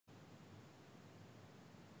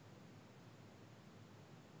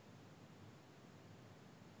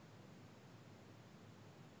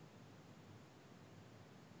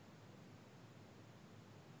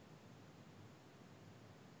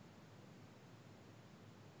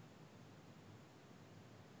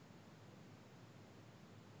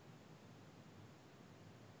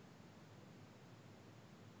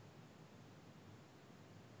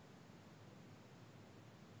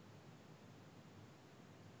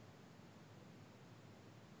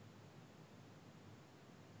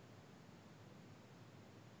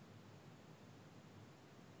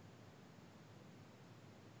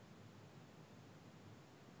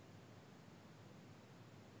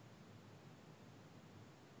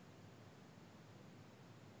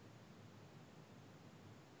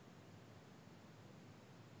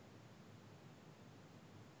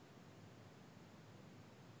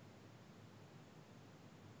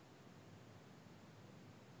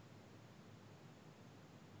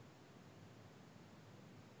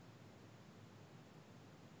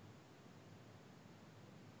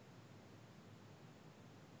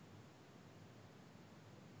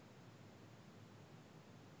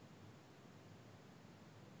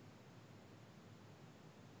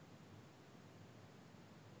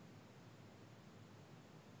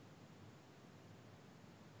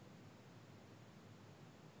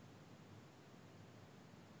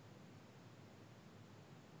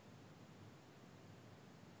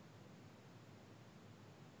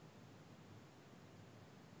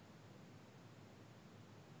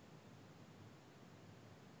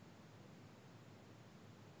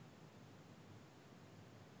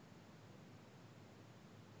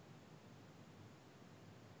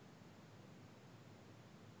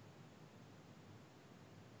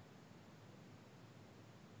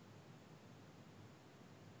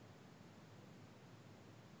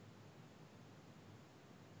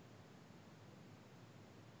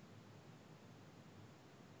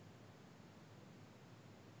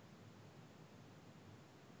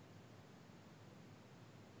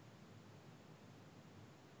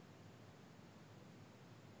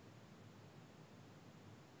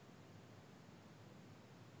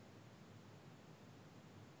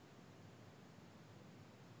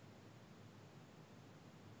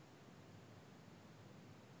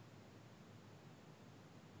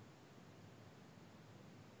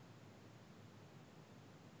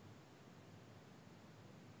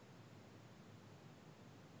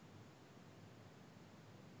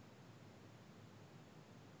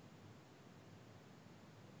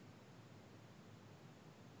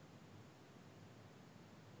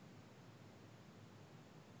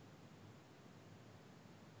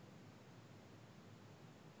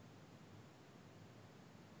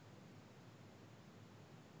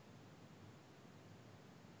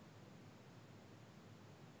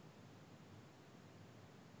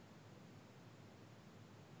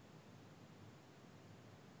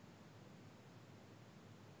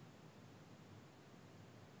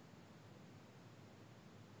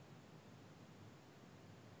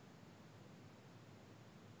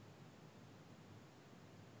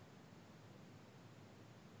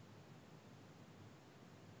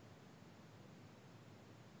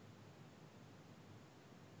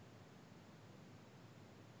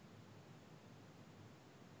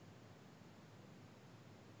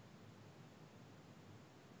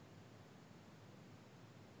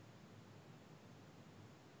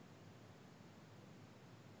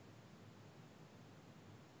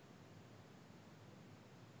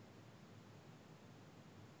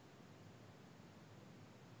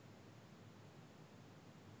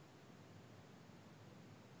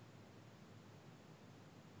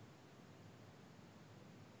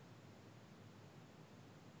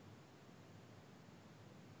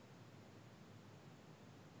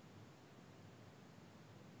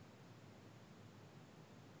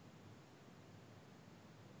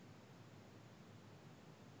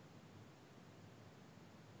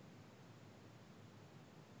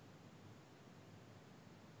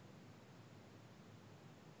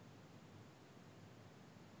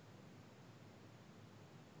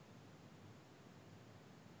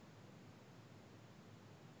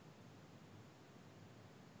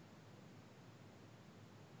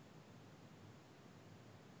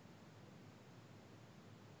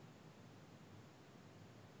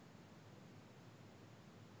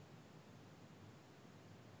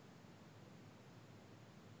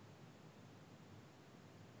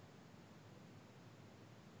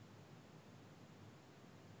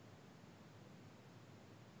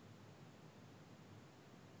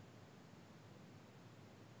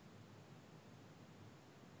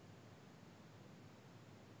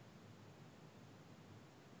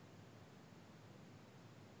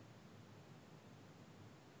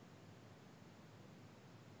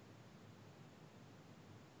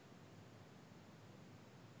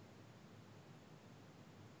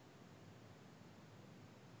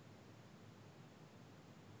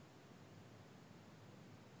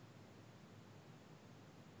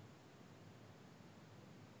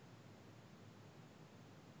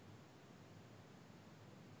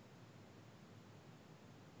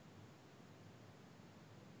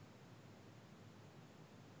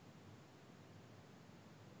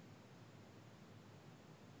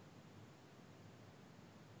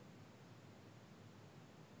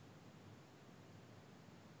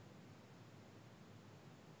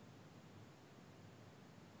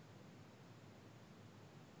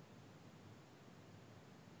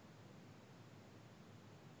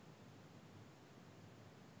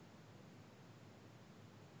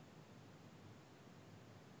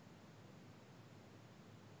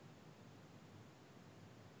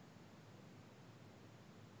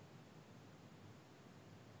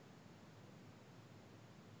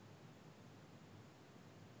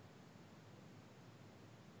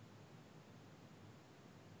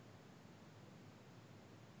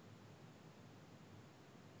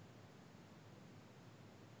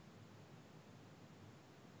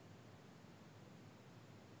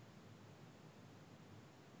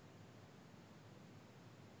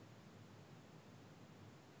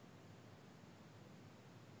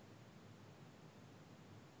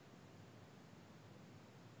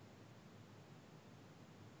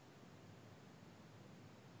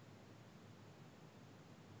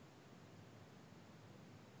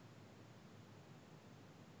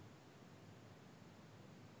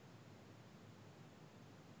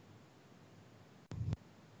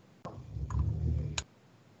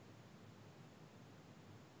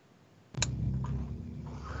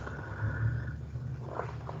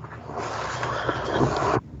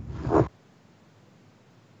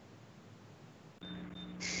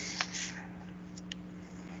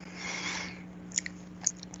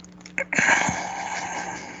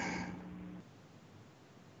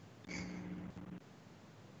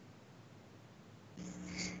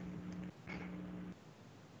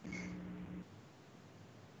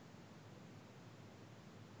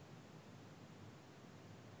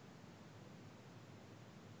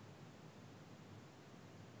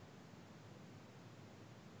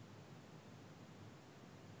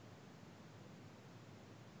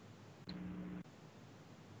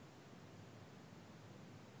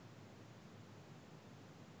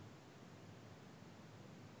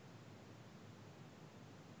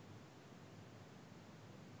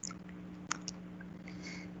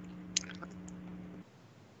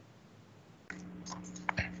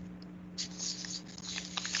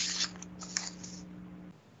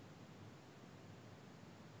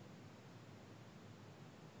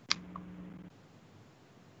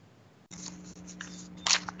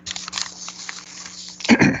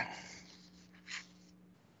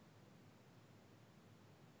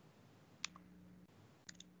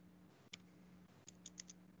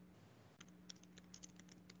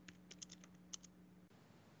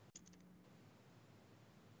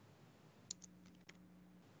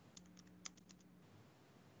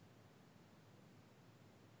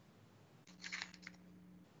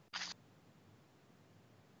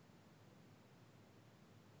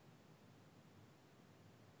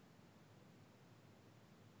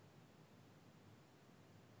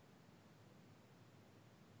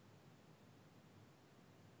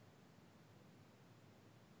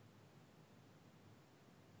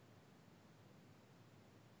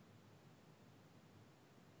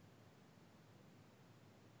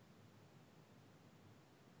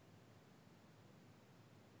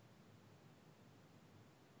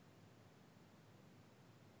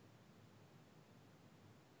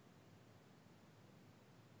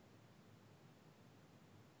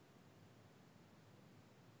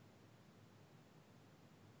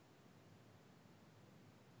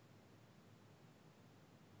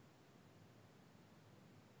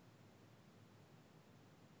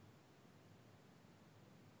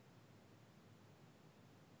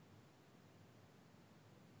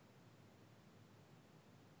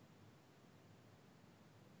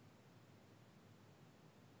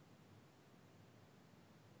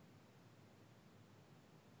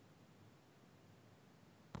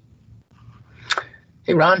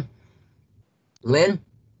Hey, Ron. Lynn.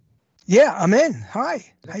 Yeah, I'm in. Hi.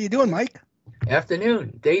 How you doing, Mike?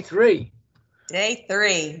 Afternoon. Day 3. Day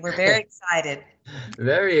 3. We're very excited.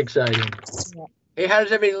 Very exciting. Yeah. Hey, how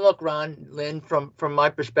does everything look, Ron, Lynn, from my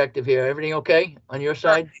perspective here? Everything okay on your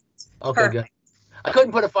side? Perfect. Okay, Perfect. good. I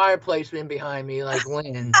couldn't put a fireplace in behind me like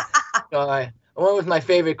Lynn. So I went with my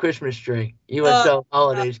favorite Christmas tree. USL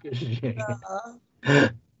Holidays Christmas tree.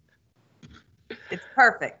 It's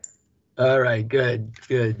perfect. All right, good.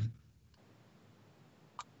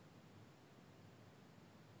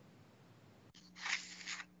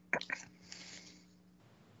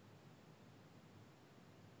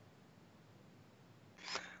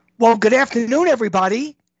 Well, good afternoon,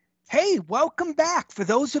 everybody. Hey, welcome back. For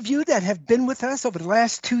those of you that have been with us over the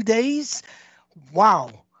last 2 days,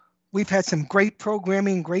 wow, we've had some great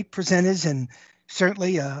programming, great presenters, and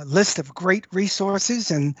certainly a list of great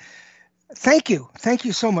resources. And thank you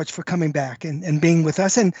so much for coming back and being with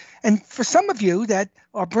us. And for some of you that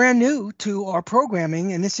are brand new to our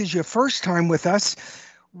programming, and this is your first time with us,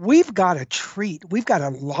 we've got a treat. We've got a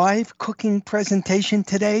live cooking presentation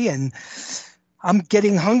today, and I'm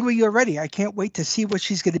getting hungry already. I can't wait to see what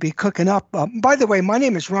she's going to be cooking up. By the way, my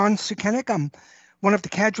name is Ron Sukenik. I'm one of the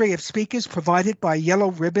cadre of speakers provided by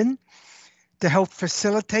Yellow Ribbon to help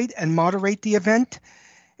facilitate and moderate the event.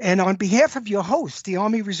 And on behalf of your host, the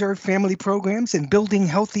Army Reserve Family Programs and Building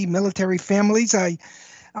Healthy Military Families, I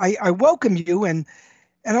welcome you, and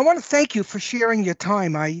I want to thank you for sharing your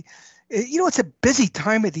time. It's a busy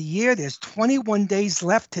time of the year. There's 21 days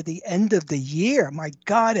left to the end of the year. My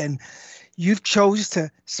God, and you've chose to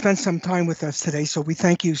spend some time with us today, so we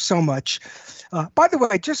thank you so much. By the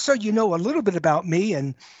way, just so you know a little bit about me,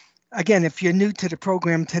 and again, if you're new to the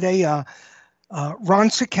program today, Ron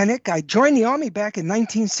Sukenik, I joined the Army back in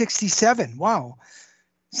 1967. Wow,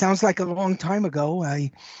 sounds like a long time ago. I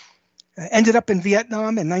ended up in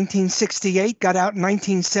Vietnam in 1968, got out in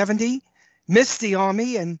 1970, missed the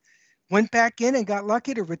Army, and went back in and got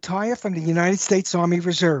lucky to retire from the United States Army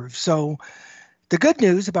Reserve. So the good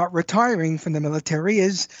news about retiring from the military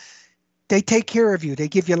is they take care of you. They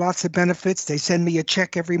give you lots of benefits. They send me a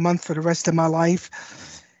check every month for the rest of my life.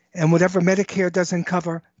 And whatever Medicare doesn't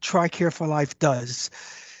cover, TRICARE for Life does.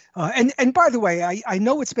 And by the way, I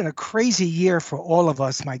know it's been a crazy year for all of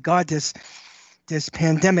us. My God, this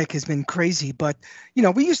pandemic has been crazy. But,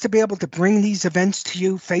 we used to be able to bring these events to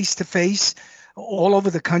you face to face all over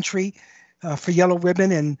the country for Yellow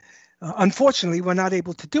Ribbon. And unfortunately, we're not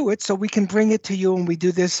able to do it, so we can bring it to you, and we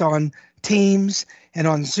do this on Teams and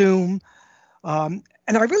on Zoom.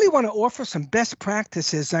 And I really want to offer some best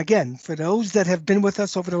practices. Again, for those that have been with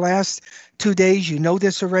us over the last 2 days, you know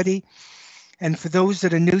this already. And for those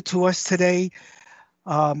that are new to us today,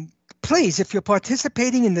 please, if you're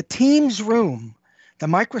participating in the Teams room, the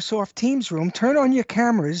Microsoft Teams room, turn on your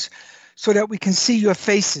cameras so that we can see your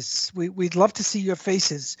faces. We'd love to see your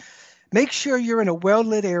faces. Make sure you're in a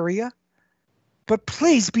well-lit area, but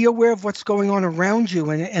please be aware of what's going on around you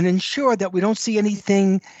and ensure that we don't see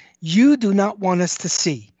anything you do not want us to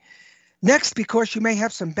see. Next, because you may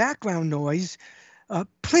have some background noise,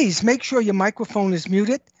 please make sure your microphone is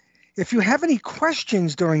muted. If you have any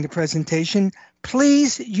questions during the presentation,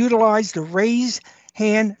 please utilize the raise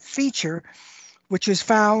hand feature, which is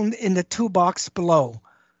found in the toolbar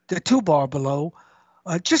below.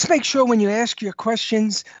 Just make sure when you ask your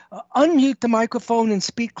questions, unmute the microphone and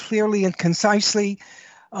speak clearly and concisely.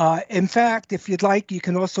 In fact, if you'd like, you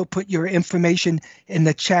can also put your information in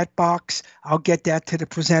the chat box. I'll get that to the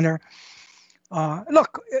presenter.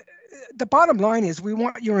 Look, the bottom line is we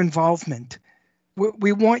want your involvement.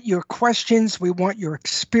 We want your questions. We want your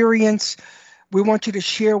experience. We want you to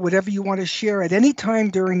share whatever you want to share at any time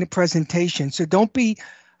during the presentation. So don't be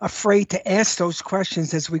afraid to ask those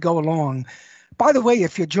questions as we go along. By the way,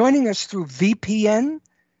 if you're joining us through VPN,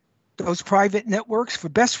 those private networks, for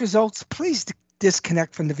best results, please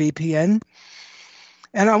disconnect from the VPN.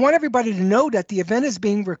 And I want everybody to know that the event is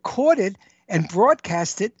being recorded and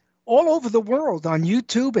broadcasted all over the world on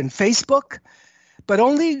YouTube and Facebook, but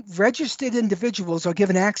only registered individuals are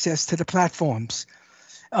given access to the platforms.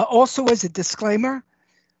 Also, as a disclaimer,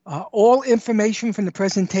 all information from the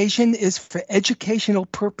presentation is for educational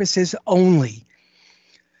purposes only.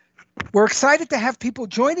 We're excited to have people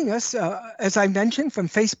joining us, as I mentioned, from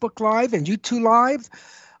Facebook Live and YouTube Live.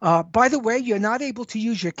 By the way, you're not able to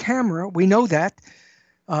use your camera. We know that,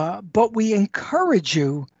 but we encourage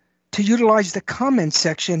you to utilize the comment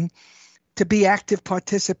section to be active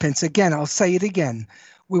participants. Again, I'll say it again.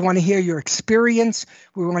 We want to hear your experience.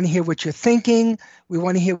 We want to hear what you're thinking. We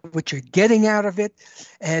want to hear what you're getting out of it.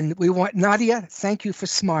 And we want, Nadia, thank you for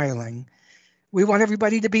smiling. We want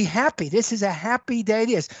everybody to be happy. This is a happy day.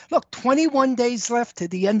 It is. Look, 21 days left to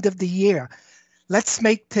the end of the year. Let's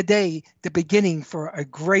make today the beginning for a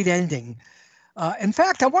great ending. In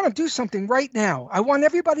fact, I want to do something right now. I want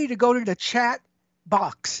everybody to go to the chat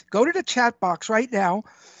box. Go to the chat box right now.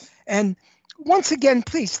 And once again,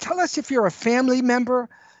 please tell us if you're a family member,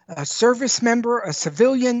 a service member, a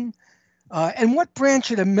civilian, and what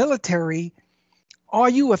branch of the military are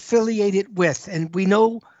you affiliated with? And we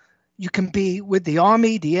know you can be with the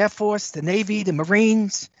Army, the Air Force, the Navy, the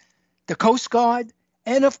Marines, the Coast Guard,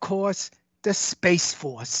 and of course, the Space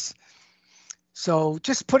Force. So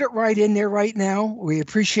just put it right in there right now. We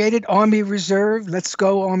appreciate it. Army Reserve. Let's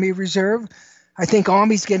go, Army Reserve. I think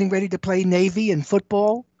Army's getting ready to play Navy in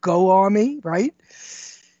football. Go Army, right?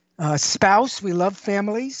 Spouse, we love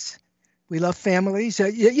families. We love families.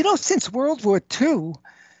 You know, since World War II,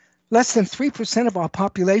 less than 3% of our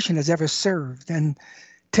population has ever served. And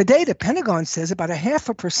today, the Pentagon says about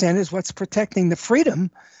 0.5% is what's protecting the freedom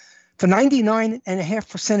for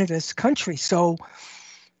 99.5% of this country. So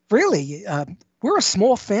really, we're a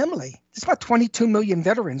small family. There's about 22 million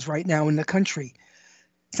veterans right now in the country.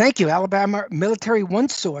 Thank you, Alabama Military One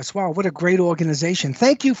Source. Wow, what a great organization.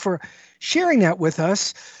 Thank you for sharing that with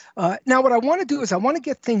us. Now, what I want to do is I want to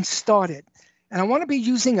get things started. And I want to be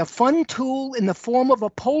using a fun tool in the form of a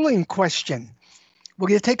polling question. We're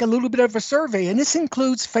going to take a little bit of a survey, and this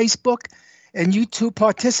includes Facebook and YouTube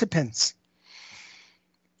participants.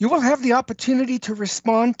 You will have the opportunity to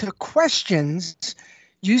respond to questions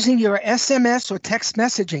using your SMS or text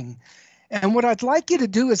messaging. And what I'd like you to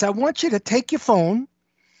do is I want you to take your phone,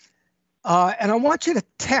 and I want you to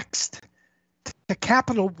text the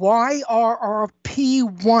capital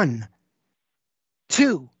YRRP1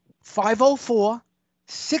 to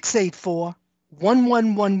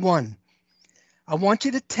 504-684-1111. I want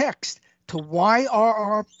you to text to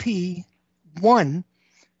YRRP1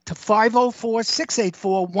 to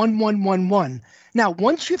 504-684-1111. Now,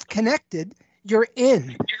 once you've connected, you're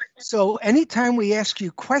in. So anytime we ask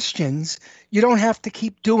you questions, you don't have to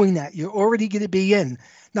keep doing that. You're already going to be in.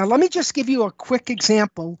 Now, let me just give you a quick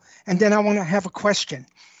example, and then I want to have a question.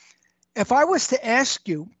 If I was to ask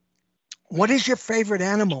you, what is your favorite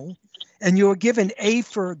animal? And you were given A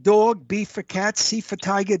for dog, B for cat, C for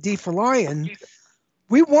tiger, D for lion.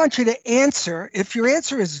 We want you to answer. If your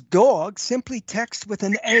answer is dog, simply text with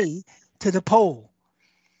an A to the poll.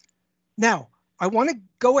 Now, I want to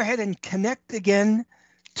go ahead and connect again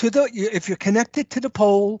to if you're connected to the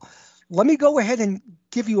poll, let me go ahead and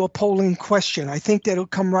give you a polling question. I think that'll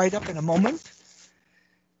come right up in a moment.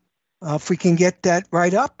 If we can get that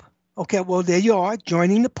right up. Okay, well, there you are,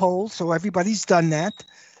 joining the poll. So everybody's done that.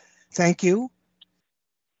 Thank you.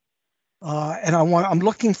 And I'm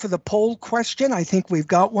looking for the poll question. I think we've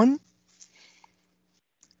got one.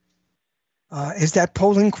 Is that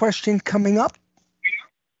polling question coming up?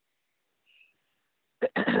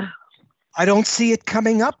 I don't see it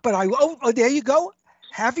coming up, but oh, there you go.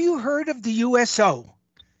 Have you heard of the USO?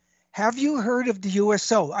 have you heard of the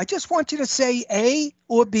USO? I just want you to say A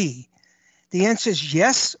or B. The answer is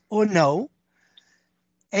yes or no,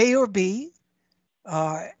 A or B.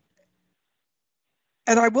 And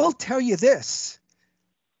I will tell you this,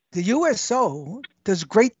 the USO does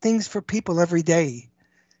great things for people every day.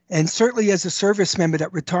 And certainly as a service member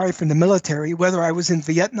that retired from the military, whether I was in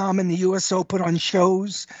Vietnam and the USO put on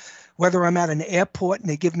shows, whether I'm at an airport and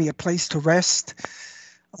they give me a place to rest,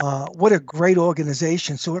 what a great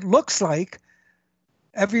organization. So it looks like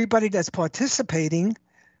everybody that's participating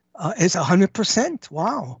is 100%.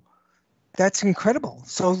 Wow. That's incredible.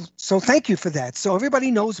 So thank you for that. So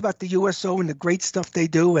everybody knows about the USO and the great stuff they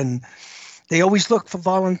do, and they always look for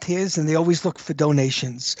volunteers and they always look for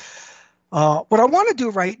donations. What I want to do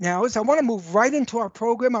right now is I want to move right into our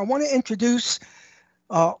program. I want to introduce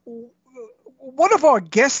one of our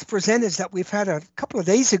guest presenters that we've had a couple of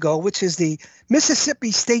days ago, which is the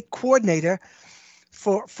Mississippi State Coordinator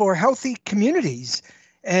for Healthy Communities.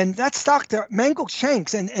 And that's Dr. Mangle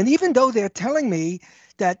Shanks. And even though they're telling me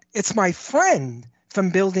that it's my friend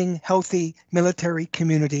from Building Healthy Military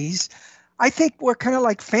Communities, I think we're kind of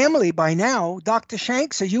like family by now. Dr.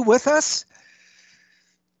 Shanks, are you with us?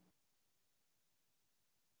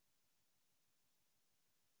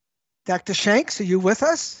 Dr. Shanks, are you with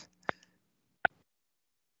us?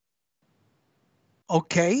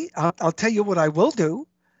 Okay, I'll tell you what I will do.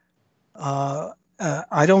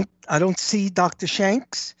 I don't see Dr.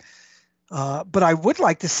 Shanks, but I would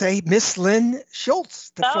like to say Miss Lynn Schultz,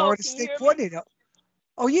 the Florida State Coordinator.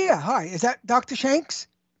 Oh yeah, hi. Is that Dr. Shanks?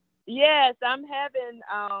 Yes, I'm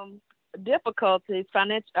having difficulties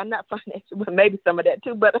financial. I'm not financial, but maybe some of that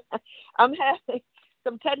too. But I'm having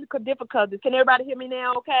some technical difficulties. Can everybody hear me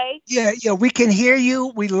now? Okay. Yeah, we can hear you.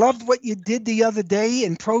 We loved what you did the other day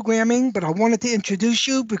in programming, but I wanted to introduce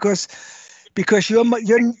you because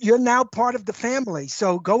you're now part of the family.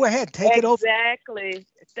 So go ahead, take it over. Exactly.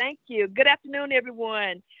 Thank you. Good afternoon,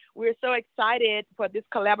 everyone. We're so excited for this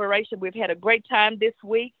collaboration. We've had a great time this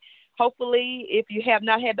week. Hopefully, if you have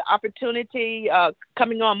not had the opportunity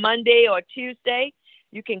coming on Monday or Tuesday,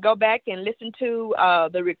 you can go back and listen to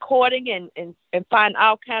the recording and find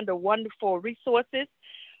all kinds of wonderful resources.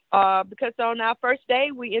 Because on our first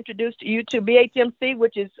day, we introduced you to BHMC,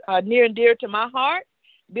 which is near and dear to my heart,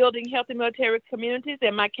 Building Healthy Military Communities,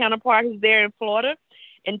 and my counterpart who's there in Florida.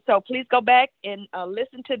 And so please go back and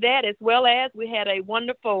listen to that, as well as we had a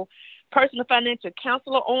wonderful personal financial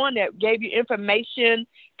counselor on that gave you information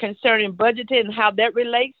concerning budgeting and how that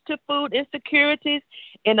relates to food insecurities.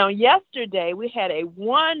 And on yesterday, we had a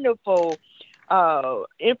wonderful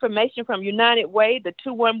information from United Way, the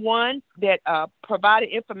 211, that provided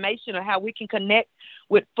information on how we can connect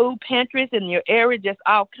with food pantries in your area, just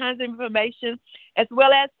all kinds of information, as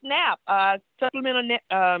well as SNAP,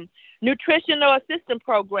 Supplemental Nutritional Assistance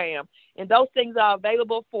Program. And those things are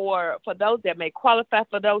available for those that may qualify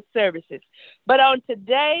for those services. But on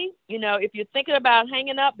today, if you're thinking about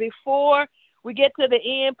hanging up before we get to the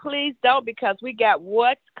end, please don't, because we got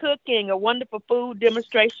What's Cooking, a wonderful food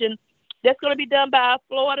demonstration that's going to be done by our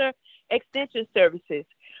Florida Extension Services.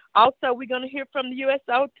 Also, we're going to hear from the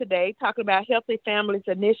USO today, talking about Healthy Families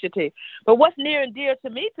Initiative. But what's near and dear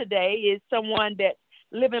to me today is someone that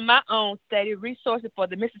lives in my own state, resources for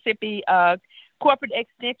the Mississippi Cooperative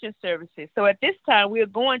Extension Services. So at this time, we are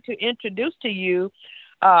going to introduce to you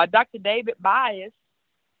Dr. David Byers,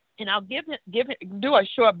 and I'll do a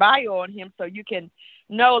short bio on him so you can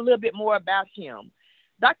know a little bit more about him.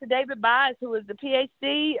 Dr. David Byers, who is the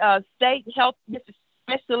PhD State Health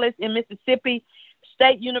Specialist in Mississippi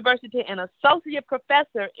State University and Associate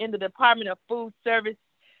Professor in the Department of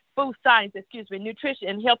Science, Nutrition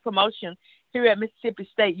and Health Promotion here at Mississippi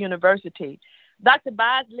State University. Dr.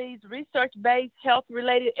 Byers leads research-based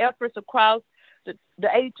health-related efforts across the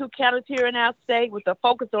 82 counties here in our state with a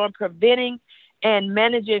focus on preventing and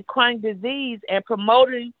managing chronic disease and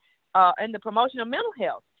promoting and the promotion of mental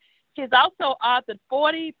health. He's also authored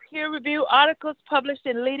 40 peer-reviewed articles published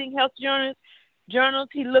in leading health journals.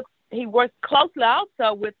 He works closely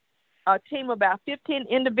also with a team of about 15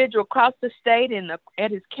 individuals across the state and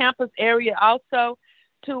at his campus area also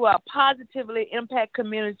to positively impact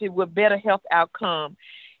community with better health outcomes.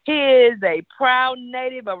 He is a proud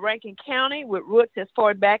native of Rankin County with roots as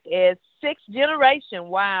far back as 6th generation.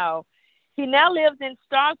 Wow. He now lives in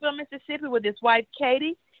Starkville, Mississippi with his wife,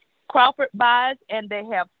 Katie Crawford Byers, and they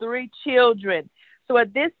have 3 children. So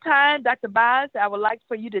at this time, Dr. Byers, I would like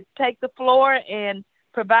for you to take the floor and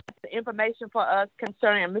provide the information for us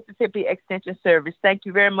concerning Mississippi Extension Service. Thank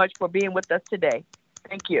you very much for being with us today.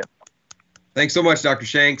 Thank you. Thanks so much, Dr.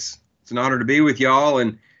 Shanks. It's an honor to be with y'all.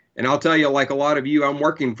 And And I'll tell you, like a lot of you, I'm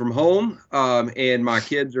working from home, and my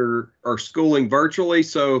kids are schooling virtually.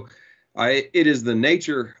 So it is the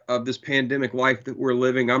nature of this pandemic life that we're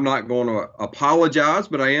living. I'm not going to apologize,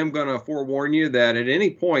 but I am going to forewarn you that at any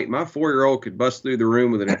point, my 4-year-old could bust through the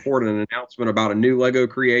room with an important announcement about a new Lego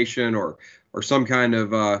creation or some kind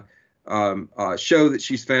of show that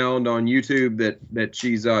she's found on YouTube that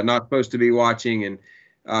she's not supposed to be watching. And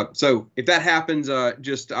so if that happens,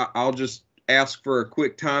 I'll just ask for a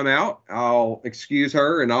quick timeout. I'll excuse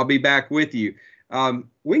her and I'll be back with you.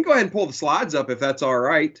 We can go ahead and pull the slides up if that's all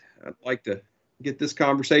right. I'd like to get this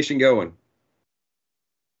conversation going.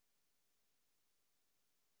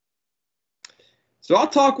 So I'll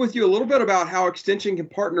talk with you a little bit about how Extension can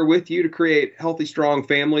partner with you to create healthy, strong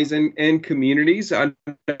families and communities. I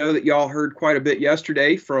know that y'all heard quite a bit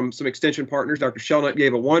yesterday from some Extension partners. Dr. Shelnut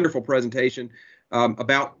gave a wonderful presentation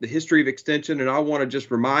about the history of Extension, and I want to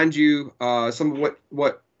just remind you some of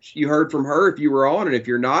what you heard from her if you were on, and if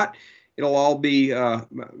you're not, it'll all be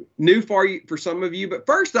new for some of you. But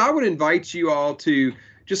first, I would invite you all to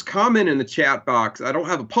just comment in the chat box. I don't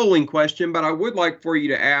have a polling question, but I would like for you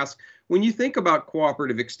to ask, when you think about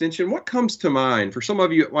cooperative extension, what comes to mind? For some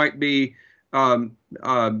of you, it might be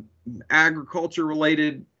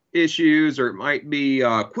agriculture-related issues, or it might be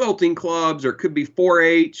quilting clubs, or it could be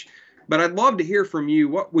 4-H. But I'd love to hear from you.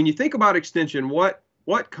 When you think about extension, what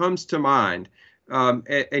comes to mind? And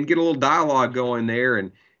get a little dialogue going there,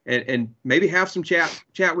 and maybe have some chat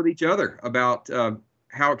with each other about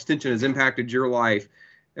how extension has impacted your life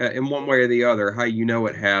in one way or the other, how you know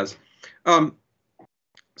it has.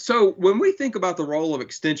 So when we think about the role of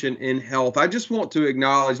extension in health, I just want to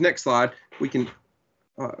acknowledge, next slide, we can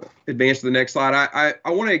advance to the next slide.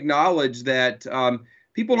 I want to acknowledge that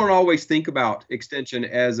people don't always think about extension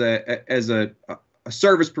as a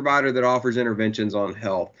service provider that offers interventions on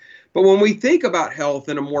health. But when we think about health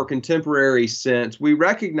in a more contemporary sense, we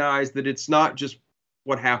recognize that it's not just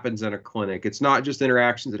what happens in a clinic. It's not just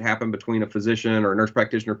interactions that happen between a physician or a nurse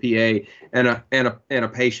practitioner, PA, and a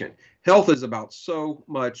patient. Health is about so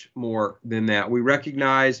much more than that. We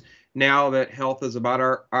recognize now that health is about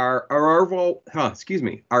our overall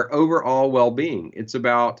well-being. It's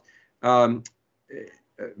about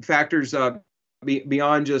factors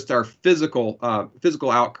beyond just our physical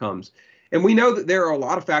outcomes. And we know that there are a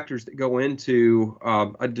lot of factors that go into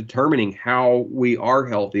determining how we are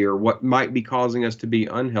healthy or what might be causing us to be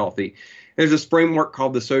unhealthy. There's this framework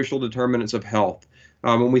called the social determinants of health.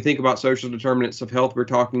 When we think about social determinants of health, we're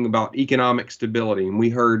talking about economic stability. And we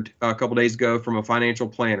heard a couple days ago from a financial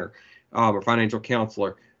planner or financial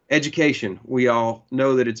counselor. Education, we all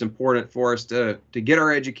know that it's important for us to get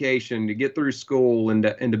our education, to get through school, and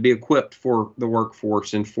to be equipped for the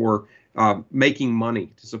workforce and for making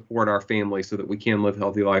money to support our family so that we can live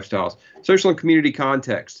healthy lifestyles. Social and community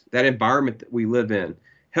context, that environment that we live in.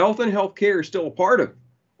 Health and healthcare is still a part of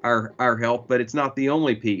our health, but it's not the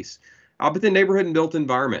only piece. But the neighborhood and built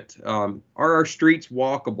environment. Are our streets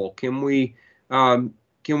walkable? Can we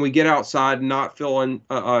get outside and not feel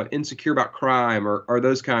insecure about crime or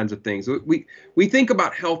those kinds of things? We think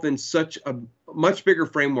about health in such a much bigger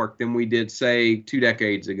framework than we did, say, 2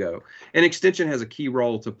 decades ago. And extension has a key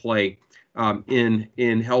role to play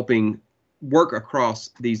in helping work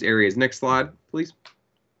across these areas. Next slide, please.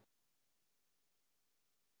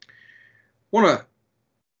 Want to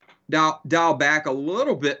dial back a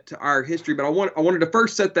little bit to our history, but I wanted to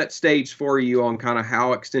first set that stage for you on kind of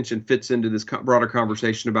how extension fits into this broader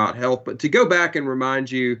conversation about health. But to go back and remind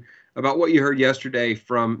you about what you heard yesterday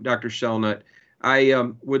from Dr. Shelnut,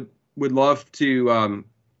 I would love to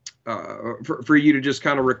for you to just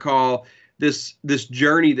kind of recall this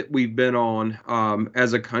journey that we've been on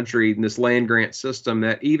as a country in this land grant system,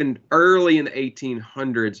 that even early in the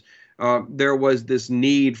 1800s, there was this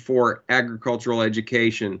need for agricultural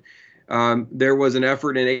education. There was an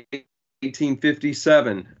effort in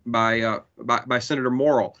 1857 by Senator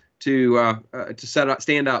Morrill to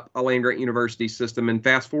stand up a land grant university system. And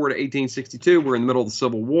fast forward to 1862, we're in the middle of the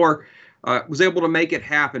Civil War. Was able to make it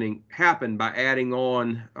happen by adding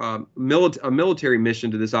on a military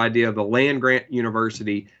mission to this idea of the land grant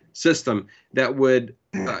university system that would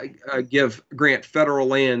grant federal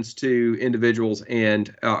lands to individuals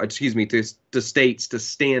and to states to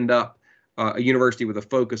stand up a university with a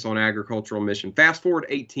focus on agricultural mission. Fast forward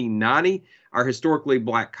 1890, our historically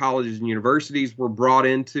black colleges and universities were brought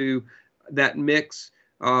into that mix.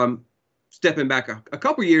 Stepping back a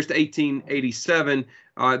couple years to 1887,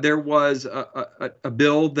 there was a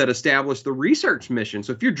bill that established the research mission.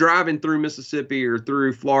 So if you're driving through Mississippi or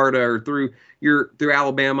through Florida or through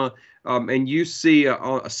Alabama, and you see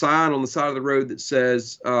a sign on the side of the road that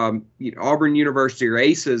says Auburn University or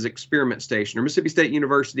ACES Experiment Station or Mississippi State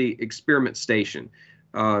University Experiment Station,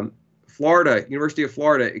 Florida, University of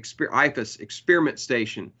Florida, IFAS Experiment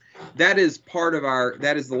Station. That is part of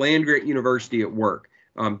that is the land-grant university at work,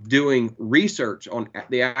 doing research on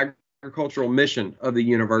the agricultural mission of the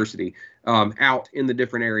university out in the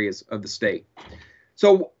different areas of the state.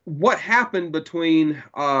 So what happened between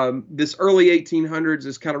this early 1800s,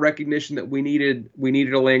 this kind of recognition that we needed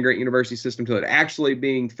a land-grant university system to it actually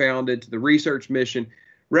being founded, to the research mission,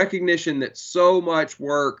 recognition that so much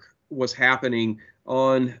work was happening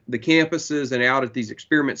on the campuses and out at these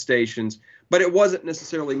experiment stations, but it wasn't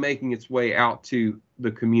necessarily making its way out to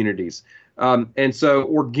the communities. And so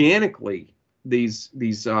organically, these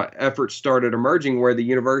efforts started emerging where the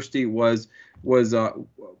university was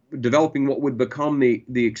developing what would become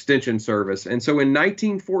the Extension Service. And so in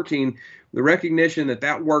 1914, the recognition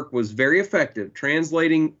that work was very effective,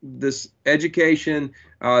 translating this education,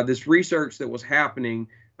 this research that was happening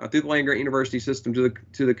through the land-grant university system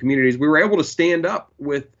to the communities, we were able to stand up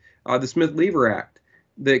with the Smith-Lever Act,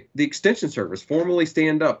 the Extension Service, formally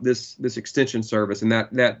stand up this Extension Service, and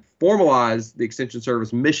that formalized the Extension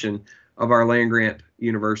Service mission of our land-grant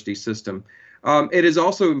university system. It is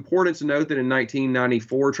also important to note that in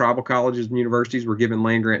 1994, tribal colleges and universities were given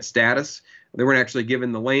land-grant status. They weren't actually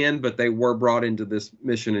given the land, but they were brought into this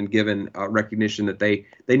mission and given recognition that they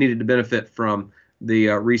needed to benefit from the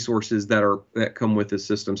resources that come with this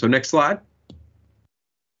system. So next slide.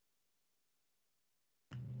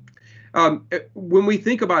 When we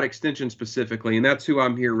think about extension specifically, and that's who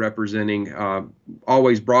I'm here representing,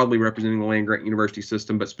 always broadly representing the land-grant university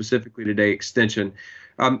system, but specifically today, extension,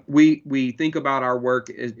 we think about our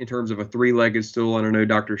work in terms of a three-legged stool, and I know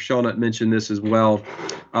Dr. Shulnut mentioned this as well,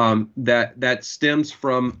 that stems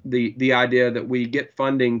from the idea that we get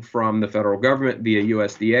funding from the federal government via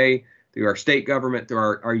USDA, through our state government,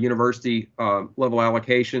 through our university level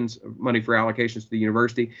allocations, money for allocations to the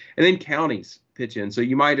university, and then counties pitch in. So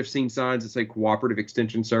you might have seen signs that say Cooperative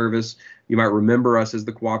Extension Service. You might remember us as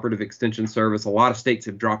the Cooperative Extension Service. A lot of states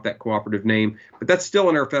have dropped that cooperative name, but that's still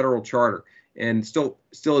in our federal charter and still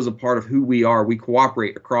is a part of who we are. We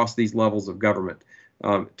cooperate across these levels of government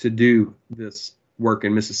to do this work.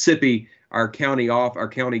 In Mississippi, our county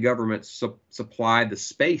governments supply the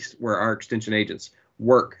space where our extension agents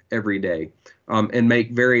work every day and make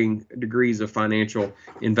varying degrees of financial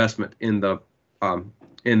investment in the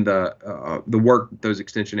work that those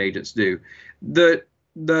extension agents do. The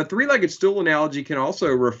three-legged stool analogy can also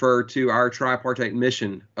refer to our tripartite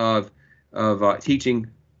mission of teaching,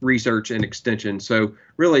 research, and extension. So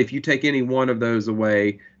really, if you take any one of those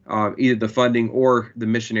away, either the funding or the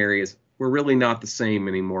mission areas, we're really not the same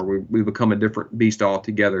anymore. We become a different beast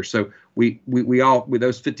altogether. So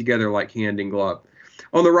those fit together like hand in glove.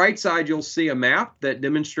 On the right side, you'll see a map that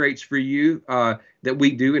demonstrates for you that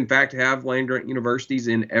we do, in fact, have land-grant universities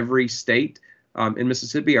in every state. In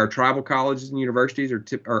Mississippi, our tribal colleges and universities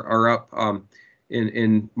are up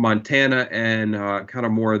in Montana and kind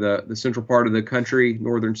of more the central part of the country,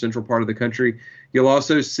 northern central part of the country. You'll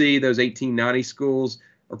also see those 1890 schools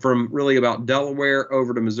are from really about Delaware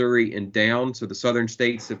over to Missouri and down. So the southern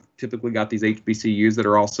states have typically got these HBCUs that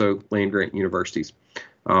are also land-grant universities.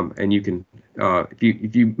 And you can,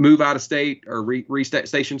 if you move out of state or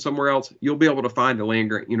restation somewhere else, you'll be able to find a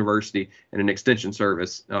land-grant university and an extension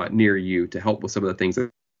service near you to help with some of the things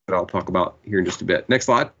that I'll talk about here in just a bit. Next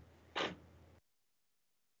slide.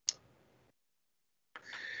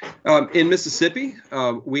 In Mississippi,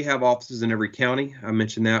 we have offices in every county. I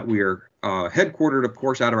mentioned that. We are headquartered, of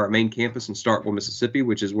course, out of our main campus in Starkville, Mississippi,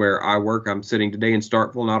 which is where I work. I'm sitting today in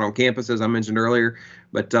Starkville, not on campus, as I mentioned earlier,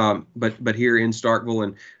 but here in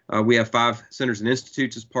Starkville. And we have 5 centers and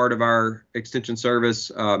institutes as part of our extension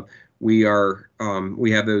service. We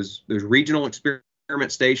have those regional experiment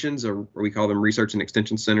stations, or we call them research and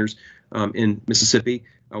extension centers in Mississippi.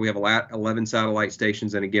 We have 11 satellite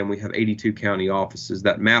stations, and again, we have 82 county offices.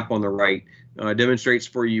 That map on the right demonstrates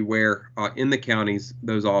for you where in the counties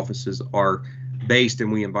those offices are based, and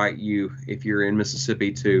we invite you, if you're in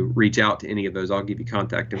Mississippi, to reach out to any of those. I'll give you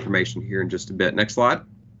contact information here in just a bit. Next slide.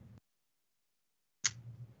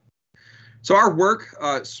 So our work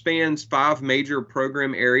spans 5 major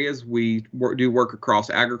program areas. We do work across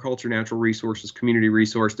agriculture, natural resources, community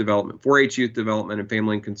resource development, 4-H youth development, and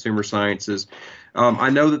family and consumer sciences. I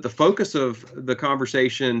know that the focus of the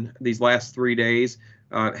conversation these last 3 days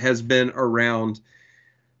has been around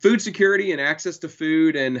food security and access to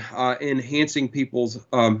food, and enhancing people's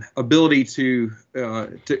ability to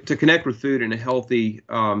connect with food in a healthy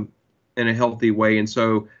in a healthy way. And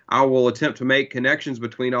so I will attempt to make connections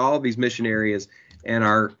between all of these mission areas and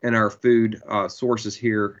our food sources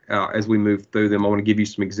here as we move through them. I want to give you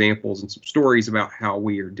some examples and some stories about how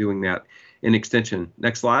we are doing that in Extension.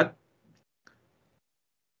 Next slide.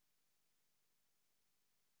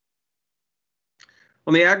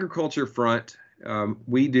 On the agriculture front,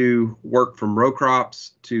 we do work from row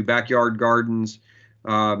crops to backyard gardens,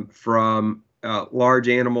 from large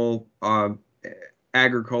animal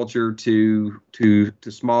agriculture to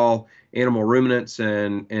small animal ruminants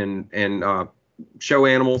and show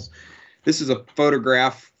animals. This is a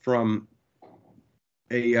photograph from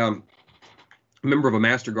a member of a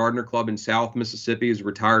master gardener club in South Mississippi. He's a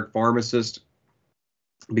retired pharmacist.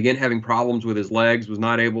 Began having problems with his legs, was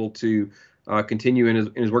not able to continue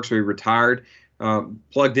in his work, so he retired.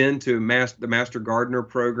 Plugged into the Master Gardener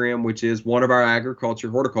program, which is one of our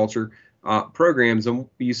horticulture programs. And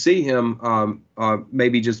you see him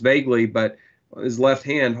maybe just vaguely, but his left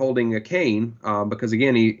hand holding a cane because,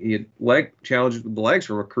 again, he had leg challenges with the legs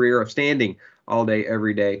from a career of standing all day,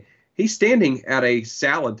 every day. He's standing at a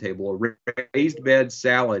salad table, a raised bed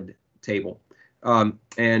salad table.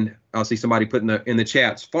 And I'll see somebody put in the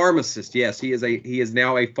chats, pharmacist. Yes, he is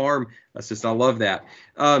now a pharmacist. I love that.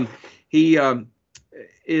 He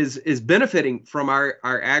is benefiting from our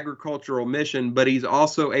agricultural mission, but he's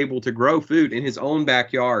also able to grow food in his own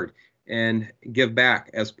backyard and give back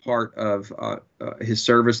as part of his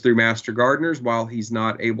service through Master Gardeners while he's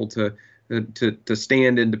not able to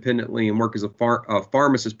stand independently and work as a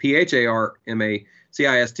pharmacist,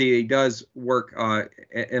 PHARMACIST. He does work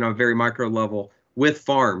in a very micro level with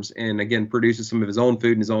farms and, again, produces some of his own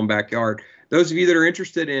food in his own backyard. Those of you that are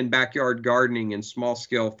interested in backyard gardening and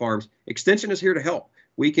small-scale farms, Extension is here to help.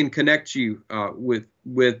 We can connect you with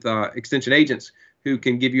Extension agents who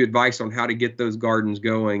can give you advice on how to get those gardens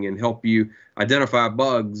going and help you identify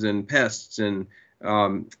bugs and pests and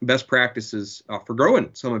best practices for growing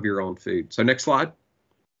some of your own food. So next slide.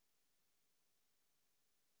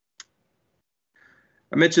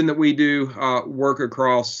 I mentioned that we do work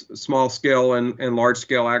across small scale and large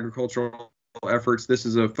scale agricultural efforts. This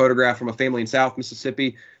is a photograph from a family in South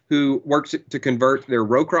Mississippi who works to convert their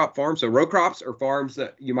row crop farms. So row crops are farms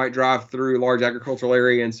that you might drive through a large agricultural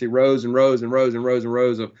area and see rows and rows and rows and rows and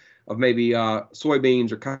rows of maybe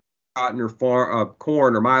soybeans or cotton or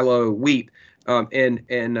corn or milo, wheat.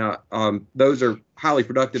 Those are highly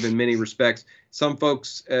productive in many respects. Some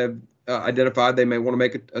folks have identified they may want to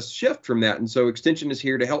make a shift from that. And so Extension is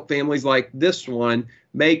here to help families like this one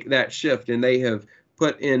make that shift. And they have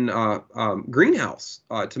put in greenhouse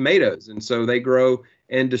tomatoes. And so they grow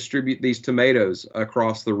and distribute these tomatoes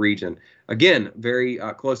across the region. Again, very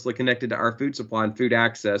closely connected to our food supply and food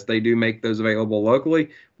access. They do make those available locally.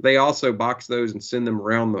 They also box those and send them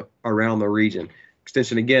around the region.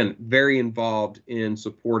 Extension, again, very involved in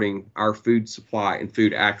supporting our food supply and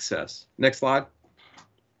food access. Next slide.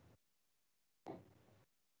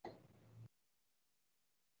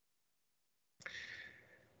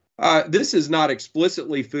 This is not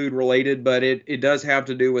explicitly food related, but it does have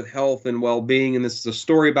to do with health and well-being. And this is a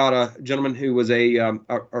story about a gentleman who was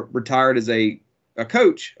retired as a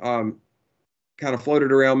coach, kind of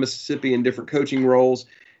floated around Mississippi in different coaching roles.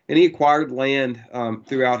 And he acquired land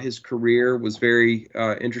throughout his career, was very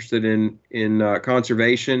interested in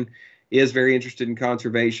conservation, is very interested in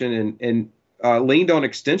conservation, and leaned on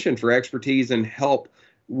Extension for expertise and help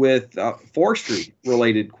with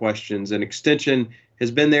forestry-related questions. And Extension has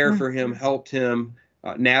been there for him, helped him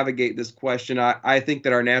navigate this question. I think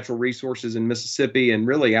that our natural resources in Mississippi and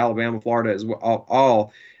really Alabama, Florida as well,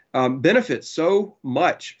 all benefit so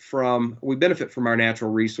much we benefit from our natural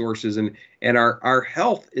resources, and our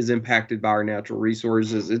health is impacted by our natural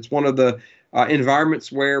resources. It's one of the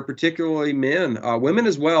environments where particularly men, women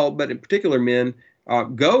as well, but in particular men,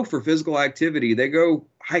 go for physical activity. They go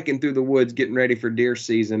hiking through the woods, getting ready for deer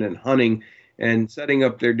season and hunting and setting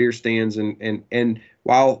up their deer stands. And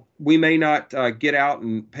while we may not get out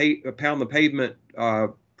and pound the pavement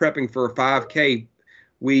prepping for a 5K,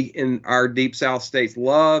 we in our deep South states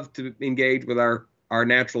love to engage with our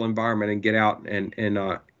natural environment and get out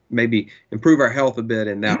and maybe improve our health a bit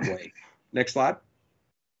in that way. Next slide.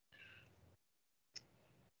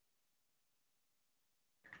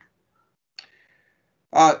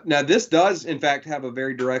 Now, this does, in fact, have a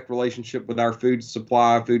very direct relationship with our food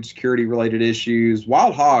supply, food security related issues.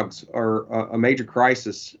 Wild hogs are a major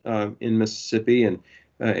crisis in Mississippi and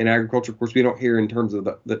in agriculture. Of course, we don't hear in terms of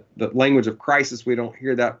the language of crisis. We don't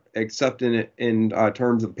hear that except in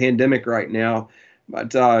terms of pandemic right now.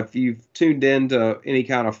 But if you've tuned into any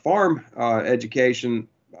kind of farm education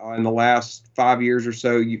in the last 5 years or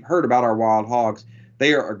so, you've heard about our wild hogs.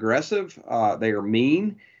 They are aggressive. They are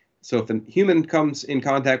mean. So if a human comes in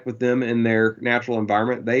contact with them in their natural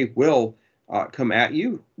environment, they will come at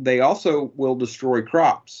you. They also will destroy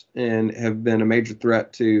crops and have been a major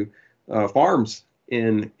threat to farms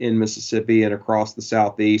in Mississippi and across the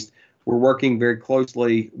Southeast. We're working very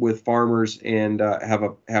closely with farmers and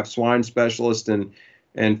have swine specialists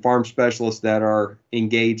and farm specialists that are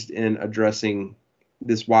engaged in addressing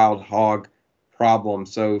this wild hog problem.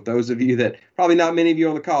 So those of you that, probably not many of you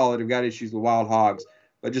on the call that have got issues with wild hogs,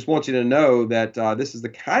 but just want you to know that this is the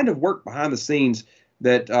kind of work behind the scenes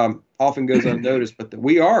that often goes unnoticed, but that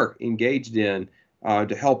we are engaged in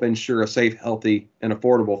to help ensure a safe, healthy, and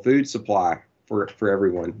affordable food supply for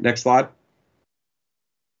everyone. Next slide.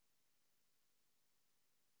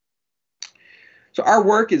 So our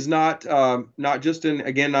work is not just in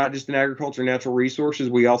agriculture and natural resources.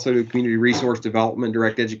 We also do community resource development,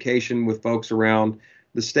 direct education with folks around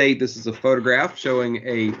the state. This is a photograph showing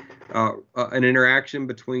an interaction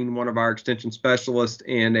between one of our extension specialists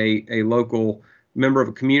and a local member of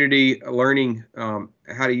a community learning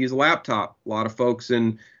how to use a laptop. A lot of folks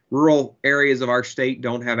in rural areas of our state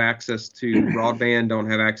don't have access to broadband,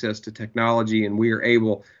 don't have access to technology, and we are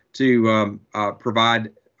able to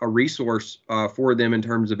provide a resource for them in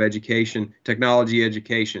terms of education, technology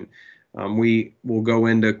education. We will go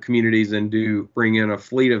into communities and bring in a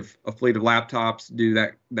fleet of laptops, do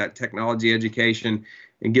that technology education,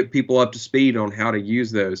 and get people up to speed on how to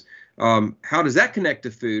use those. How does that connect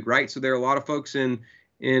to food, right? So there are a lot of folks in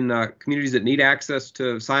communities that need access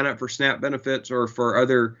to sign up for SNAP benefits or for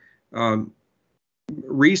other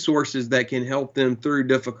resources that can help them through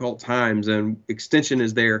difficult times, and Extension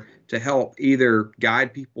is there to help either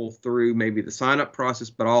guide people through maybe the sign-up process,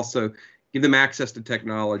 but also give them access to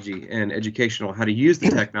technology and educational how to use the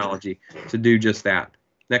technology to do just that.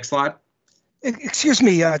 Next slide. Excuse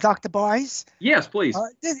me, Dr. Buys. Yes, please.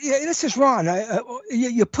 This is Ron.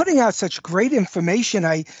 You're putting out such great information.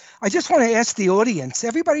 I just want to ask the audience,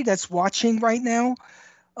 everybody that's watching right now,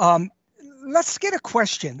 let's get a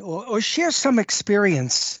question or share some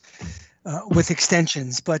experience with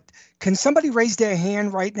extensions. But can somebody raise their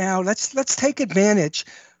hand right now? Let's take advantage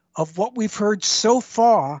of what we've heard so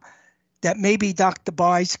far that maybe Dr.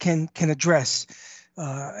 Buys can address.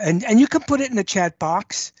 And you can put it in the chat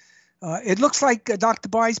box. It looks like, Dr.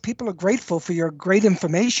 Buys, people are grateful for your great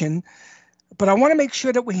information, but I want to make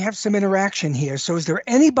sure that we have some interaction here. So is there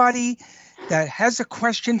anybody that has a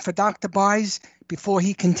question for Dr. Buys before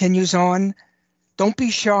he continues on? Don't be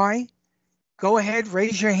shy. Go ahead,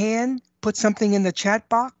 raise your hand, put something in the chat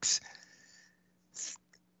box.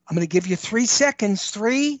 I'm going to give you 3 seconds.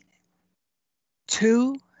 3,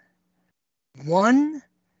 2, 1.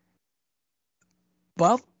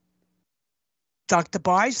 Well, Dr.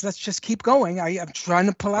 Buys, let's just keep going. I'm trying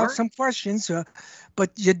to pull out some questions,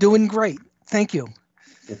 but you're doing great. Thank you.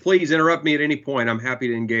 Well, please interrupt me at any point. I'm happy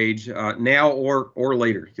to engage now or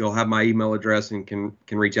later. You'll have my email address and can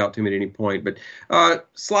reach out to me at any point. But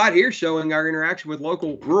slide here showing our interaction with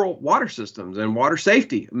local rural water systems and water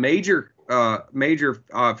safety, major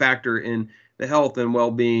factor in the health and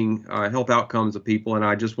well-being, health outcomes of people. And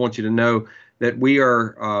I just want you to know that we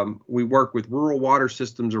work with rural water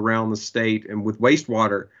systems around the state and with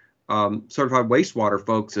wastewater, certified wastewater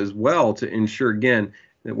folks as well, to ensure, again,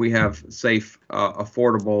 that we have safe,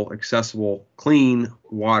 affordable, accessible, clean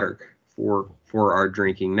water for our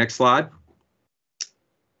drinking. Next slide.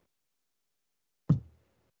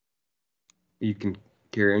 You can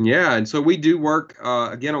carry on. Yeah, and so we do work,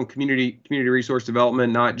 again, on community resource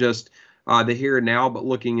development, not just the here and now, but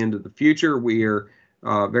looking into the future. We are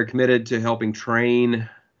very committed to helping train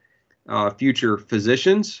future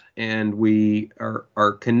physicians, and we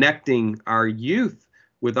are connecting our youth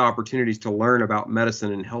with opportunities to learn about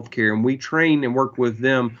medicine and healthcare. And we train and work with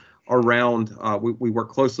them around, we work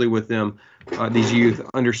closely with them, these youth,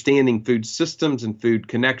 understanding food systems and food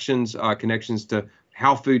connections, connections to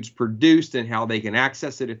how food's produced and how they can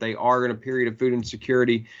access it if they are in a period of food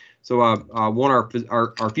insecurity. So want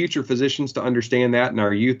our future physicians to understand that, and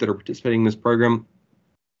our youth that are participating in this program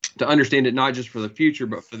to understand it not just for the future,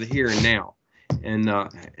 but for the here and now.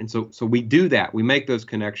 And so we do that. We make those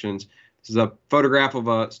connections. This is a photograph of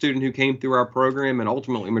a student who came through our program and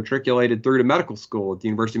ultimately matriculated through to medical school at the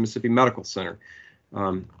University of Mississippi Medical Center.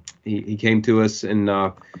 He came to us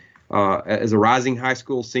as a rising high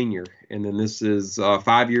school senior, and then this is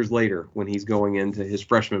 5 years later when he's going into his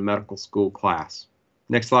freshman medical school class.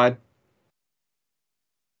 Next slide.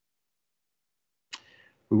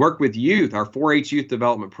 We work with youth, our 4-H youth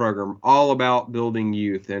development program, all about building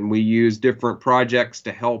youth, and we use different projects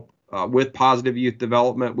to help with positive youth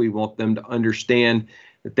development. We want them to understand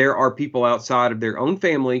that there are people outside of their own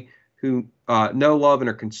family who know, love, and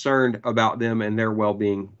are concerned about them and their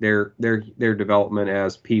well-being, their development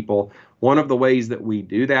as people. One of the ways that we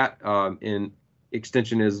do that in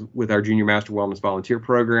Extension is with our Junior Master Wellness Volunteer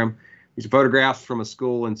Program. These are photographs from a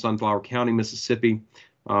school in Sunflower County, Mississippi,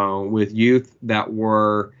 with youth that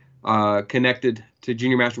were connected to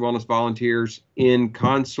Junior Master Wellness Volunteers in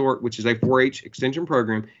consort, which is a 4-H extension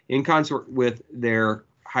program, in consort with their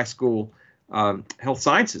high school health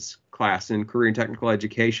sciences class in career and technical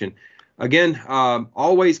education. Again,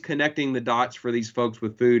 always connecting the dots for these folks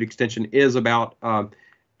with food. Extension is about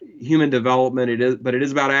human development, but it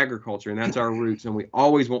is about agriculture, and that's our roots. And we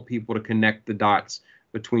always want people to connect the dots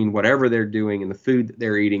between whatever they're doing and the food that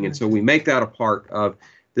they're eating. And so we make that a part of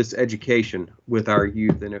this education with our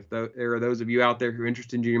youth. And if there are those of you out there who are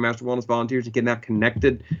interested in Junior Master Wellness Volunteers and getting that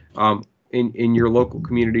connected in your local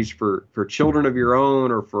communities for children of your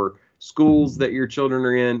own or for schools that your children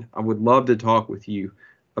are in, I would love to talk with you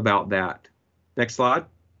about that. Next slide.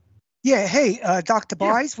 Yeah. Hey, Dr.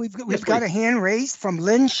 Buys, we've got a hand raised from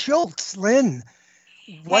Lynn Schultz. Lynn,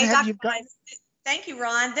 what have you got? Thank you,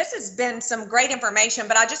 Ron. This has been some great information,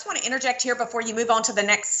 but I just want to interject here before you move on to the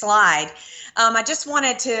next slide. I just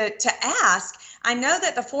wanted to ask, I know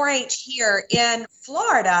that the 4-H here in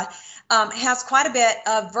Florida has quite a bit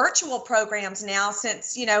of virtual programs now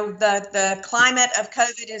since, the climate of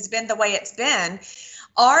COVID has been the way it's been.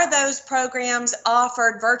 Are those programs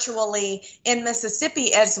offered virtually in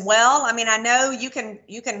Mississippi as well? I mean, I know you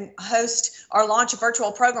can host or launch a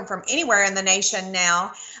virtual program from anywhere in the nation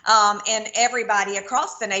now, and everybody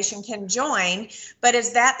across the nation can join. But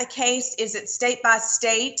is that the case? Is it state by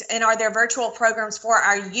state? And are there virtual programs for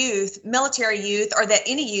our youth, military youth, or that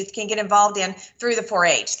any youth can get involved in through the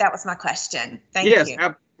 4-H? That was my question. Thank you.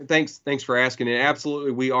 Yes. Thanks for asking. And absolutely,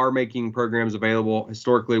 we are making programs available.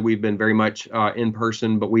 Historically, we've been very much in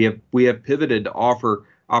person, but we have pivoted to offer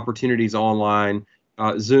opportunities online,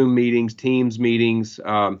 Zoom meetings, Teams meetings,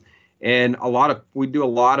 and we do a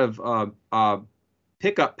lot of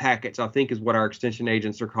pickup packets, I think is what our extension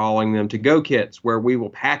agents are calling them, to-go kits, where we will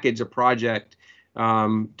package a project,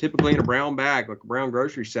 typically in a brown bag, like a brown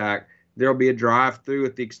grocery sack. There'll be a drive-through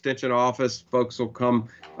at the extension office. Folks will come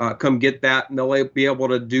get that, and they'll be able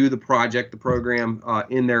to do the program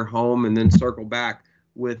in their home, and then circle back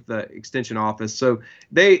with the extension office. So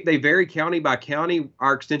they vary county by county.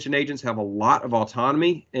 Our extension agents have a lot of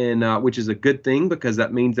autonomy, and which is a good thing, because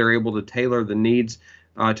that means they're able to tailor the needs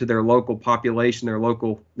to their local population, their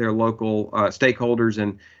local stakeholders,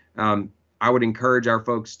 and I would encourage our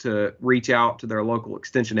folks to reach out to their local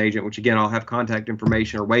extension agent, which again, I'll have contact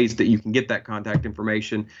information or ways that you can get that contact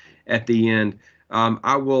information at the end.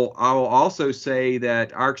 I will also say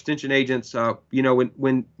that our extension agents,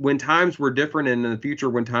 when times were different, and in the future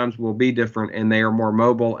when times will be different, and they are more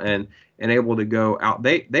mobile and able to go out,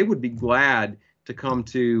 they would be glad to come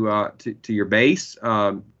to your base,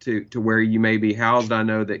 to where you may be housed. I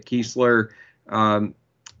know that Keesler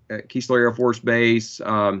Air Force Base,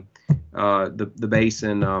 the base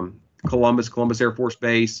in Columbus Air Force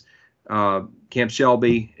Base, Camp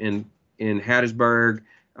Shelby in Hattiesburg,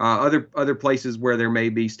 other places where there may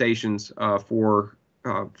be stations for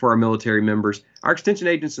our military members. Our extension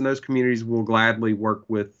agents in those communities will gladly work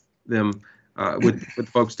with them, with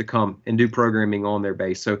folks to come and do programming on their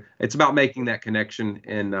base. So it's about making that connection,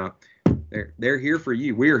 and they're here for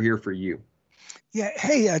you. We are here for you. Yeah.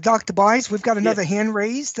 Hey, Dr. Buys, we've got another hand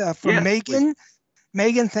raised from Megan. Please.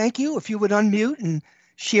 Megan, thank you. If you would unmute and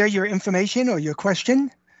share your information or your question.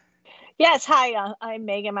 Yes. Hi, I'm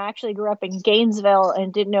Megan. I actually grew up in Gainesville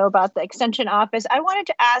and didn't know about the extension office. I wanted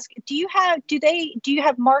to ask, do you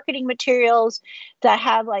have marketing materials that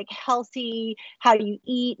have like healthy, how you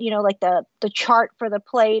eat, like the chart for the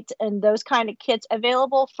plate and those kind of kits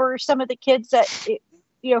available for some of the kids that,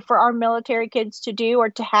 for our military kids to do or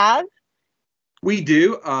to have? We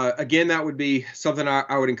do. Again, that would be something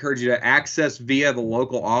I would encourage you to access via the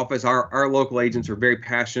local office. Our local agents are very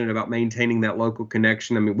passionate about maintaining that local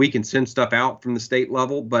connection. I mean, we can send stuff out from the state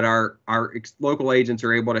level, but our local agents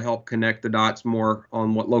are able to help connect the dots more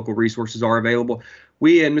on what local resources are available.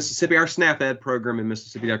 We in Mississippi, our SNAP Ed program in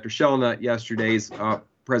Mississippi, Dr. Shellnut, yesterday's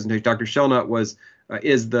presentation, Dr. Shellnut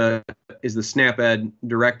is the SNAP Ed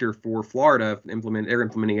director for Florida, their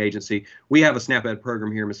implementing agency. We have a SNAP Ed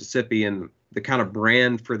program here in Mississippi, and the kind of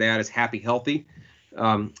brand for that is Happy Healthy,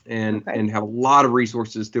 and have a lot of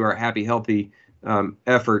resources through our Happy Healthy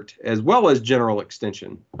effort, as well as general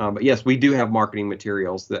extension. But yes, we do have marketing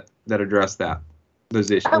materials that address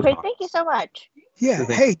those issues. Okay, thank you so much. Yeah.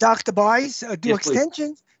 Hey, Dr. Buys, do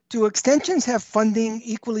extensions have funding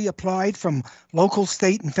equally applied from local,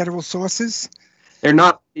 state, and federal sources? They're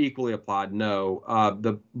not equally applied. No,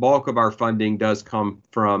 the bulk of our funding does come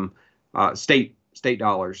from state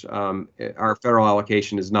dollars. Our federal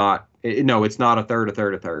allocation is not. No, it's not a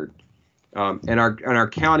third. And our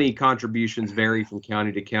county contributions vary from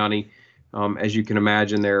county to county. As you can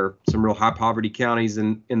imagine, there are some real high poverty counties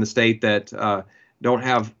in the state that don't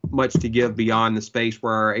have much to give beyond the space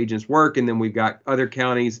where our agents work, and then we've got other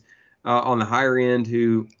counties on the higher end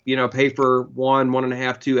who pay for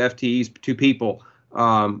 1.5, 2 FTEs, 2 people,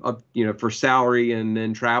 for salary and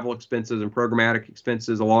then travel expenses and programmatic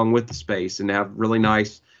expenses along with the space, and have really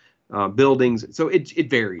nice buildings. So it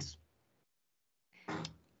varies.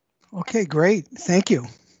 Okay, great. Thank you.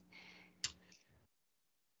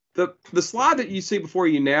 The slide that you see before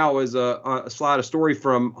you now is a story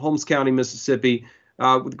from Holmes County, Mississippi,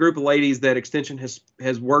 with a group of ladies that Extension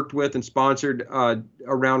has worked with and sponsored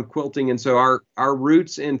around quilting. And so our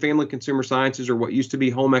roots in family consumer sciences are what used to be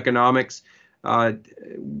home economics.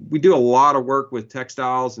 We do a lot of work with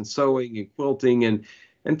textiles and sewing and quilting, and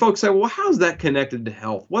folks say, well, how's that connected to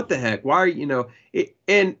health? What the heck? Why are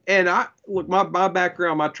and I look, my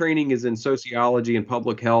background, my training is in sociology and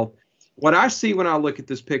public health. What I see when I look at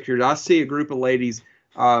this picture, I see a group of ladies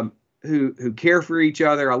who care for each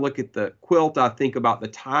other. I look at the quilt. I think about the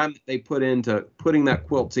time that they put into putting that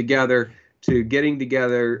quilt together, to getting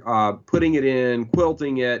together, putting it in,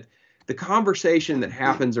 quilting it, the conversation that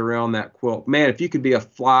happens around that quilt. Man, if you could be a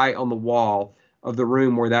fly on the wall of the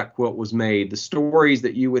room where that quilt was made, the stories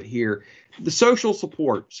that you would hear, the social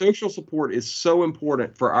support is so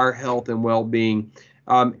important for our health and well-being.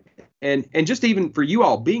 And just even for you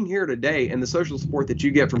all being here today, and the social support that you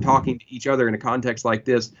get from talking to each other in a context like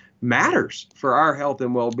this matters for our health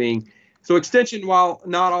and well-being. So Extension, while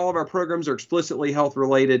not all of our programs are explicitly health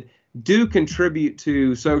related, do contribute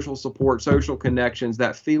to social support, social connections,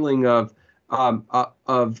 that feeling of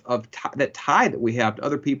that tie that we have to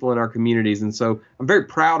other people in our communities. And so I'm very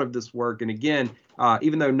proud of this work. And again,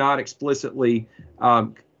 even though not explicitly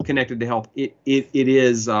connected to health, it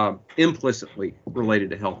is implicitly related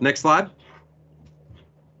to health. Next slide.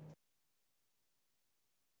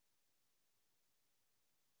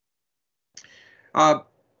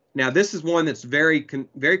 Now, this is one that's very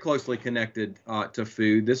closely connected to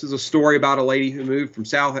food. This is a story about a lady who moved from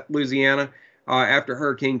South Louisiana after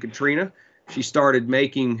Hurricane Katrina. She started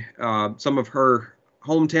making some of her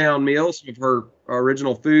hometown meals, some of her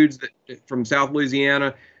original foods from South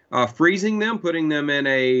Louisiana, freezing them, putting them in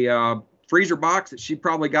a freezer box that she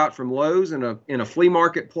probably got from Lowe's in a flea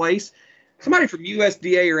market place. Somebody from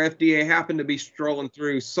USDA or FDA happened to be strolling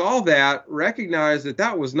through, saw that, recognized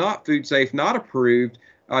that was not food safe, not approved,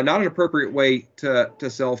 not an appropriate way to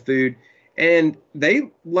sell food. And they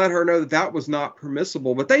let her know that was not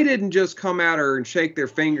permissible. But they didn't just come at her and shake their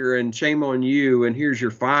finger and shame on you and here's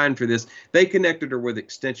your fine for this. They connected her with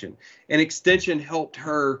Extension. And Extension helped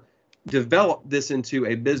her develop this into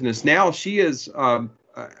a business. Now she is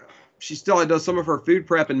she still does some of her food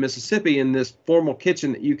prep in Mississippi in this formal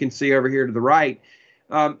kitchen that you can see over here to the right.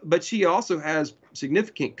 But she also has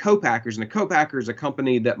significant co-packers, and a co-packer is a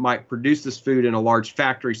company that might produce this food in a large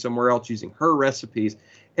factory somewhere else using her recipes,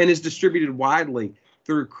 and is distributed widely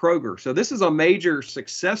through Kroger. So this is a major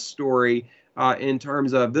success story in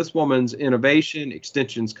terms of this woman's innovation,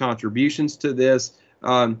 Extension's contributions to this.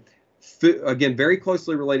 Again, very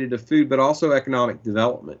closely related to food, but also economic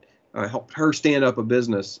development. Helped her stand up a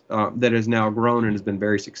business that has now grown and has been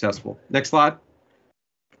very successful. Next slide.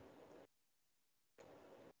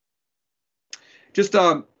 Just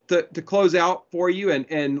to close out for you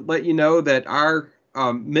and let you know that our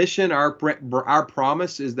mission, our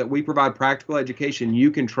promise is that we provide practical education you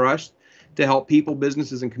can trust to help people,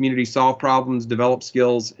 businesses, and communities solve problems, develop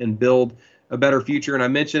skills, and build a better future. And I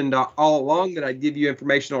mentioned all along that I'd give you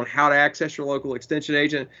information on how to access your local Extension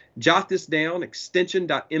agent. Jot this down,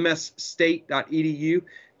 extension.msstate.edu.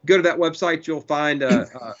 Go to that website. You'll find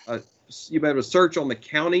you'll be able to search on the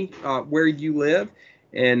county where you live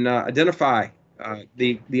and identify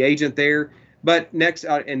the agent there. But next,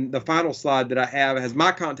 and the final slide that I have has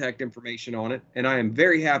my contact information on it, and I am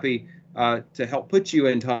very happy to help put you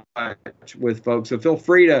in touch with folks. So feel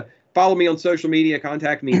free to follow me on social media,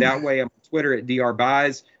 contact me that way. I'm on Twitter at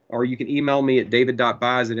drbyes, or you can email me at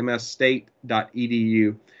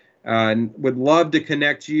david.byes@msstate.edu. And would love to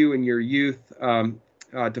connect you and your youth to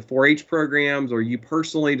 4-H programs, or you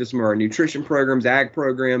personally to some of our nutrition programs, ag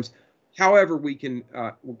programs. However we can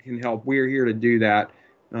help, we're here to do that.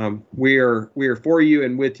 We are for you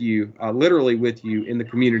and with you, literally with you in the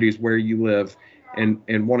communities where you live, and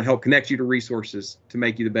want to help connect you to resources to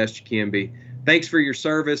make you the best you can be. Thanks for your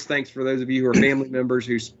service. Thanks for those of you who are family members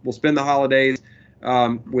who will spend the holidays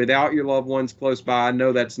without your loved ones close by. I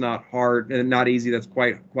know that's not hard and not easy. That's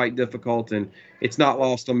quite difficult, and it's not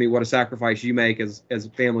lost on me what a sacrifice you make as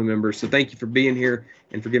family members. So thank you for being here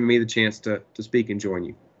and for giving me the chance to speak and join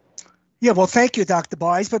you. Yeah, well, thank you, Dr.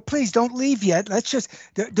 Buys, but please don't leave yet. Let's just,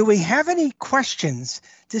 do we have any questions?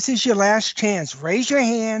 This is your last chance. Raise your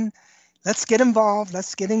hand. Let's get involved.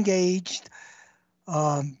 Let's get engaged.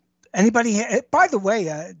 Anybody, by the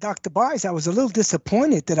way, Dr. Buys, I was a little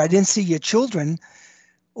disappointed that I didn't see your children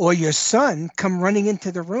or your son come running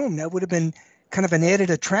into the room. That would have been kind of an added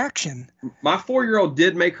attraction. My 4-year-old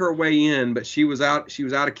did make her way in, but she was out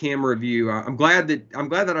of camera view. I'm glad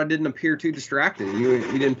that I didn't appear too distracted. You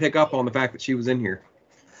didn't pick up on the fact that she was in here.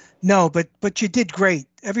 No, but you did great.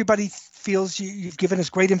 Everybody feels you've given us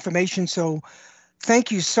great information. So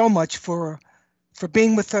thank you so much for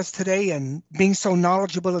being with us today and being so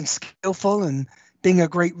knowledgeable and skillful and being a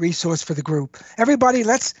great resource for the group. Everybody,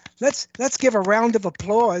 let's give a round of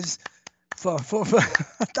applause for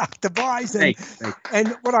Dr. Buys.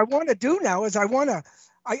 And what I want to do now is I want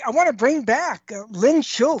to bring back Lynn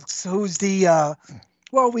Schultz, who's the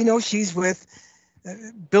we know she's with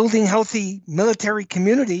Building Healthy Military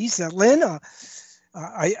Communities. Lynn,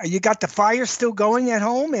 you got the fire still going at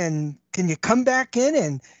home, and can you come back in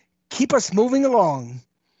and keep us moving along?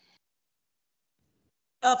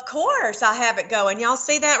 Of course, I have it going. Y'all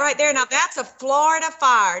see that right there? Now, that's a Florida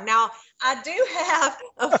fire. Now, I do have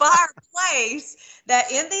a fireplace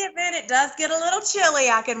that in the event it does get a little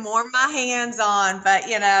chilly, I can warm my hands on, but,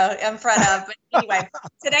 in front of. But anyway,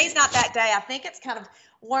 today's not that day. I think it's kind of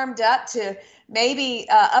warmed up to maybe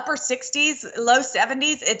upper 60s, low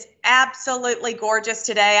 70s. It's absolutely gorgeous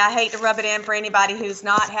today. I hate to rub it in for anybody who's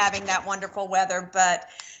not having that wonderful weather, but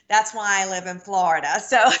that's why I live in Florida.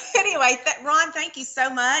 So anyway, Ron, thank you so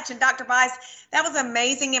much. And Dr. Buys, that was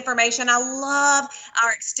amazing information. I love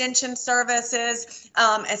our extension services,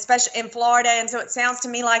 especially in Florida. And so it sounds to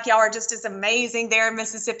me like y'all are just as amazing there in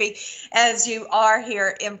Mississippi as you are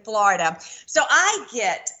here in Florida. So I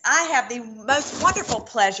have the most wonderful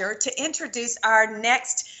pleasure to introduce our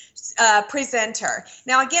next presenter.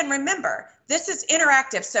 Now, again, remember, this is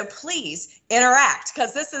interactive, so please interact,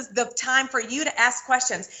 because this is the time for you to ask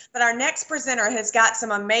questions. But our next presenter has got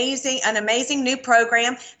an amazing new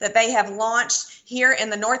program that they have launched here in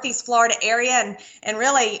the Northeast Florida area. And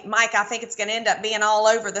really, Mike, I think it's going to end up being all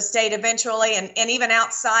over the state eventually, and even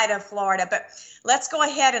outside of Florida. But let's go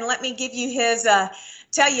ahead and let me give you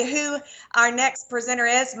tell you who our next presenter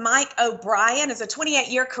is. Mike O'Brien is a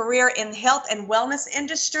 28-year career in health and wellness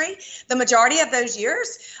industry. The majority of those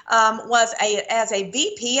years was as a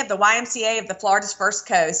VP of the YMCA of the Florida's First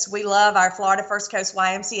Coast. We love our Florida First Coast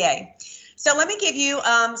YMCA. So let me give you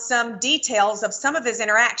some details of some of his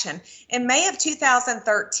interaction. In May of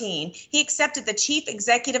 2013, he accepted the chief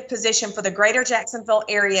executive position for the Greater Jacksonville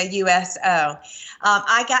Area USO.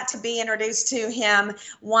 I got to be introduced to him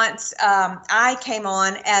once I came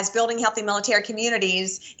on as Building Healthy Military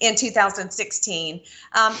Communities in 2016.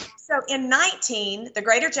 So in 19, the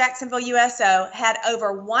Greater Jacksonville USO had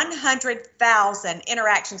over 100,000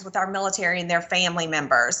 interactions with our military and their family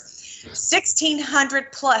members.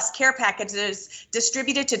 1,600 plus care packages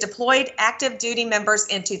distributed to deployed active duty members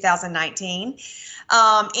in 2019. In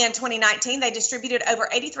 2019, they distributed over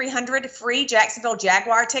 8,300 free Jacksonville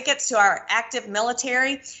Jaguar tickets to our active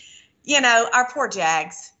military. Our poor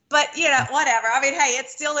Jags. But, whatever. I mean, hey, it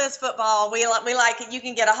still is football. We like it. You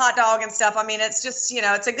can get a hot dog and stuff. I mean, it's just,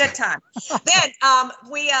 it's a good time. Then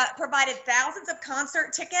we provided thousands of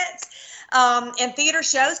concert tickets and theater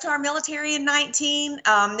shows to our military in 19.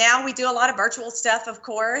 Now we do a lot of virtual stuff, of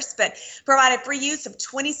course, but provided free use of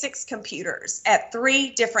 26 computers at 3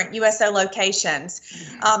 different USO locations.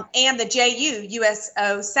 And the JU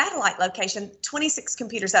USO satellite location, 26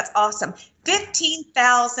 computers. That's awesome.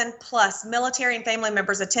 15,000 plus military and family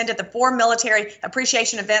members attended the 4 military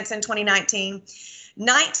appreciation events in 2019.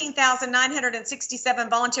 19,967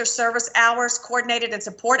 volunteer service hours coordinated in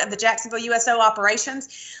support of the Jacksonville USO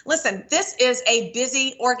operations. Listen, this is a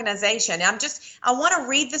busy organization. I want to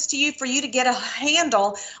read this to you for you to get a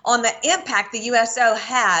handle on the impact the USO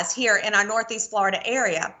has here in our Northeast Florida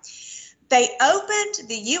area. They opened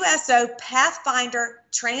the USO Pathfinder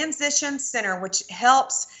Transition Center, which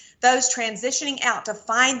helps those transitioning out to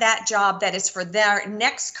find that job that is for their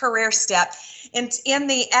next career step, and in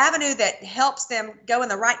the avenue that helps them go in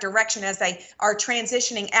the right direction as they are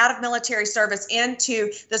transitioning out of military service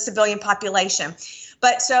into the civilian population.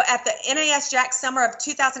 But so at the NAS Jack summer of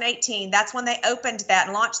 2018, that's when they opened that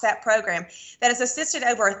and launched that program that has assisted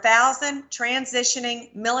over 1,000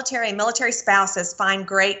 transitioning military and military spouses find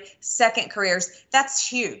great second careers. That's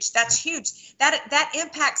huge. That's huge. That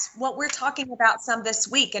impacts what we're talking about some this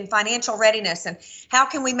week in financial readiness and how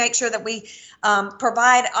can we make sure that we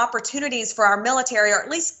provide opportunities for our military, or at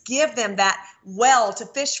least give them that well to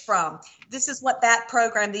fish from. This is what that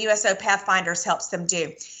program, the USO Pathfinders, helps them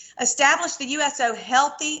do. Establish the USO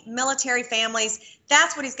Healthy Military Families.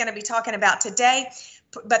 That's what he's going to be talking about today.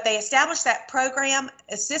 But they established that program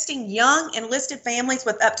assisting young enlisted families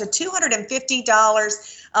with up to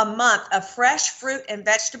 $250 a month of fresh fruit and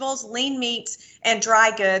vegetables, lean meats, and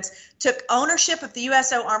dry goods. Took ownership of the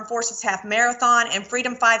USO Armed Forces Half Marathon and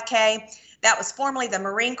Freedom 5K. That was formerly the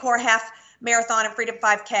Marine Corps Half Marathon and Freedom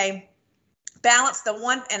 5K. Balanced the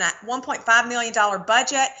 $1.5 million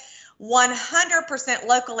budget. 100%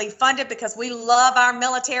 locally funded because we love our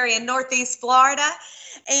military in Northeast Florida.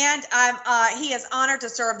 And he is honored to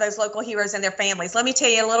serve those local heroes and their families. Let me tell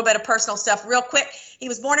you a little bit of personal stuff real quick. He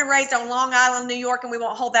was born and raised on Long Island, New York, and we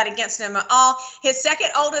won't hold that against him at all. His second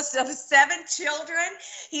oldest of 7 children.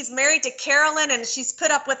 He's married to Carolyn, and she's put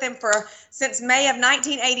up with him since May of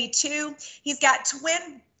 1982. He's got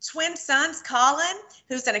twin sons, Colin,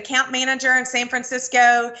 who's an account manager in San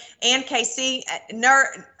Francisco, and Casey,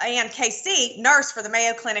 nurse for the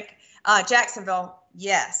Mayo Clinic, Jacksonville.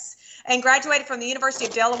 Yes. And graduated from the University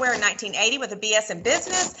of Delaware in 1980 with a BS in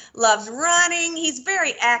business, loves running. He's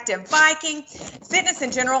very active, biking, fitness in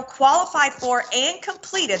general, qualified for and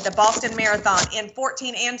completed the Boston Marathon in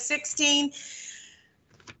 14 and 16.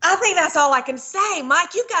 I think that's all I can say.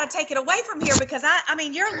 Mike, you've got to take it away from here because I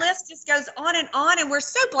mean, your list just goes on, and we're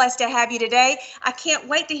so blessed to have you today. I can't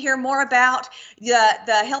wait to hear more about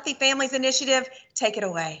the Healthy Families Initiative. Take it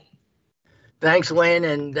away. Thanks, Lynn,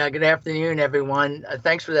 and good afternoon, everyone.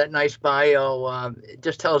 Thanks for that nice bio. It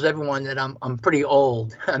just tells everyone that I'm pretty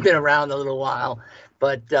old. I've been around a little while,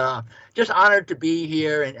 but just honored to be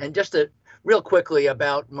here. And just real quickly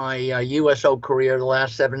about my USO career, the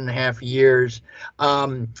last 7.5 years.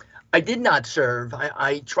 I did not serve.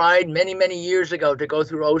 I tried many years ago to go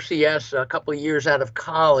through OCS a couple of years out of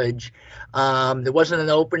college. There wasn't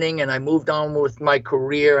an opening, and I moved on with my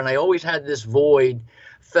career, and I always had this void.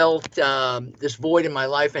 Felt this void in my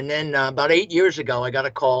life. And then about 8 years ago, I got a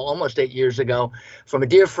call, almost 8 years ago, from a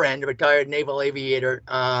dear friend, a retired naval aviator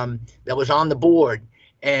that was on the board.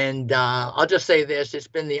 And I'll just say this, it's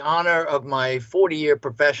been the honor of my 40-year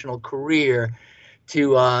professional career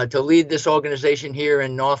to lead this organization here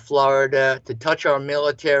in North Florida, to touch our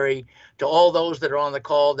military, to all those that are on the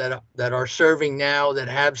call that are serving now, that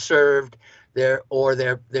have served, their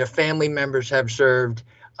family members have served.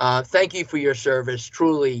 Thank you for your service,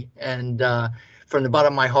 truly, and from the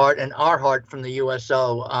bottom of my heart and our heart from the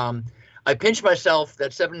USO. I pinch myself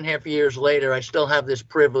that 7.5 years later, I still have this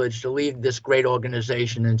privilege to lead this great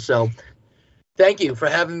organization. And so thank you for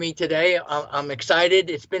having me today. I'm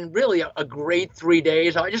excited. It's been really a great 3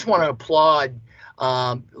 days. I just want to applaud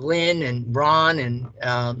Lynn and Ron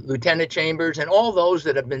and Lieutenant Chambers and all those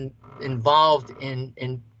that have been involved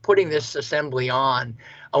in putting this assembly on.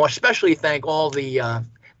 I want to especially thank all the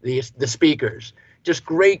speakers. Just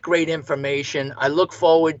great information. I look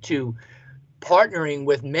forward to partnering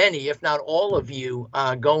with many, if not all of you,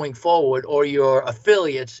 going forward, or your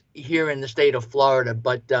affiliates here in the state of Florida.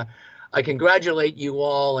 But I congratulate you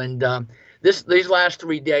all. And these last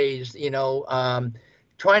 3 days,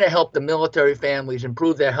 trying to help the military families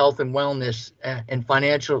improve their health and wellness and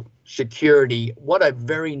financial security. What a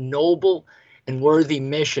very noble and worthy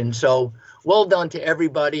mission. So well done to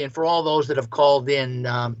everybody, and for all those that have called in.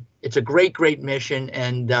 It's a great mission,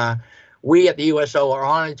 and we at the USO are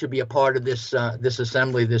honored to be a part of this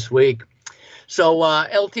assembly this week. So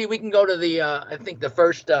LT, we can go to I think the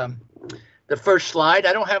first slide.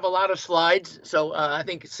 I don't have a lot of slides, so I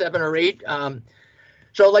think 7 or 8.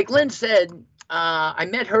 So like Lynn said, I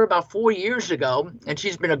met her about 4 years ago, and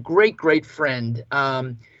she's been a great friend.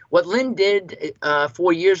 What Lynn did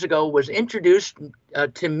 4 years ago was introduce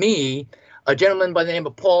to me a gentleman by the name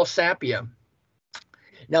of Paul Sapia.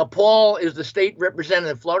 Now, Paul is the state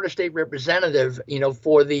representative, Florida state representative,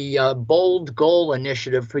 for the Bold Goal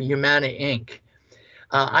Initiative for Humana, Inc.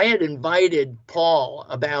 I had invited Paul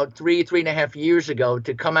about 3.5 years ago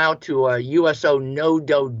to come out to a USO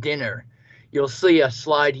no-dough dinner. You'll see a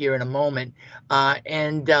slide here in a moment,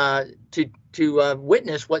 and to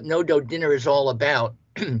witness what no-dough dinner is all about.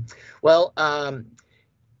 Well,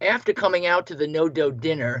 after coming out to the no-dough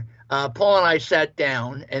dinner, Paul and I sat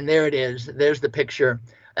down, and there it is. There's the picture.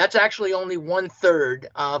 That's actually only 1/3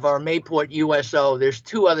 of our Mayport USO. There's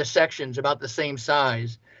two other sections about the same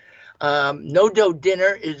size. No Dough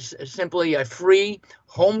Dinner is simply a free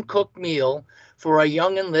home cooked meal for our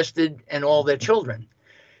young enlisted and all their children.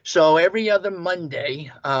 So every other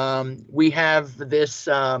Monday, we have this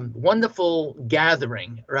wonderful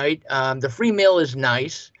gathering, right? The free meal is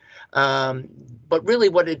nice, but really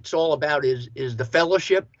what it's all about is the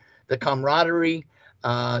fellowship, the camaraderie,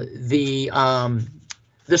 the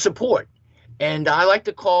support. And I like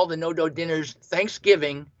to call the No Dough Dinners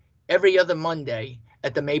Thanksgiving every other Monday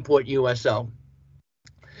at the Mayport USO.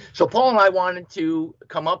 So Paul and I wanted to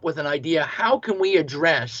come up with an idea. How can we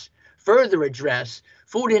further address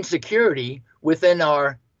food insecurity within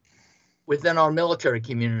our military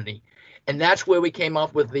community? And that's where we came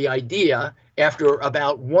up with the idea after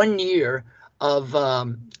about 1 year of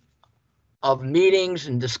meetings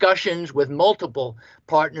and discussions with multiple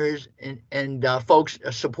partners and folks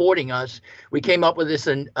supporting us. We came up with this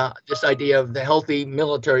idea of the Healthy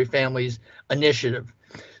Military Families Initiative.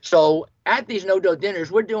 So at these No Dough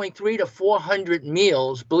Dinners, we're doing 300 to 400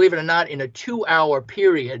 meals, believe it or not, in a 2-hour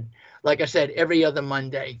period. Like I said, every other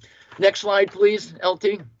Monday. Next slide, please,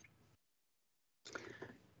 LT.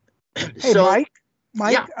 Hey,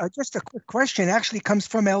 Mike, yeah. Just a quick question. Actually comes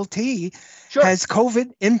from LT. Sure. Has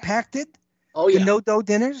COVID impacted the No Dough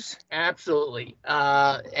Dinners? Absolutely.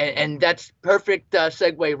 And that's perfect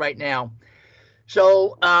segue right now.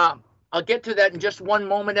 So I'll get to that in just one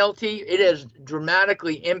moment, LT. It has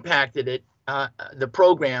dramatically impacted the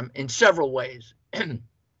program in several ways.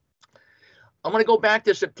 I'm going to go back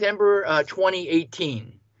to September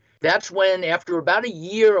 2018. That's when, after about a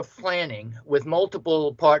year of planning with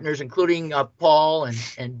multiple partners, including Paul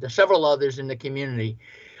and several others in the community,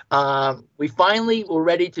 we finally were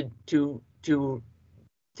ready to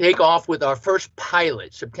take off with our first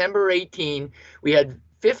pilot. September 18, we had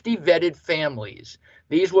 50 vetted families.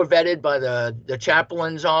 These were vetted by the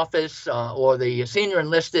chaplain's office or the senior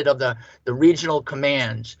enlisted of the regional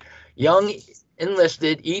commands. Young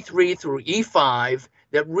enlisted E3 through E5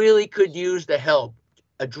 that really could use the help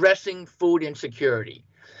addressing food insecurity.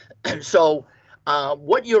 So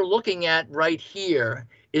what you're looking at right here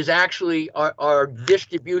is actually our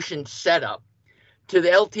distribution setup. To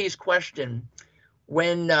the LT's question,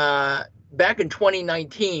 when back in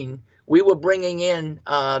 2019, we were bringing in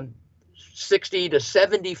 60 to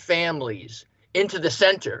 70 families into the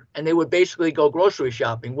center, and they would basically go grocery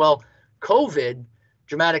shopping. Well, COVID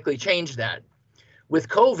dramatically changed that. With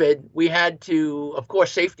COVID, we had to, of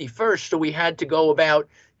course, safety first, so we had to go about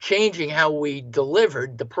changing how we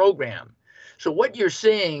delivered the program. So what you're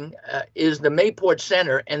seeing is the Mayport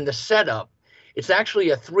Center and the setup. It's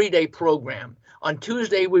actually a 3-day program. On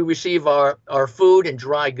Tuesday, we receive our food and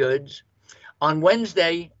dry goods. On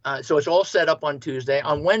Wednesday, so it's all set up on Tuesday.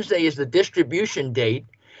 On Wednesday is the distribution date.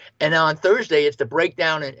 And on Thursday, it's the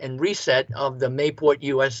breakdown and reset of the Mayport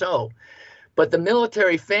USO. But the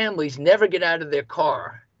military families never get out of their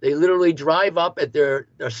car. They literally drive up at their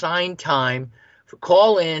assigned time,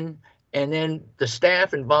 call in, and then the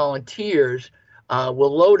staff and volunteers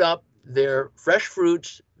will load up their fresh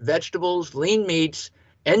fruits, vegetables, lean meats,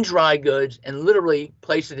 and dry goods and literally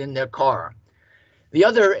place it in their car. The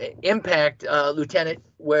other impact, Lieutenant,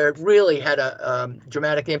 where it really had a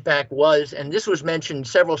dramatic impact was, and this was mentioned,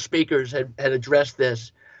 several speakers had addressed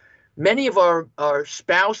this, many of our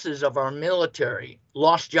spouses of our military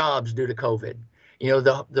lost jobs due to COVID. You know,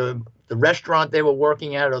 the restaurant they were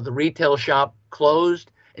working at or the retail shop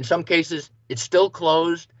closed. In some cases, it's still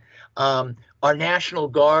closed. Our National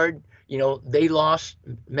Guard, you know,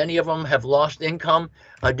 many of them have lost income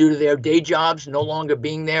due to their day jobs no longer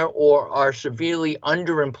being there or are severely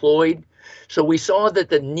underemployed. So we saw that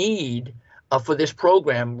the need for this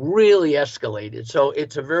program really escalated. So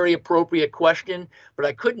it's a very appropriate question, but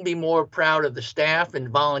I couldn't be more proud of the staff and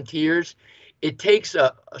volunteers. It takes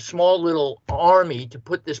a small little army to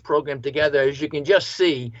put this program together. As you can just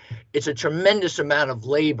see, it's a tremendous amount of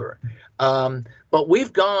labor. But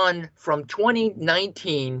we've gone from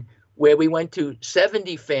 2019, where we went to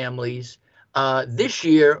 70 families. This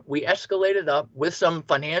year, we escalated up with some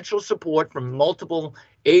financial support from multiple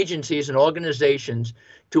agencies and organizations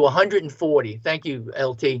to 140. Thank you,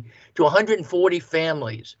 LT, to 140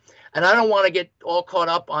 families. And I don't want to get all caught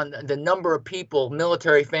up on the number of people,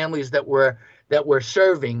 military families that we're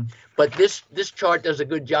serving, but this chart does a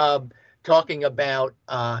good job talking about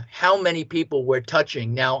how many people we're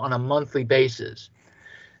touching now on a monthly basis.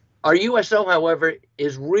 Our USO, however,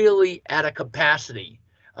 is really at a capacity.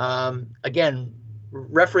 Again,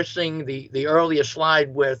 referencing the earlier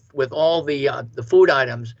slide with all the food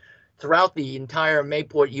items throughout the entire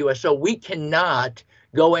Mayport USO, we cannot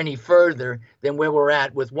go any further than where we're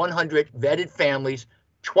at with 100 vetted families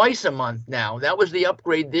twice a month now. That was the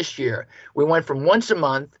upgrade this year. We went from once a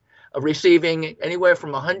month of receiving anywhere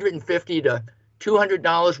from $150 to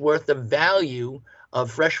 $200 worth of value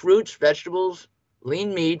of fresh fruits, vegetables,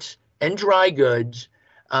 lean meats, and dry goods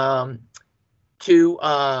to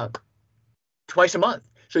twice a month.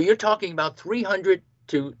 So you're talking about $300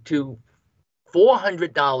 to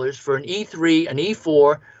 $400 for an E3, an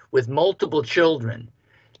E4 with multiple children.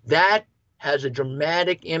 That has a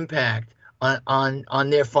dramatic impact on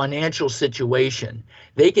their financial situation.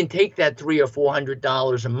 They can take that $300 or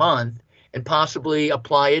 $400 a month and possibly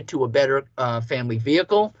apply it to a better family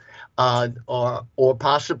vehicle, or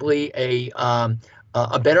possibly a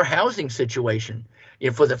better housing situation,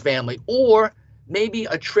 for the family, or maybe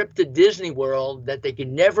a trip to Disney World that they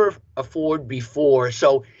could never afford before.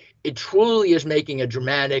 So it truly is making a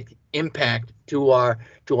dramatic impact to our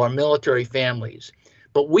military families.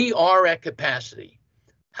 But we are at capacity.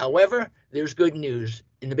 However, there's good news.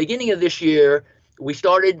 In the beginning of this year, we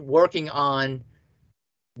started working on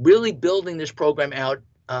really building this program out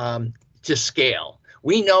to scale.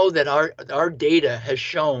 We know that our data has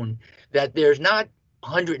shown that there's not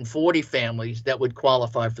 140 families that would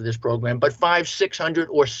qualify for this program, but 500, 600,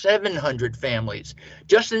 or 700 families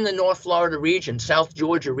just in the North Florida region, South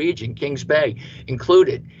Georgia region, Kings Bay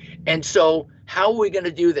included. And so how are we going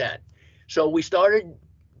to do that? So we started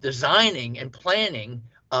designing and planning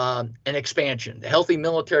an expansion, the Healthy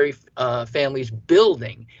Military Families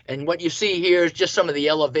building. And what you see here is just some of the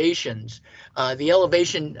elevations. The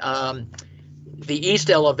elevation, the east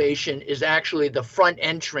elevation is actually the front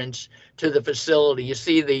entrance to the facility. You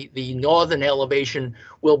see the northern elevation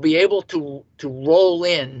will be able to roll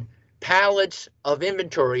in pallets of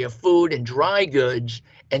inventory of food and dry goods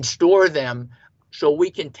and store them, so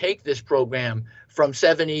we can take this program from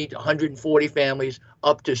 70 to 140 families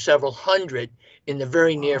up to several hundred in the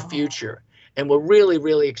very near future. And we're really,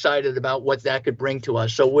 really excited about what that could bring to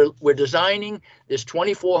us. So we're designing this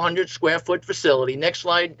 2,400 square foot facility. Next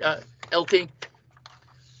slide, LT.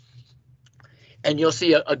 And you'll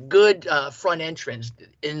see a good front entrance.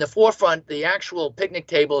 In the forefront, the actual picnic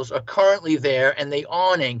tables are currently there, and the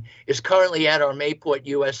awning is currently at our Mayport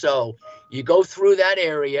USO. You go through that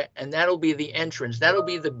area, and that'll be the entrance. That'll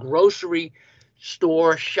be the grocery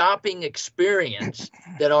store shopping experience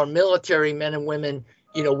that our military men and women,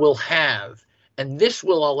 will have. And this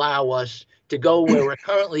will allow us to go where we're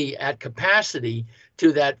currently at capacity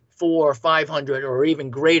to that 400 or 500 or even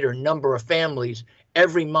greater number of families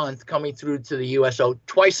every month coming through to the USO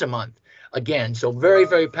twice a month again. So very,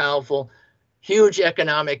 very powerful, huge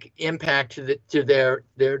economic impact to their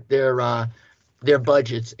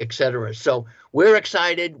budgets, et cetera. So we're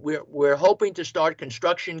excited. We're hoping to start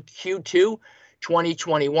construction Q2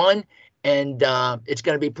 2021, and it's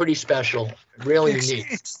going to be pretty special, really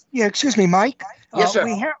unique. Excuse me, Mike. Yes,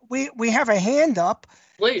 sir. We have a hand up.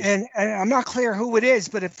 Please. And I'm not clear who it is,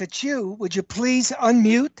 but if it's you, would you please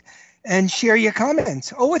unmute and share your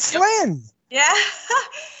comments? Oh, it's Lynn. Yeah.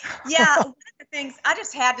 Yeah. One of the things, I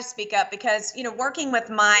just had to speak up because, working with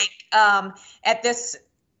Mike at this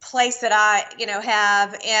place that I,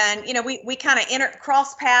 have, and, we kind of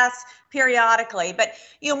cross paths periodically. But,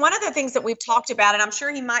 one of the things that we've talked about, and I'm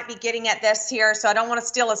sure he might be getting at this here, so I don't want to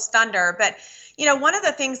steal his thunder, but, one of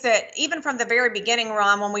the things that even from the very beginning,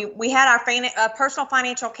 Ron, when we had our personal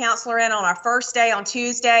financial counselor in on our first day on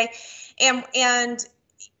Tuesday, and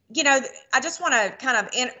I just want to kind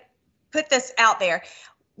of put this out there.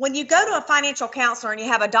 When you go to a financial counselor and you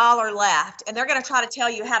have $1 left, and they're going to try to tell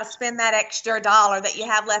you how to spend that extra $1 that you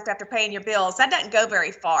have left after paying your bills, that doesn't go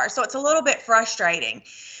very far. So it's a little bit frustrating.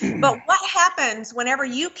 But what happens whenever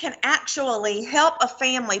you can actually help a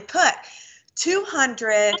family put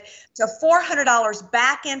 $200 to $400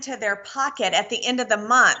 back into their pocket at the end of the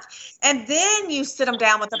month, and then you sit them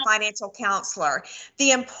down with a financial counselor?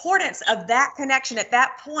 The importance of that connection at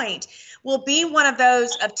that point will be one of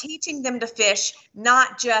those of teaching them to fish,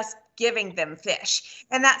 not just giving them fish.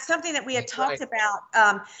 And that's something that we had talked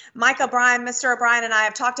about. Mike O'Brien, Mr. O'Brien, and I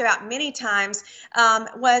have talked about many times,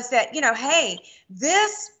 was that, hey,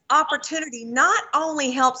 this opportunity not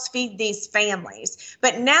only helps feed these families,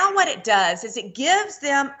 but now what it does is it gives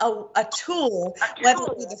them a tool, whether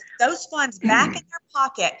it be those funds back in their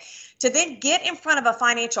pocket, to then get in front of a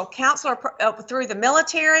financial counselor through the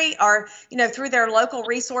military or, through their local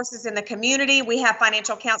resources in the community. We have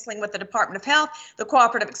financial counseling with the Department of Health. The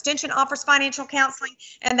Cooperative Extension offers financial counseling,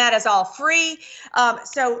 and that is all free.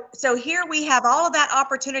 So here we have all of that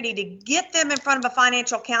opportunity to get them in front of a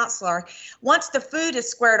financial counselor. Once the food is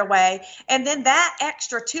squared squared away. And then that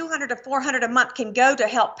extra $200 to $400 a month can go to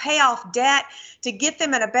help pay off debt, to get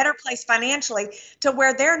them in a better place financially to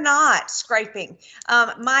where they're not scraping.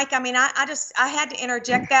 Mike, I mean, I had to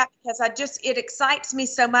interject that because it excites me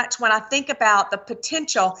so much when I think about the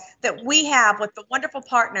potential that we have with the wonderful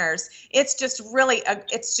partners. It's just really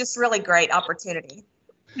great opportunity.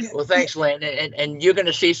 Well, thanks, Lynn. And you're going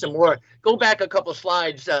to see some more. Go back a couple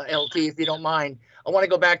slides, LT, if you don't mind. I want to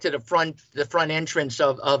go back to the front entrance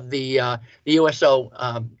of the USO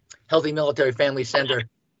Healthy Military Family Center.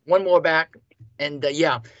 One more back. And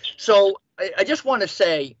yeah, so I just want to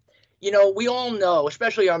say, we all know,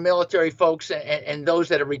 especially our military folks and those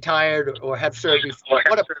that are retired or have served before,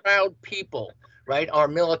 what a proud people, right? Our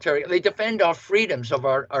military, they defend our freedoms of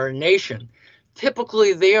our nation.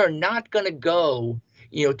 Typically, they are not going to go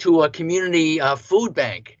to a community food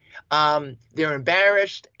bank. They're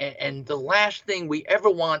embarrassed, and the last thing we ever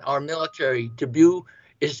want our military to do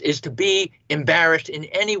is to be embarrassed in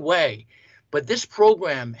any way. But this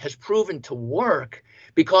program has proven to work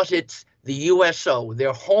because it's the USO.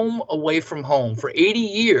 They're home away from home. For 80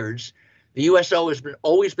 years, the USO has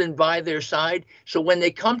always been by their side. So when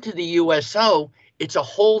they come to the USO, it's a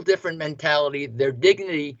whole different mentality. Their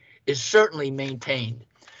dignity is certainly maintained.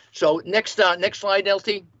 So next slide,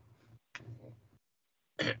 LT.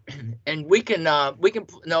 And we can no,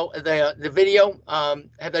 the video,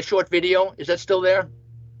 have that short video. Is that still there?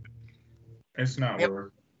 It's not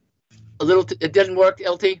working. It doesn't work,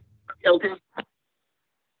 LT?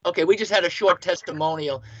 Okay, we just had a short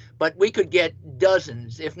testimonial, but we could get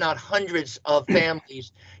dozens, if not hundreds of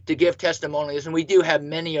families to give testimonials, and we do have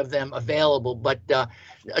many of them available, but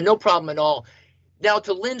no problem at all. Now,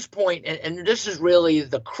 to Lynn's point, and this is really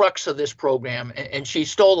the crux of this program, and she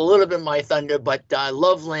stole a little bit of my thunder, but I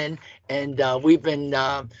love Lynn, and we've been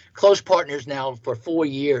close partners now for 4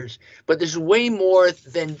 years. But there's way more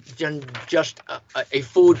than just a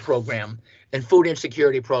food program and food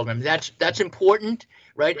insecurity program. That's important,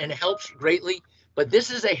 right, and it helps greatly. But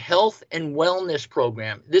this is a health and wellness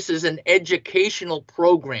program. This is an educational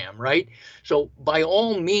program, right? So by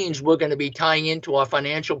all means, we're going to be tying into our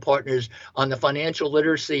financial partners on the financial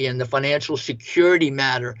literacy and the financial security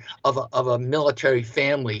matter of a military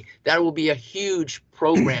family. That will be a huge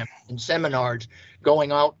program and seminars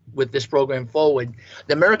going out with this program forward.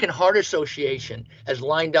 The American Heart Association has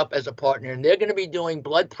lined up as a partner, and they're going to be doing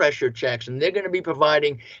blood pressure checks, and they're going to be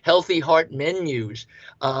providing healthy heart menus.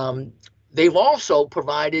 They've also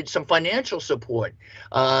provided some financial support,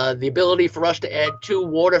 the ability for us to add 2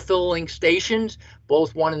 water filling stations,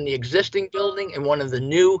 both one in the existing building and one in the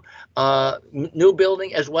new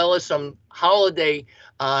building, as well as some holiday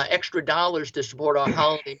extra dollars to support our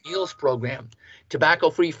holiday meals program. Tobacco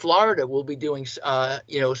Free Florida will be doing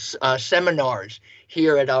seminars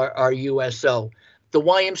here at our USO. The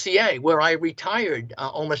YMCA, where I retired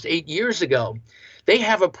almost 8 years ago, they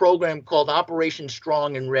have a program called Operation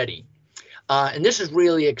Strong and Ready. And this is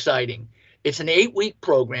really exciting. It's an 8-week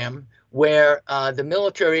program where the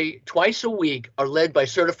military twice a week are led by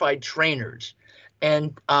certified trainers.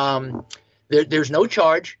 And there's no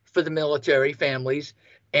charge for the military families.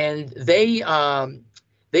 And they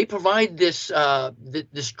provide this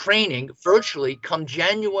this training virtually come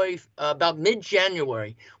January, about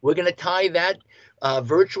mid-January. We're going to tie that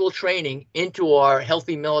virtual training into our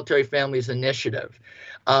Healthy Military Families Initiative.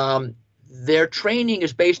 Their training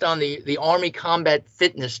is based on the Army Combat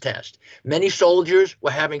Fitness Test. Many soldiers were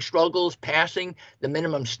having struggles passing the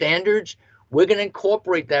minimum standards. We're going to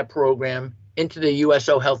incorporate that program into the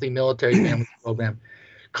USO Healthy Military Family Program.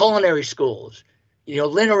 Culinary schools.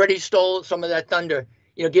 Lynn already stole some of that thunder.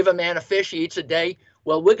 Give a man a fish, he eats a day.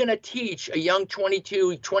 Well, we're going to teach a young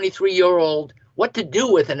 22, 23-year-old what to do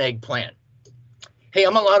with an eggplant. Hey,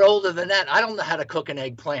 I'm a lot older than that. I don't know how to cook an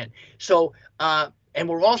eggplant. So, and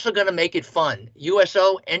we're also going to make it fun.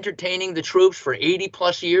 USO entertaining the troops for 80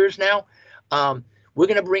 plus years now. We're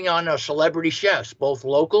going to bring on our celebrity chefs, both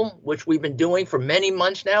local, which we've been doing for many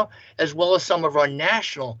months now, as well as some of our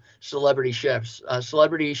national celebrity chefs.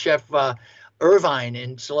 Celebrity chef Irvine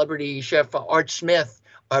and celebrity chef Art Smith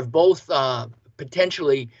are both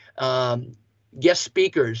potentially guest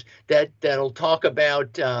speakers that'll talk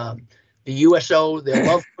about the USO, their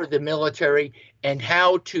love for the military, and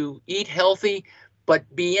how to eat healthy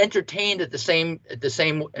but be entertained at the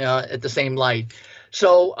same light.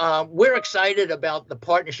 So we're excited about the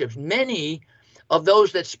partnerships. Many of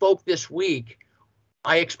those that spoke this week,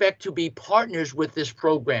 I expect to be partners with this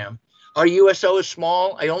program. Our USO is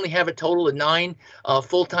small. I only have a total of 9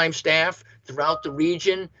 full-time staff throughout the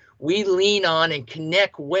region. We lean on and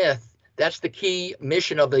connect with, that's the key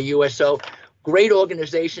mission of the USO. great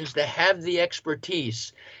organizations that have the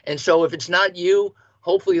expertise. And so if it's not you,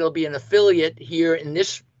 hopefully it'll be an affiliate here in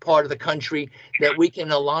this part of the country that we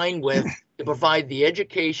can align with to provide the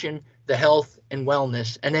education, the health, and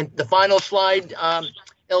wellness. And then the final slide,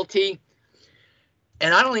 LT,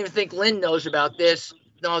 and I don't even think Lynn knows about this.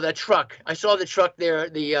 No, that truck. I saw the truck there,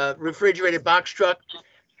 the refrigerated box truck.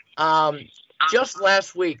 Just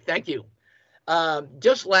last week, thank you.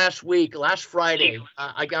 Just last week, last Friday,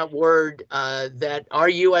 I got word that our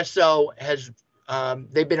USO has,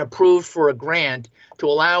 they've been approved for a grant to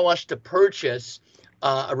allow us to purchase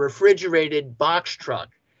a refrigerated box truck.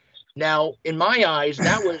 Now, in my eyes,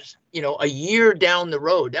 that was, a year down the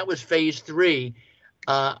road. That was phase 3.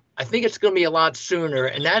 I think it's going to be a lot sooner,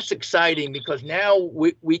 and that's exciting because now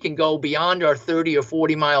we can go beyond our 30 or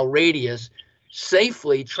 40 mile radius,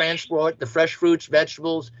 safely transport the fresh fruits,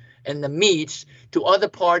 vegetables, and the meats to other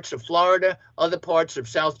parts of Florida, other parts of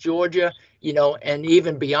South Georgia, and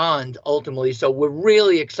even beyond ultimately. So we're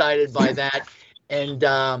really excited by that.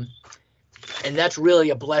 And that's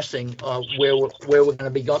really a blessing where we're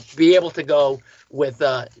going to be able to go with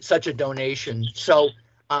such a donation. So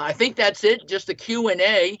I think that's it. Just a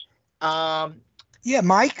Q&A. Yeah,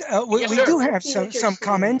 Mike, we Yes, sir. do have some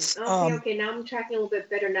comments. Okay, now I'm tracking a little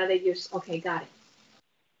bit better now that you're, okay, got it.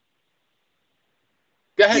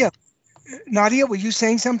 Go ahead. Yeah. Nadia, were you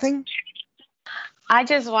saying something? I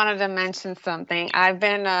just wanted to mention something. I've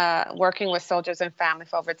been working with soldiers and family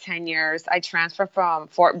for over 10 years. I transferred from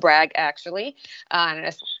Fort Bragg, actually.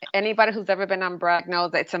 And anybody who's ever been on Bragg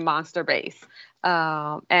knows that it's a monster base.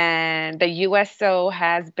 And the USO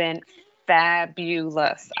has been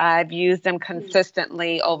fabulous. I've used them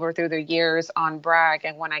consistently through the years on Bragg.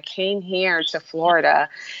 And when I came here to Florida,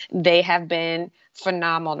 they have been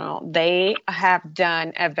phenomenal. They have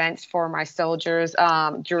done events for my soldiers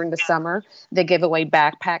during the summer. They give away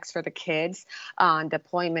backpacks for the kids on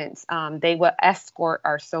deployments. They will escort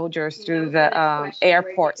our soldiers through the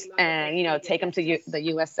airports and, take them to the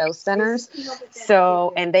USO centers.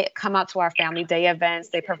 So, and they come out to our family day events.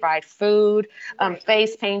 They provide food,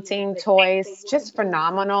 face painting, toys, just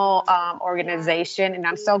phenomenal organization. And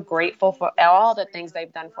I'm so grateful for all the things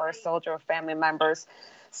they've done for our soldier family members.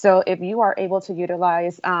 So if you are able to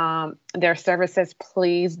utilize their services,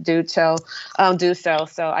 please do so. So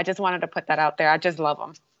I just wanted to put that out there. I just love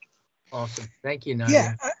them. Awesome. Thank you,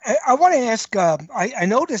 Nadia. Yeah, I want to ask, I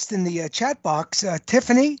noticed in the chat box,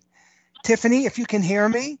 Tiffany, if you can hear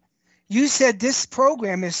me, you said this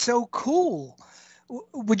program is so cool.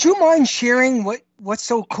 Would you mind sharing what's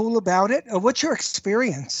so cool about it? Or what's your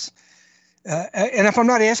experience? And if I'm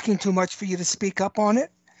not asking too much for you to speak up on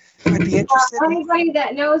it, I'd be interested. Anybody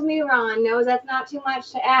that knows me, Ron, knows that's not too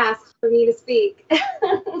much to ask for me to speak.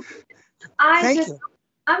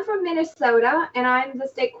 I'm from Minnesota, and I'm the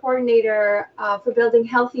state coordinator for building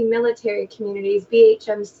healthy military communities,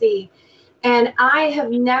 BHMC. And I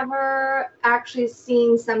have never actually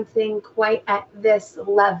seen something quite at this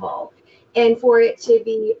level, and for it to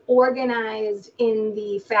be organized in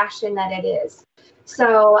the fashion that it is.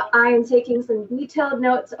 So I am taking some detailed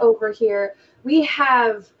notes over here. We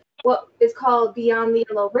have what is called Beyond the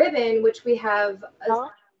Yellow Ribbon, which we have,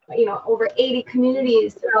 over 80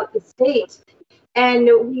 communities throughout the state. And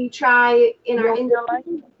we try in our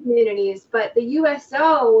individual communities, but the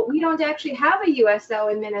USO, we don't actually have a USO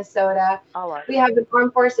in Minnesota. We have the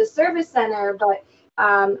Armed Forces Service Center, but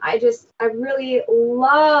I really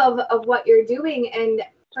love of what you're doing. And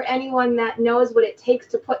for anyone that knows what it takes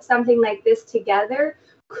to put something like this together,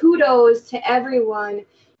 kudos to everyone.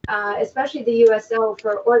 Especially the USO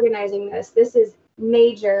for organizing this. This is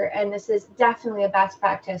major, and this is definitely a best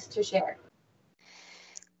practice to share.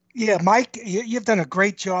 Yeah, Mike, you've done a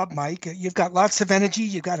great job, Mike. You've got lots of energy.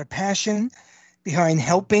 You've got a passion behind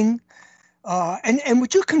helping. And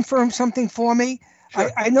would you confirm something for me?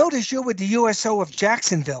 Sure. I noticed you're with the USO of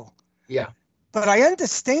Jacksonville. Yeah. But I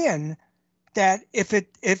understand that if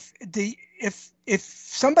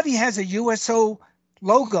somebody has a USO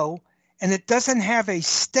logo and it doesn't have a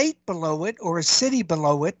state below it or a city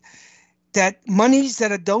below it, that monies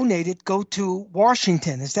that are donated go to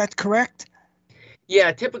Washington. Is that correct?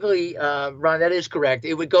 Yeah, typically, Ron, that is correct.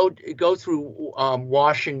 It would go through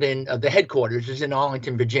Washington. The headquarters is in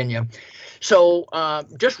Arlington, Virginia. So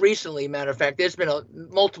just recently, matter of fact, there's been a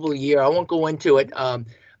multiple year. I won't go into it. The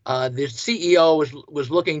CEO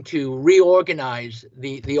was looking to reorganize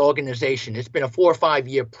the organization. It's been a 4 or 5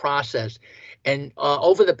 year process. And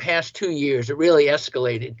over the past 2 years, it really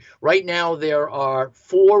escalated. Right now, there are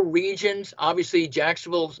 4 regions. Obviously,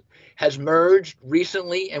 Jacksonville has merged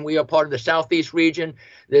recently, and we are part of the Southeast region.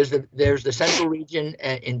 There's the Central region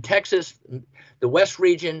in Texas, the West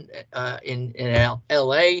region in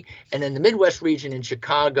LA, and then the Midwest region in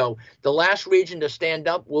Chicago. The last region to stand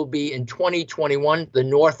up will be in 2021, the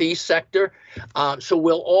Northeast sector. So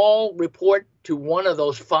we'll all report to one of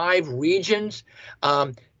those 5 regions.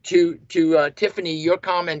 To Tiffany, your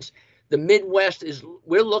comments, the Midwest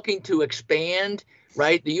we're looking to expand,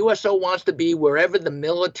 right? The USO wants to be wherever the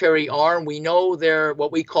military are. And we know they're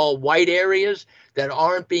what we call white areas that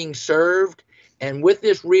aren't being served. And with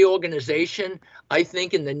this reorganization, I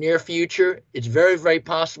think in the near future, it's very, very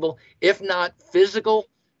possible, if not physical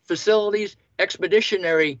facilities,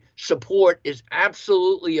 expeditionary support is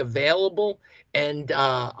absolutely available. And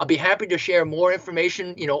I'll be happy to share more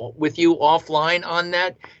information, with you offline on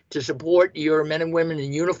that to support your men and women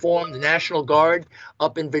in uniform, the National Guard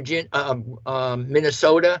up in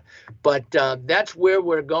Minnesota. But that's where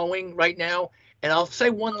we're going right now. And I'll say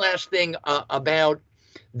one last thing about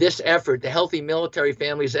this effort. The Healthy Military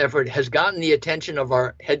Families effort has gotten the attention of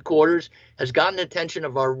our headquarters, has gotten the attention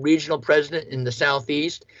of our regional president in the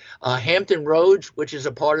Southeast. Hampton Roads, which is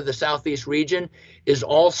a part of the Southeast region, is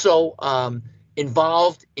also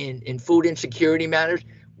involved in food insecurity matters.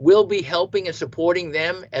 We'll be helping and supporting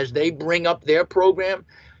them as they bring up their program.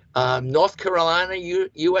 North Carolina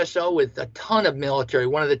USO with a ton of military,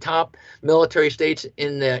 one of the top military states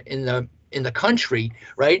in the country,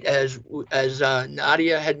 right? As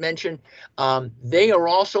Nadia had mentioned, they are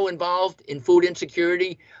also involved in food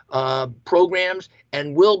insecurity programs,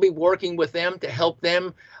 and we'll be working with them to help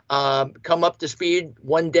them come up to speed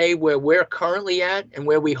one day where we're currently at and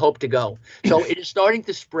where we hope to go. So it is starting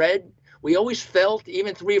to spread. We always felt,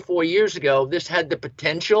 even 3 or 4 years ago, this had the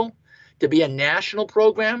potential to be a national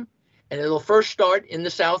program, and it'll first start in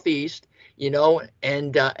the Southeast,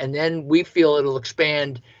 and then we feel it'll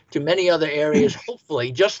expand to many other areas,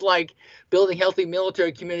 hopefully, just like Building Healthy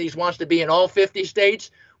Military Communities wants to be in all 50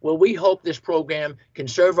 states. Well, we hope this program can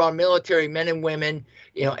serve our military men and women,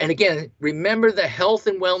 and again, remember the health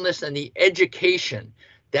and wellness and the education.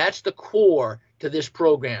 That's the core to this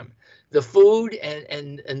program. The food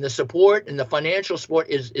and the support and the financial support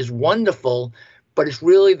is wonderful, but it's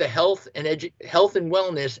really the health and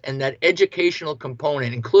wellness and that educational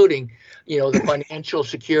component, including, the financial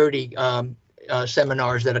security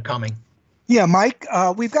seminars that are coming. Yeah, Mike,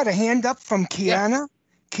 we've got a hand up from Kiana.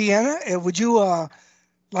 Yeah. Kiana, would you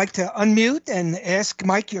like to unmute and ask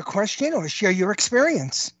Mike your question or share your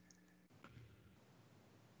experience?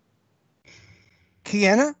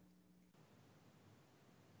 Kiana?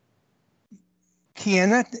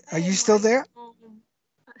 Kiana, are you still there?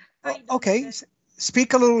 Okay,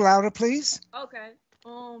 speak a little louder, please. Okay.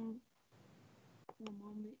 One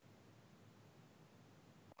moment.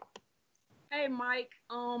 Hey, Mike.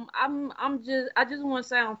 I just want to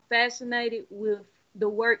say I'm fascinated with the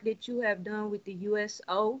work that you have done with the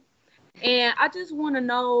USO, and I just want to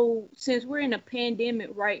know, since we're in a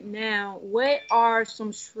pandemic right now, what are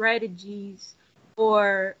some strategies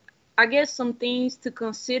or I guess some things to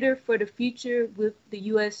consider for the future with the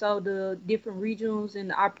USO, the different regionals and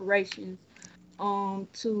the operations,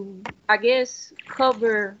 to, I guess,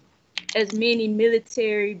 cover as many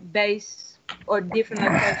military base or different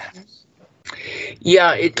locations?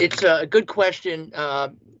 Yeah, it's a good question,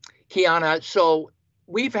 Kiana. So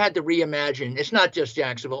we've had to reimagine. It's not just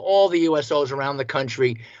Jacksonville. All the USOs around the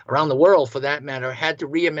country, around the world for that matter, had to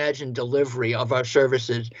reimagine delivery of our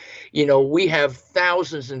services. We have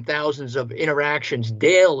thousands and thousands of interactions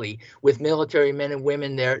daily with military men and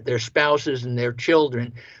women, their spouses and their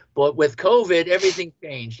children. But with COVID, everything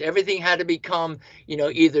changed. Everything had to become,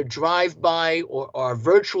 either drive-by or our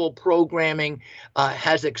virtual programming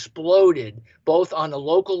has exploded, both on the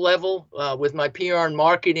local level with my PR and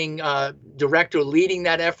marketing director leading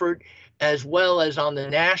that effort, as well as on the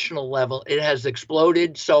national level. It has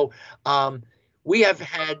exploded. So we have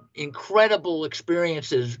had incredible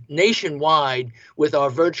experiences nationwide with our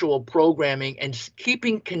virtual programming and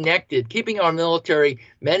keeping connected, keeping our military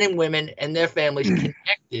men and women and their families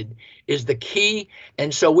connected is the key.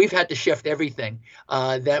 And so we've had to shift everything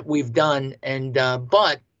that we've done. And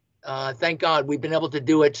but thank God we've been able to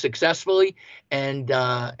do it successfully, and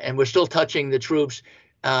we're still touching the troops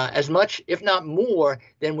as much, if not more,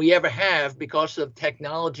 than we ever have because of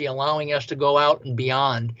technology allowing us to go out and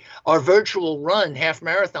beyond. Our virtual run, half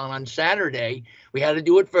marathon on Saturday, we had to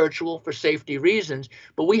do it virtual for safety reasons,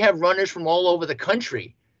 but we have runners from all over the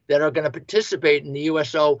country that are going to participate in the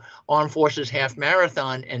USO Armed Forces Half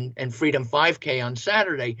Marathon and Freedom 5K on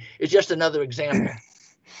Saturday. It's just another example.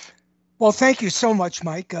 Well, thank you so much,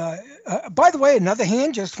 Mike. By the way, another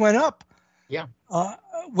hand just went up. Yeah.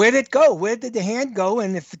 Where did it go? Where did the hand go?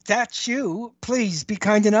 And if that's you, please be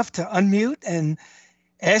kind enough to unmute and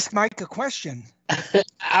Ask Mike a question.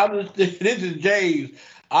 This is James.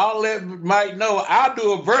 I'll let Mike know I'll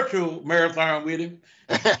do a virtual marathon with him.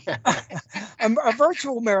 A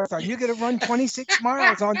virtual marathon. You're going to run 26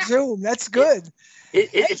 miles on Zoom. That's good.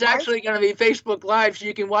 It's actually going to be Facebook Live, so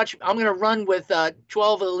you can watch. I'm going to run with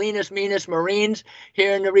 12 of the leanest, meanest Marines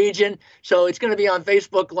here in the region. So it's going to be on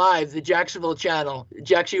Facebook Live, the Jacksonville channel,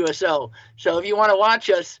 Jax USO. So if you want to watch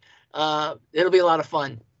us, it'll be a lot of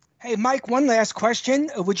fun. Hey, Mike, one last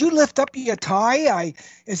question. Would you lift up your tie?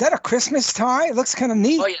 Is that a Christmas tie? It looks kind of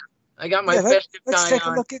neat. Oh, yeah. I got my festive tie on. Let's take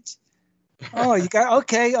a look at. Oh, you got,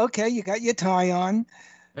 okay. You got your tie on.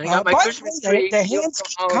 And I got my Christmas tree. The hands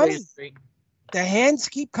keep coming. The hands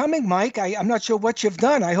keep coming, Mike. I'm not sure what you've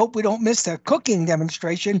done. I hope we don't miss the cooking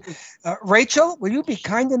demonstration. Rachel, will you be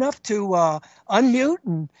kind enough to unmute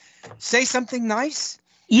and say something nice?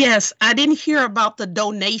 Yes, I didn't hear about the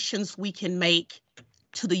donations we can make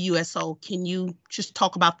to the USO. Can you just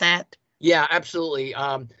talk about that? Yeah, absolutely.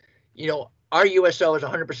 Our USO is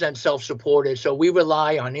 100% self-supported, so we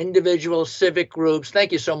rely on individuals, civic groups.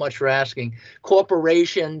 Thank you so much for asking.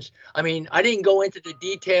 Corporations. I mean, I didn't go into the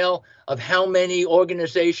detail of how many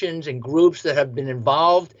organizations and groups that have been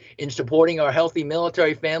involved in supporting our Healthy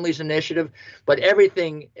Military Families Initiative, but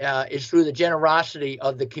everything is through the generosity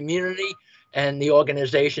of the community and the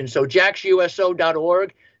organization. So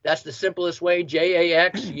jaxuso.org, that's the simplest way,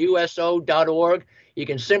 jaxuso.org. You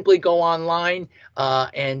can simply go online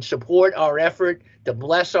and support our effort to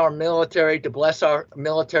bless our military, to bless our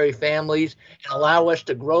military families, and allow us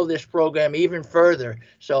to grow this program even further.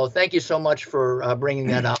 So thank you so much for bringing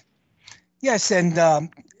that up. Yes, and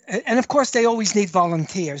of course they always need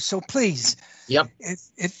volunteers. So please, yep.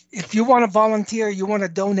 If you want to volunteer, you want to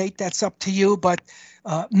donate, that's up to you. But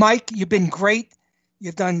Mike, you've been great.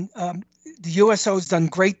 You've done the USO's done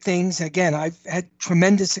great things. Again, I've had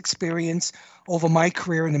tremendous experience over my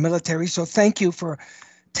career in the military. So thank you for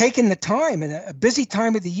taking the time and a busy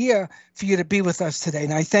time of the year for you to be with us today.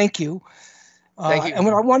 And I thank you. Thank you. And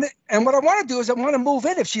what I want to do is I want to move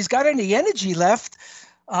in. If she's got any energy left,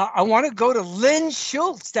 I want to go to Lynn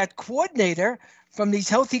Schultz, that coordinator from these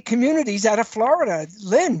healthy communities out of Florida.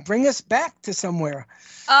 Lynn, bring us back to somewhere.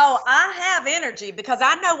 Oh, I have energy because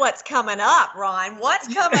I know what's coming up, Ron. What's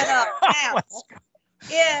coming up now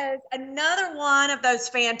is another one of those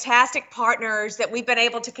fantastic partners that we've been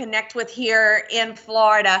able to connect with here in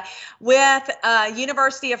Florida with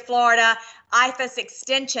University of Florida IFAS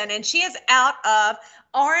Extension, and she is out of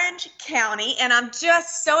Orange County, and I'm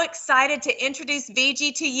just so excited to introduce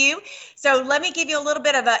VG to you. So let me give you a little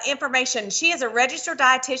bit of information. She is a registered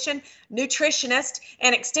dietitian, nutritionist,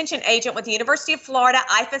 and extension agent with the University of Florida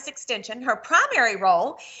IFAS Extension. Her primary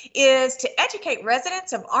role is to educate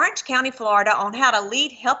residents of Orange County, Florida on how to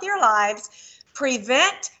lead healthier lives,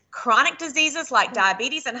 prevent chronic diseases like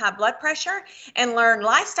diabetes and high blood pressure, and learn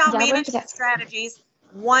lifestyle management strategies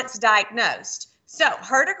once diagnosed. So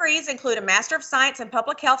her degrees include a Master of Science in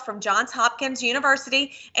Public Health from Johns Hopkins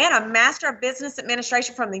University and a Master of Business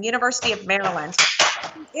Administration from the University of Maryland.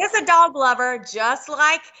 She is a dog lover, just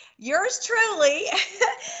like yours truly.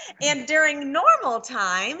 And during normal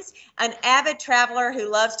times, an avid traveler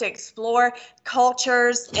who loves to explore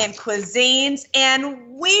cultures and cuisines.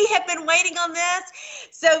 And we have been waiting on this.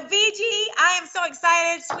 So VG, I am so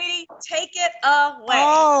excited, sweetie. Take it away.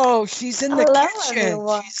 Oh, she's in the kitchen.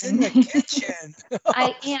 Everyone. She's in the kitchen.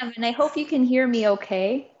 I am, and I hope you can hear me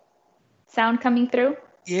okay. Sound coming through?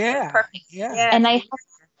 Yeah. Perfect. Yeah. And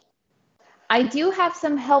I do have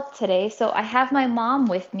some help today. So I have my mom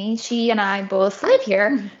with me. She and I both live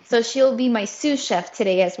here. So she'll be my sous chef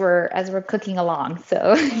today as we're cooking along. So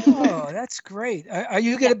Oh, that's great. Are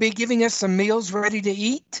you going to be giving us some meals ready to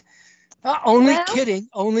eat? Only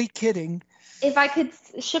kidding. If I could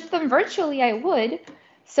ship them virtually, I would.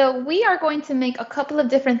 So we are going to make a couple of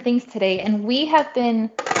different things today, and we have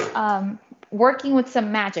been working with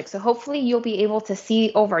some magic. So hopefully you'll be able to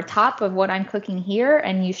see over top of what I'm cooking here,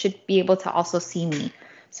 and you should be able to also see me.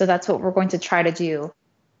 So that's what we're going to try to do.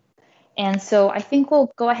 And so I think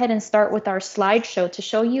we'll go ahead and start with our slideshow to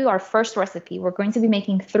show you our first recipe. We're going to be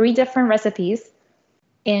making 3 different recipes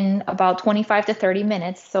in about 25 to 30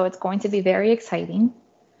 minutes. So it's going to be very exciting.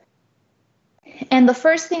 And the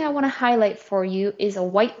first thing I want to highlight for you is a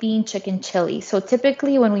white bean chicken chili. So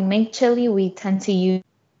typically when we make chili, we tend to use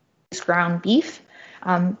ground beef.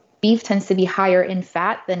 Beef tends to be higher in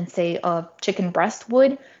fat than, say, a chicken breast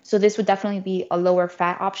would. So this would definitely be a lower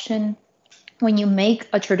fat option. When you make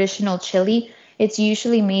a traditional chili, it's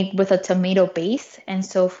usually made with a tomato base. And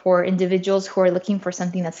so for individuals who are looking for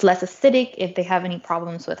something that's less acidic, if they have any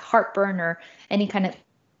problems with heartburn or any kind of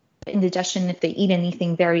indigestion if they eat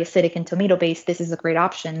anything very acidic and tomato based. This is a great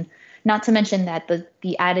option. Not to mention that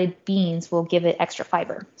the added beans will give it extra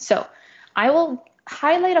fiber. So I will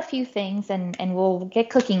highlight a few things and we'll get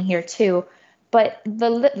cooking here too. But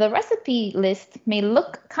the recipe list may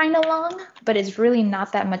look kind of long, but it's really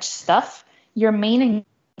not that much stuff. Your main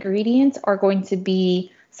ingredients are going to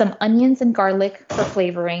be some onions and garlic for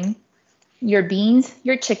flavoring, your beans,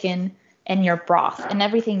 your chicken, and your broth, and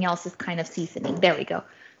everything else is kind of seasoning. There we go.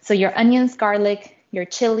 So your onions, garlic, your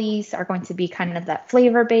chilies are going to be kind of that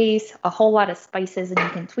flavor base, a whole lot of spices, and you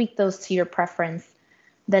can tweak those to your preference.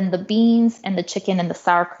 Then the beans and the chicken and the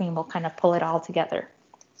sour cream will kind of pull it all together.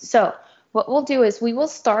 So what we'll do is we will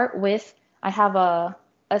start with, I have a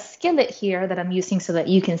skillet here that I'm using so that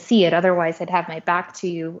you can see it. Otherwise, I'd have my back to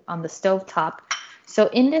you on the stove top. So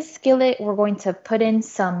in this skillet, we're going to put in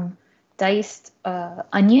some diced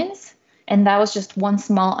onions. And that was just one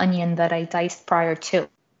small onion that I diced prior to.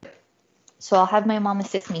 So I'll have my mom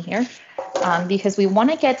assist me here because we want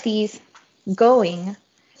to get these going.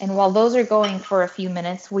 And while those are going for a few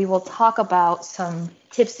minutes, we will talk about some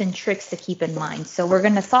tips and tricks to keep in mind. So we're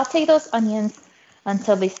going to saute those onions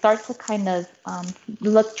until they start to kind of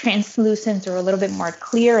look translucent or a little bit more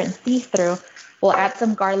clear and see-through. We'll add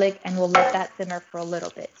some garlic and we'll let that simmer for a little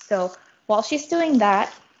bit. So while she's doing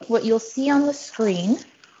that, what you'll see on the screen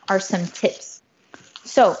are some tips.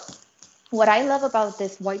 So what I love about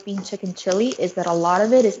this white bean chicken chili is that a lot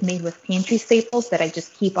of it is made with pantry staples that I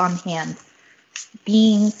just keep on hand.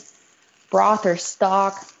 Beans, broth or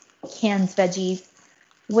stock, canned veggies.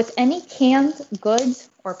 With any canned goods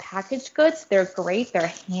or packaged goods, they're great,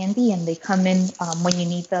 they're handy, and they come in when you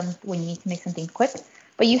need them, when you need to make something quick.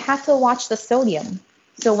 But you have to watch the sodium.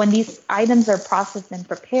 So when these items are processed and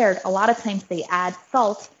prepared, a lot of times they add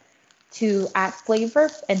salt to add flavor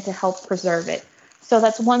and to help preserve it. So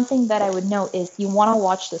that's one thing that I would note is you want to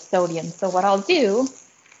watch the sodium. So what I'll do,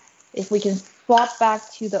 if we can swap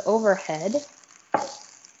back to the overhead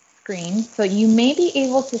screen, so you may be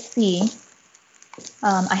able to see,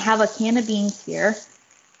 I have a can of beans here,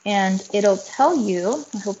 and it'll tell you,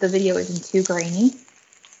 I hope the video isn't too grainy,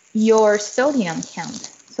 your sodium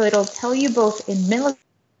count. So it'll tell you both in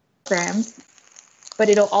milligrams, but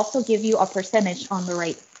it'll also give you a percentage on the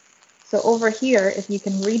right. So over here, if you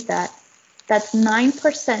can read that, that's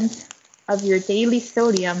 9% of your daily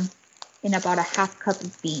sodium in about a half cup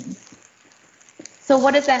of beans. So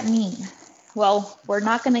what does that mean? Well, we're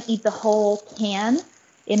not going to eat the whole can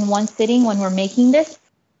in one sitting when we're making this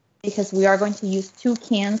because we are going to use 2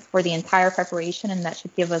 cans for the entire preparation, and that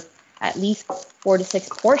should give us at least 4 to 6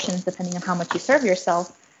 portions depending on how much you serve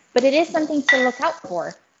yourself. But it is something to look out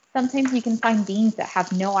for. Sometimes you can find beans that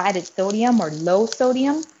have no added sodium or low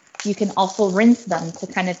sodium. You can also rinse them to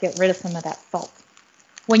kind of get rid of some of that salt.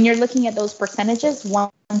 When you're looking at those percentages,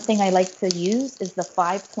 one thing I like to use is the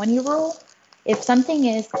 5-20 rule. If something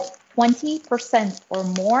is 20% or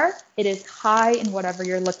more, it is high in whatever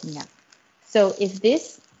you're looking at. So if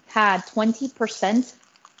this had 20%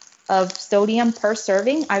 of sodium per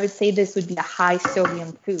serving, I would say this would be a high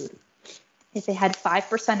sodium food. If it had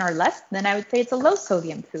 5% or less, then I would say it's a low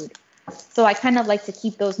sodium food. So I kind of like to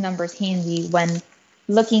keep those numbers handy when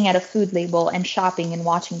looking at a food label and shopping and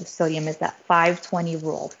watching the sodium is that 5-20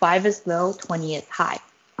 rule. 5 is low, 20 is high.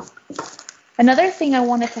 Another thing I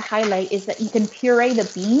wanted to highlight is that you can puree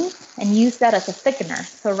the beans and use that as a thickener.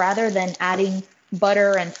 So rather than adding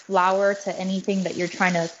butter and flour to anything that you're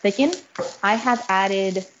trying to thicken, I have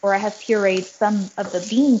added, or I have pureed some of the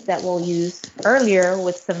beans that we'll use earlier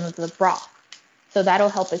with some of the broth. So that'll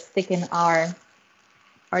help us thicken our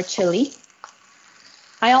chili.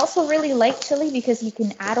 I also really like chili because you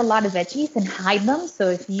can add a lot of veggies and hide them. So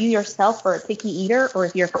if you yourself are a picky eater, or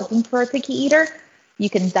if you're cooking for a picky eater, you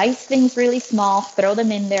can dice things really small, throw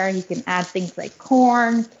them in there. You can add things like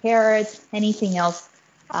corn, carrots, anything else.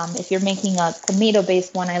 If you're making a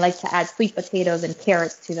tomato-based one, I like to add sweet potatoes and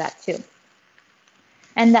carrots to that too.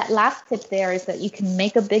 And that last tip there is that you can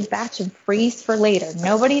make a big batch and freeze for later.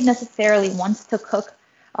 Nobody necessarily wants to cook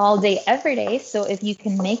all day, every day. So if you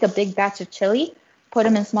can make a big batch of chili, put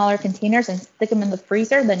them in smaller containers and stick them in the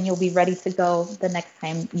freezer, then you'll be ready to go the next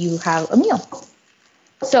time you have a meal.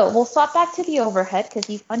 So we'll swap back to the overhead because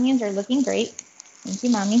these onions are looking great. Thank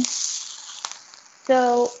you, Mommy.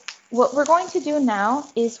 So what we're going to do now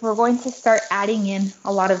is we're going to start adding in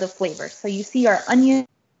a lot of the flavors. So you see our onions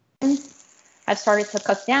have started to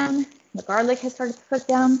cook down. The garlic has started to cook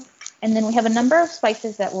down. And then we have a number of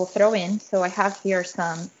spices that we'll throw in. So I have here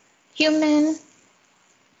some cumin.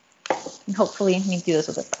 And hopefully, let me do this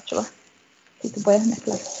with a spatula.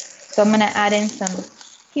 So I'm going to add in some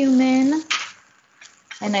cumin.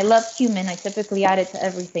 And I love cumin. I typically add it to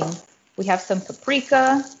everything. We have some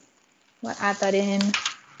paprika. We'll add that in.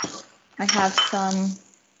 I have some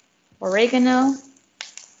oregano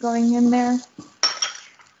going in there.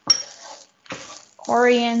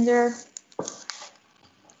 Coriander.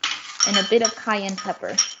 And a bit of cayenne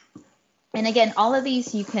pepper. And again, all of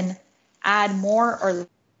these you can add more or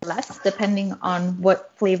less depending on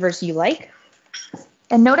what flavors you like.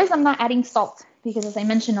 And notice I'm not adding salt because, as I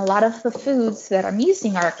mentioned, a lot of the foods that I'm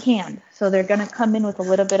using are canned. So they're going to come in with a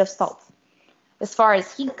little bit of salt. As far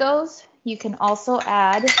as heat goes, you can also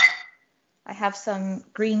add, I have some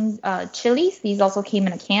green chilies. These also came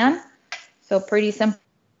in a can. So pretty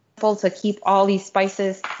simple to keep all these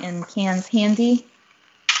spices and cans handy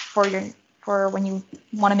for when you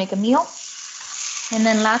want to make a meal. And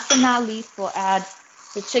then last but not least, we'll add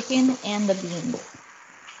the chicken and the beans.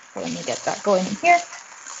 So let me get that going in here.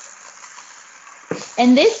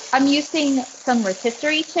 And this, I'm using some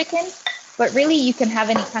rotisserie chicken, but really you can have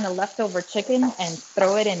any kind of leftover chicken and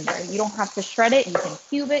throw it in there. You don't have to shred it. You can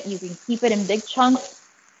cube it. You can keep it in big chunks.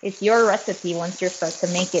 It's your recipe once you start to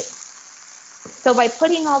make it. So by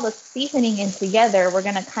putting all the seasoning in together, we're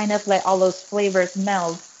going to kind of let all those flavors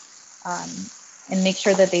meld and make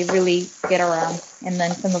sure that they really get around. And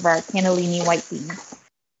then some of our cannellini white beans.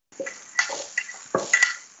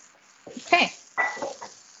 Okay.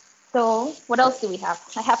 So what else do we have?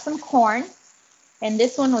 I have some corn. And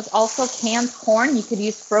this one was also canned corn. You could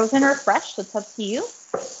use frozen or fresh, so it's up to you.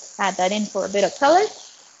 Add that in for a bit of color.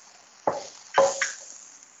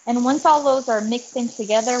 And once all those are mixed in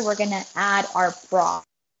together, we're going to add our broth.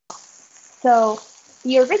 So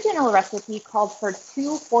the original recipe called for 2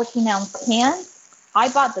 14-ounce cans. I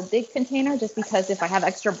bought the big container just because if I have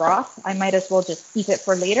extra broth, I might as well just keep it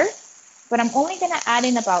for later. But I'm only going to add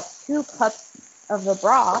in about 2 cups of the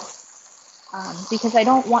broth because I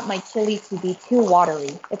don't want my chili to be too watery.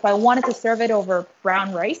 If I wanted to serve it over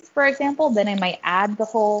brown rice, for example, then I might add the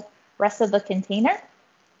whole rest of the container.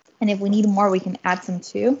 And if we need more, we can add some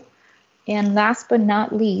too. And last but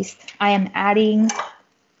not least, I am adding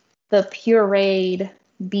the pureed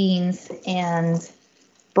beans and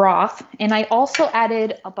broth. And I also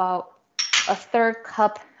added about a 1/3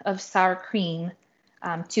 cup of sour cream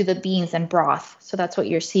to the beans and broth. So that's what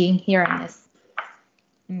you're seeing here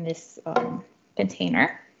in this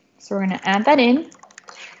container. So we're going to add that in.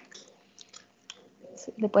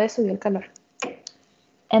 Le puedes subir el calor.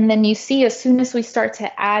 And then you see as soon as we start to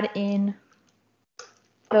add in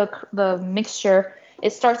the mixture,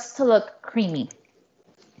 it starts to look creamy.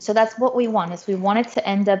 So that's what we want, is we want it to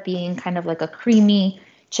end up being kind of like a creamy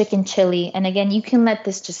chicken chili. And again, you can let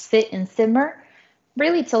this just sit and simmer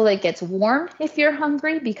really till it gets warm if you're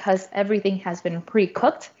hungry, because everything has been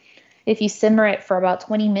pre-cooked. If you simmer it for about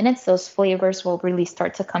 20 minutes, those flavors will really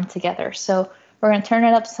start to come together. So we're going to turn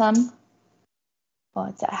it up some. Oh,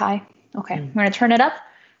 it's at high. Okay, We're going to turn it up.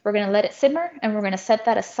 We're going to let it simmer, and we're going to set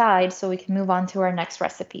that aside so we can move on to our next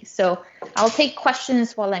recipe. So I'll take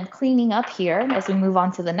questions while I'm cleaning up here as we move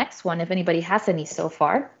on to the next one, if anybody has any so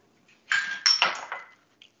far.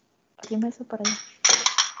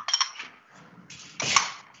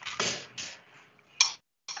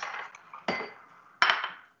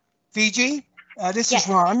 Fiji, this is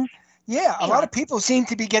Ron. Yeah, a lot of people seem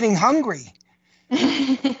to be getting hungry.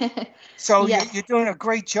 So you're doing a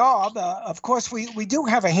great job. Of course, we do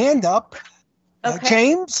have a hand up. Okay.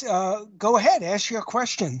 James, go ahead. Ask your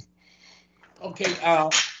question. Okay.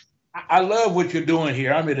 I love what you're doing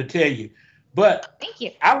here. I'm here to tell you. But thank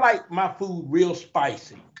you. I like my food real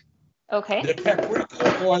spicy. Okay. The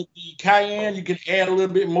paprika or the cayenne, you can add a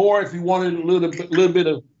little bit more if you wanted a little bit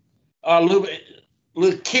of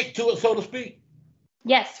little kick to it, so to speak.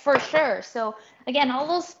 Yes, for sure. So again, all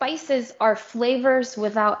those spices are flavors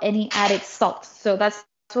without any added salt. So that's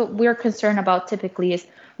what we're concerned about typically, is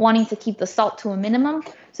wanting to keep the salt to a minimum.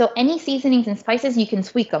 So any seasonings and spices, you can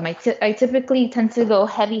tweak them. I typically tend to go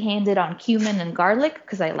heavy-handed on cumin and garlic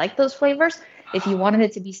because I like those flavors. If you wanted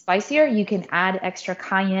it to be spicier, you can add extra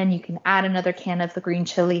cayenne. You can add another can of the green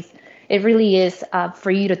chilies. It really is for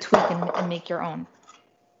you to tweak and make your own.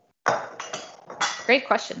 Great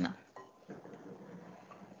question, though.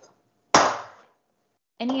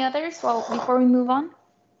 Any others before we move on?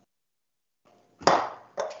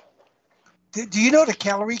 Do you know the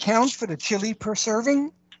calorie count for the chili per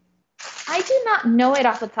serving? I do not know it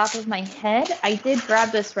off the top of my head. I did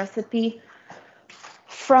grab this recipe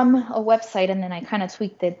from a website and then I kind of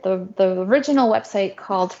tweaked it. The original website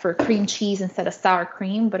called for cream cheese instead of sour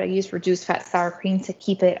cream, but I used reduced fat sour cream to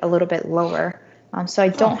keep it a little bit lower. So I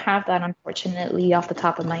don't have that, unfortunately, off the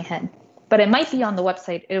top of my head. But it might be on the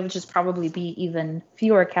website. It would just probably be even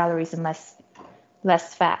fewer calories and less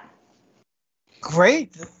less fat.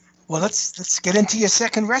 Great. Well, let's get into your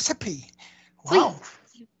second recipe. Wow.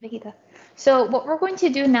 Sweet. So what we're going to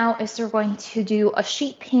do now is we're going to do a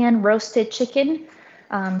sheet pan roasted chicken,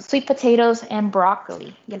 sweet potatoes, and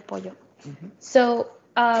broccoli. Y el pollo. So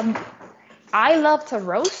I love to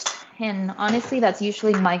roast, and honestly, that's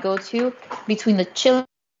usually my go-to between the chili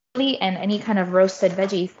and any kind of roasted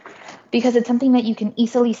veggies, because it's something that you can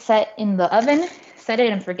easily set in the oven, set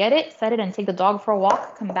it and forget it, set it and take the dog for a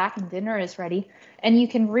walk, come back and dinner is ready. And you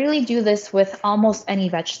can really do this with almost any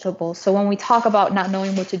vegetable. So when we talk about not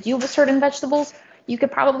knowing what to do with certain vegetables, you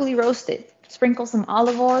could probably roast it, sprinkle some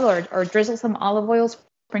olive oil or drizzle some olive oil,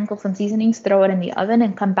 sprinkle some seasonings, throw it in the oven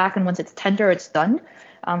and come back, and once it's tender, it's done.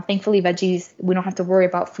 Thankfully, veggies, we don't have to worry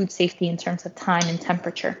about food safety in terms of time and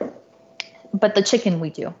temperature. But the chicken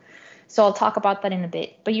we do. So I'll talk about that in a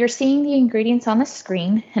bit. But you're seeing the ingredients on the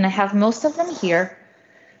screen, and I have most of them here.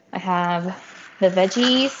 I have the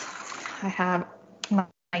veggies. I have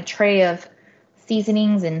my tray of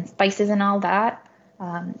seasonings and spices and all that.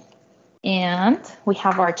 And we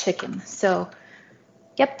have our chicken. So,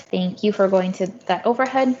 yep, thank you for going to that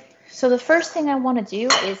overhead. So the first thing I want to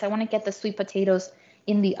do is I want to get the sweet potatoes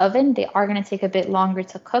in the oven. They are going to take a bit longer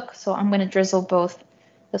to cook. So I'm going to drizzle both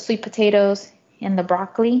the sweet potatoes and the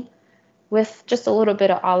broccoli with just a little bit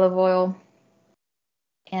of olive oil.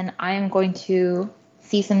 And I am going to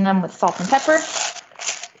season them with salt and pepper.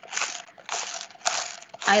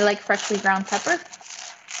 I like freshly ground pepper.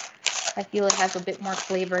 I feel it has a bit more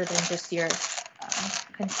flavor than just your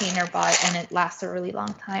container buy, and it lasts a really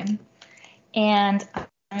long time. And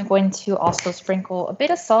I'm going to also sprinkle a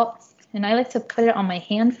bit of salt, and I like to put it on my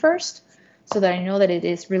hand first so that I know that it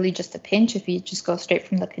is really just a pinch. If you just go straight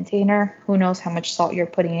from the container, who knows how much salt you're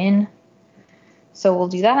putting in. So we'll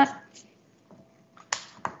do that.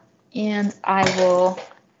 And I will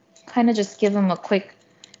kind of just give them a quick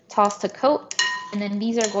toss to coat. And then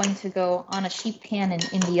these are going to go on a sheet pan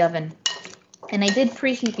in the oven. And I did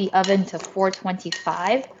preheat the oven to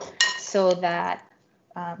 425 so that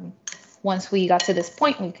once we got to this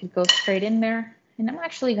point, we could go straight in there. And I'm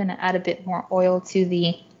actually going to add a bit more oil to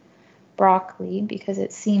the broccoli because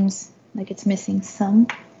it seems like it's missing some.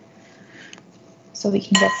 So we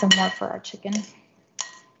can get some more for our chicken.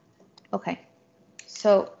 Okay,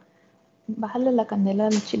 so bájale la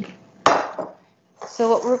candela al chile. So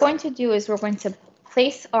what we're going to do is we're going to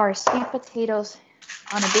place our sweet potatoes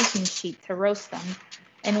on a baking sheet to roast them.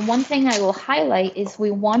 And one thing I will highlight is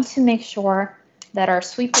we want to make sure that our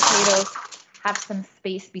sweet potatoes have some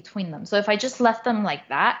space between them. So if I just left them like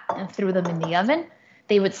that and threw them in the oven,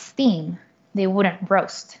 they would steam, they wouldn't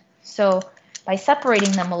roast. So by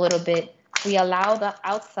separating them a little bit, we allow the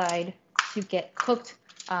outside to get cooked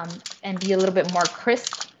and be a little bit more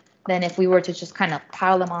crisp than if we were to just kind of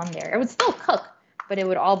pile them on there. It would still cook, but it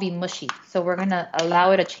would all be mushy. So we're gonna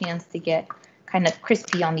allow it a chance to get kind of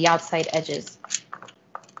crispy on the outside edges.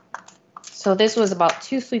 So this was about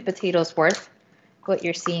 2 sweet potatoes worth, what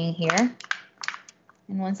you're seeing here.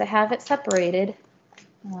 And once I have it separated,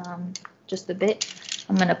 just a bit,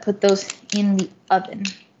 I'm gonna put those in the oven.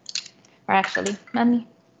 Or actually, mami,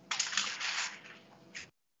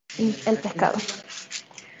 el pescado.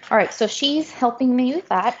 All right, so she's helping me with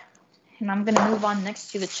that. And I'm gonna move on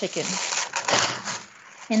next to the chicken.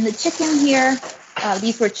 In the chicken here,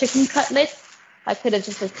 these were chicken cutlets. I could have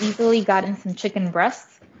just as easily gotten some chicken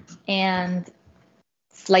breasts and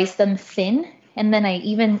sliced them thin. And then I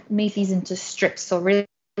even made these into strips. So really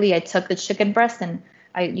I took the chicken breast and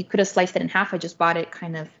you could have sliced it in half. I just bought it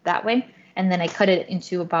kind of that way. And then I cut it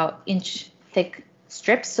into about inch thick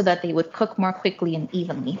strips so that they would cook more quickly and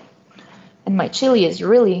evenly. And my chili is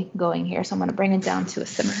really going here, so I'm gonna bring it down to a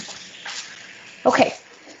simmer. Okay,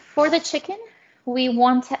 for the chicken, we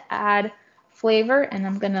want to add flavor, and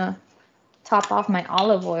I'm gonna top off my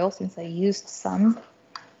olive oil since I used some.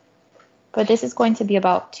 But this is going to be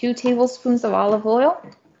about 2 tablespoons of olive oil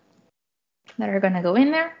that are gonna go in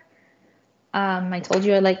there. I told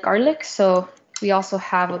you I like garlic, so we also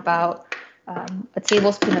have about a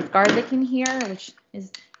tablespoon of garlic in here, which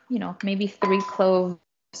is, maybe 3 cloves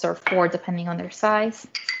or 4 depending on their size.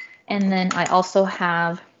 And then I also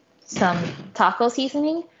have some taco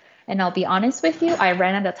seasoning. And I'll be honest with you, I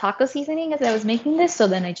ran out of taco seasoning as I was making this. So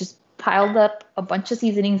then I just piled up a bunch of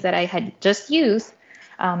seasonings that I had just used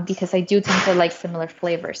because I do tend to like similar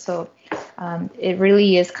flavors. So it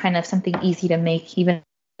really is kind of something easy to make, even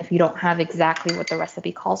if you don't have exactly what the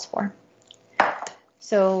recipe calls for.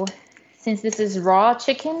 So since this is raw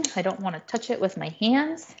chicken, I don't want to touch it with my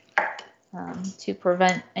hands to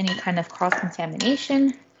prevent any kind of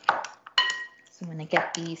cross-contamination. So I'm going to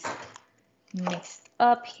get these mixed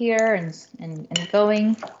up here and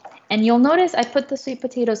going. And you'll notice I put the sweet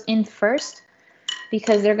potatoes in first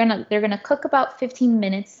because they're gonna cook about 15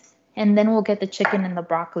 minutes, and then we'll get the chicken and the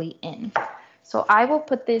broccoli in. So I will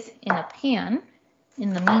put this in a pan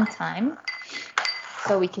in the meantime,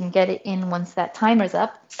 so we can get it in once that timer's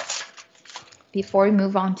up before we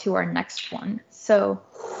move on to our next one. So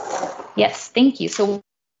yes, thank you. So we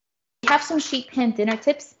have some sheet pan dinner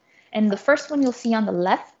tips, and the first one you'll see on the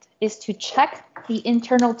left is to check the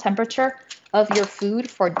internal temperature of your food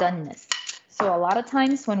for doneness. So a lot of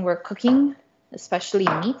times when we're cooking, especially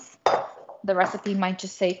meats, the recipe might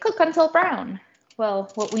just say cook until brown.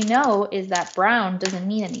 Well, what we know is that brown doesn't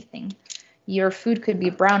mean anything. Your food could be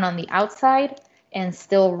brown on the outside and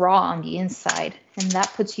still raw on the inside, and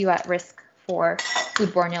that puts you at risk for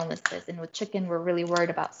foodborne illnesses. And with chicken, we're really worried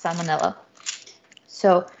about salmonella.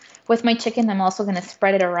 So with my chicken, I'm also going to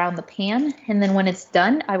spread it around the pan, and then when it's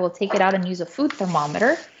done, I will take it out and use a food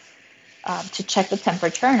thermometer to check the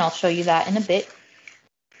temperature, and I'll show you that in a bit.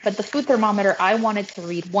 But the food thermometer, I wanted to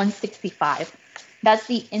read 165. That's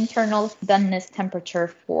the internal doneness temperature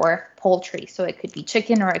for poultry. So it could be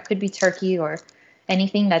chicken, or it could be turkey, or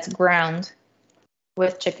anything that's ground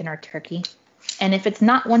with chicken or turkey. And if it's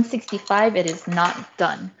not 165, it is not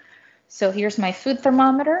done. So here's my food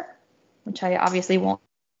thermometer, which I obviously won't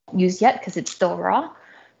use yet because it's still raw,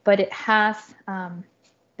 but it has,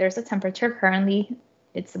 there's a temperature. Currently,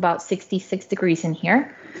 it's about 66 degrees in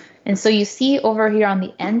here. And so you see over here on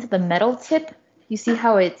the end, the metal tip, you see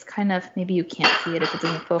how it's kind of, maybe you can't see it if it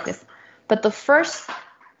doesn't focus, but the first,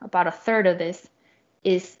 about a third of this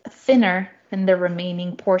is thinner than the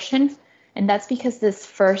remaining portion. And that's because this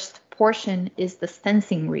first portion is the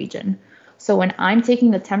sensing region. So when I'm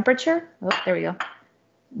taking the temperature, oh, there we go.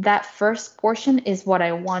 That first portion is what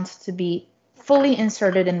I want to be fully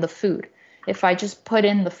inserted in the food. If I just put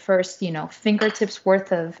in the first, fingertips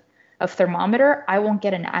worth of thermometer, I won't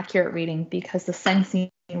get an accurate reading because the sensing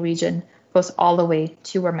region goes all the way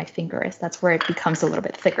to where my finger is. That's where it becomes a little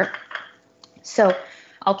bit thicker. So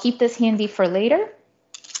I'll keep this handy for later,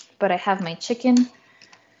 but I have my chicken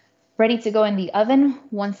ready to go in the oven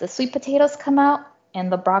once the sweet potatoes come out,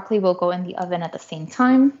 and the broccoli will go in the oven at the same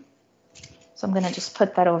time. So I'm going to just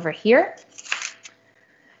put that over here.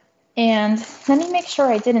 And let me make sure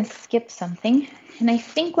I didn't skip something. And I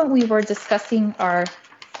think when we were discussing our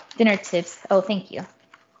dinner tips, oh, thank you.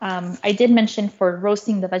 I did mention for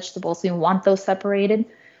roasting the vegetables, you want those separated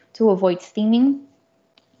to avoid steaming.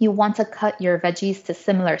 You want to cut your veggies to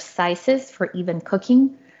similar sizes for even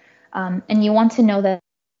cooking. And you want to know that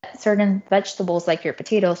certain vegetables like your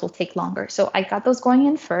potatoes will take longer. So I got those going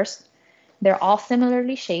in first. They're all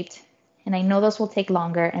similarly shaped, and I know those will take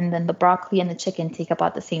longer. And then the broccoli and the chicken take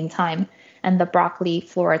about the same time. And the broccoli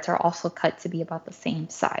florets are also cut to be about the same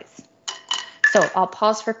size. So I'll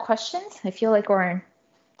pause for questions. I feel like we're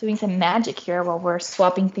doing some magic here while we're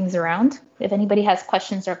swapping things around. If anybody has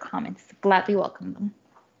questions or comments, gladly welcome them.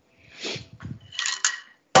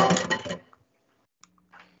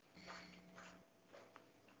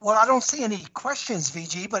 Well, I don't see any questions,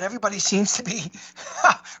 VG, but everybody seems to be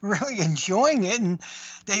really enjoying it, and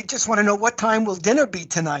they just want to know what time will dinner be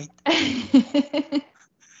tonight.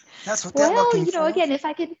 That's what they're looking for. Again,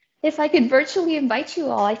 if I could virtually invite you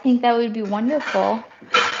all, I think that would be wonderful.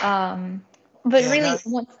 But yeah,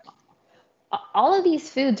 really, all of these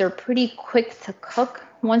foods are pretty quick to cook.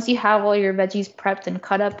 Once you have all your veggies prepped and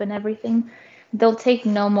cut up and everything, they'll take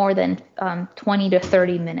no more than 20 to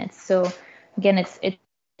 30 minutes. So again, it's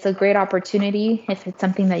a great opportunity if it's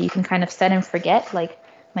something that you can kind of set and forget, like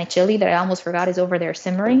my chili that I almost forgot is over there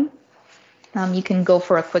simmering. You can go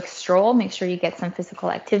for a quick stroll, make sure you get some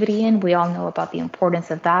physical activity in. We all know about the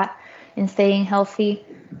importance of that in staying healthy.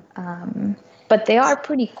 But they are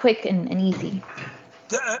pretty quick and easy.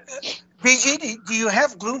 VG, do you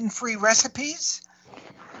have gluten-free recipes?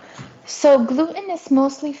 So gluten is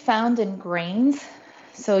mostly found in grains.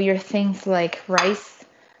 So your things like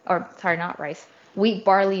wheat,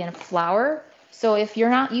 barley, and flour. So if you're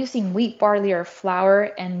not using wheat, barley, or flour,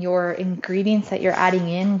 and your ingredients that you're adding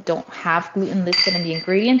in don't have gluten listed in the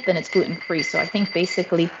ingredient, then it's gluten-free. So I think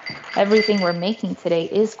basically everything we're making today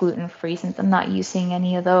is gluten-free, since I'm not using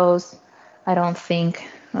any of those. I don't think.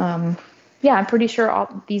 I'm pretty sure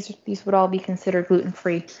these would all be considered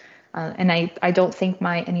gluten-free. And I don't think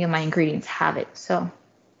any of my ingredients have it. So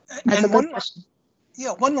that's a good question.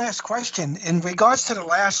 Yeah, one last question. In regards to the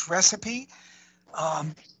last recipe,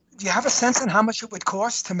 do you have a sense on how much it would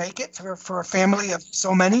cost to make it for a family of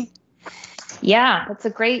so many? Yeah, that's a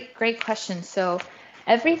great question. So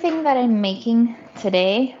everything that I'm making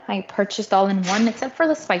today, I purchased all in one, except for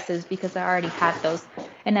the spices because I already had those.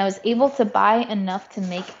 and I was able to buy enough to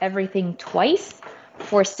make everything twice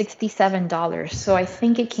for $67. So I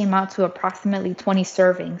think it came out to approximately 20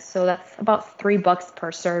 servings. So that's about $3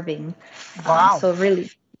 per serving. Wow. So really,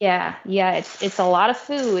 yeah, it's a lot of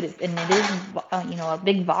food, and it is a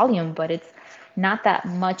big volume, but it's not that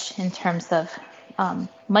much in terms of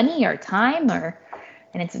money or time, and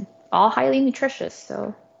it's all highly nutritious.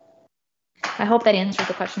 So I hope that answers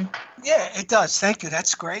the question. Yeah, it does. Thank you.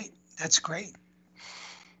 That's great. That's great.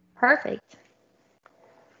 Perfect.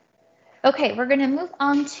 Okay, we're going to move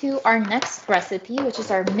on to our next recipe, which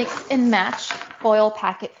is our mix and match foil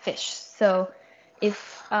packet fish. So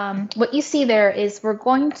if what you see there is we're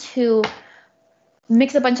going to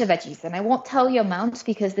mix a bunch of veggies, and I won't tell you amounts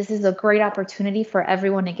because this is a great opportunity for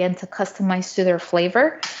everyone, again, to customize to their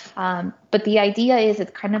flavor. But the idea is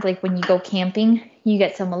it's kind of like when you go camping, you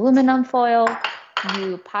get some aluminum foil,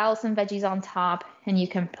 you pile some veggies on top, and you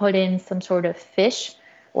can put in some sort of fish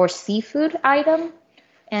or seafood item,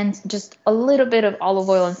 and just a little bit of olive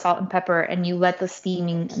oil and salt and pepper, and you let the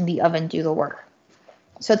steaming in the oven do the work.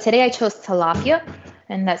 So today I chose tilapia,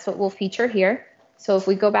 and that's what we'll feature here. So if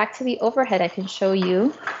we go back to the overhead, I can show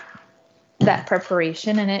you that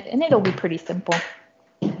preparation, and it'll be pretty simple.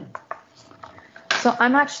 So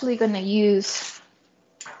I'm actually going to use,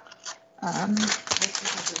 I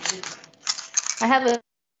have a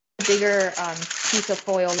bigger piece of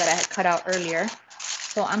foil that I had cut out earlier.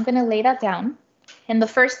 So I'm going to lay that down. And the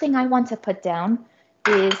first thing I want to put down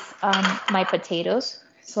is my potatoes.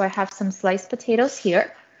 So I have some sliced potatoes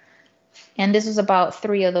here. And this is about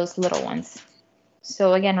 3 of those little ones.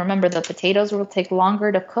 So again, remember, the potatoes will take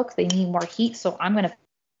longer to cook. They need more heat. So I'm going to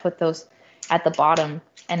put those at the bottom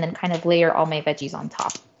and then kind of layer all my veggies on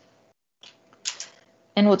top.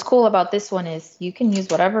 And what's cool about this one is you can use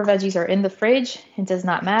whatever veggies are in the fridge. It does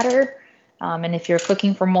not matter. And if you're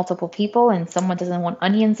cooking for multiple people and someone doesn't want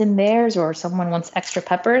onions in theirs, or someone wants extra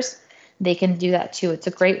peppers, they can do that too. It's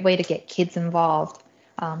a great way to get kids involved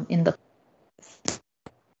in the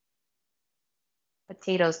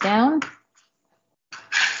potatoes down.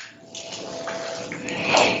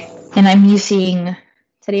 And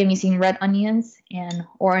today I'm using red onions and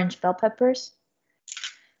orange bell peppers.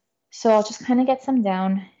 So I'll just kind of get some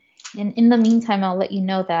down. And in the meantime, I'll let you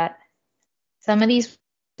know that some of these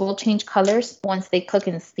will change colors once they cook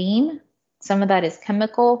and steam. Some of that is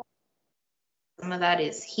chemical. Some of that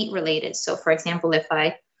is heat related. So for example, if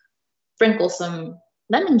I sprinkle some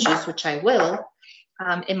lemon juice, which I will,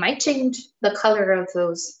 it might change the color of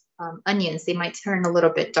those onions. They might turn a little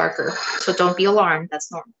bit darker. So don't be alarmed.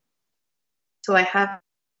 That's normal. So I have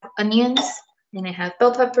onions and I have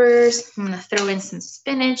bell peppers. I'm going to throw in some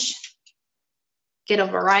spinach. Get a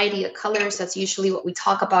variety of colors. That's usually what we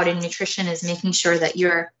talk about in nutrition, is making sure that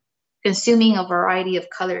you're consuming a variety of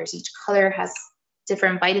colors. Each color has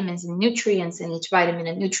different vitamins and nutrients, and each vitamin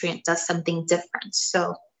and nutrient does something different. So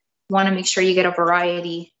you want to make sure you get a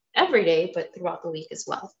variety every day, but throughout the week as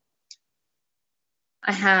well.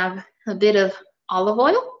 I have a bit of olive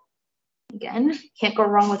oil. Again, can't go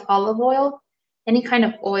wrong with olive oil. Any kind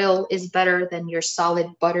of oil is better than your solid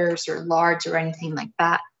butters or lards or anything like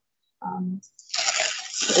that.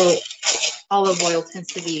 So olive oil tends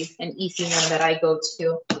to be an easy one that I go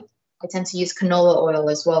to. I tend to use canola oil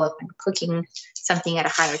as well if I'm cooking something at a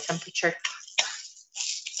higher temperature.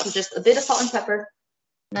 So just a bit of salt and pepper,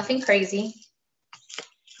 nothing crazy.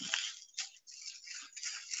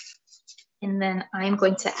 And then I'm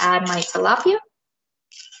going to add my tilapia.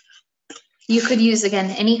 You could use,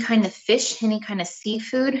 again, any kind of fish, any kind of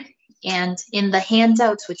seafood. And in the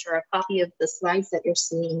handouts, which are a copy of the slides that you're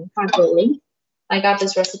seeing currently, I got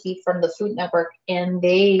this recipe from the Food Network, and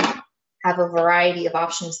they have a variety of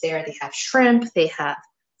options there. They have shrimp, they have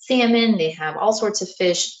salmon, they have all sorts of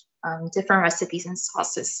fish, different recipes and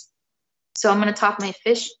sauces. So I'm going to top my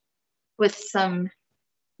fish with some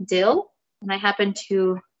dill, and I happen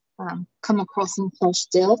to come across some fresh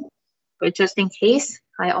dill, but just in case,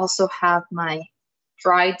 I also have my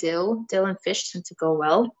dry dill. Dill and fish tend to go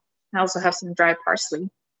well. I also have some dry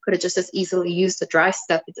parsley. Could have just as easily used the dry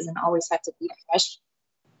stuff. It doesn't always have to be fresh.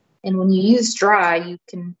 And when you use dry, you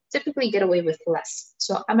can typically get away with less.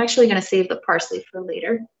 So I'm actually going to save the parsley for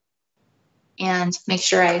later and make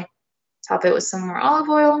sure I top it with some more olive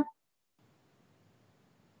oil,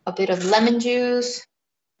 a bit of lemon juice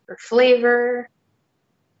for flavor,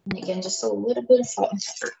 and again, just a little bit of salt and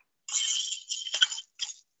pepper.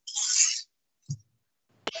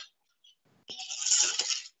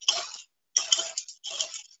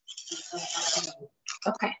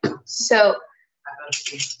 Okay, so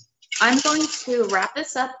I'm going to wrap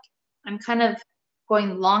this up. I'm kind of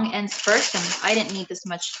going long ends first, and I didn't need this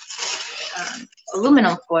much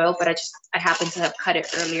aluminum foil, but I happened to have cut it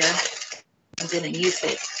earlier and didn't use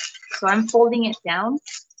it. So I'm folding it down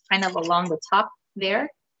kind of along the top there.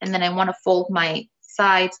 And then I want to fold my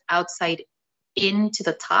sides outside into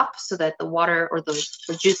the top so that the water or the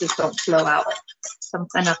juices don't flow out. So I'm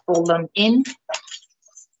going to fold them in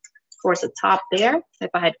towards the top there. If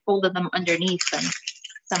I had folded them underneath, then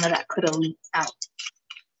some of that could have leaked out.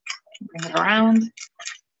 Bring it around.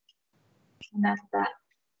 And that's that.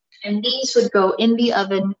 And these would go in the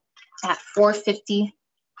oven at 450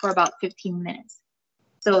 for about 15 minutes.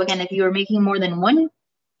 So again, if you were making more than one,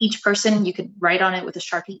 each person, you could write on it with a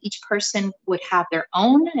Sharpie, each person would have their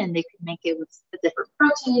own and they could make it with the different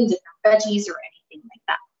proteins, different veggies, or anything like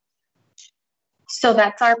that. So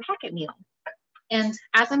that's our packet meal. And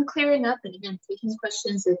as I'm clearing up, and again, taking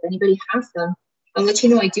questions if anybody has them, I'll let you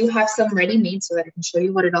know I do have some ready made so that I can show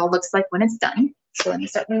you what it all looks like when it's done. So let me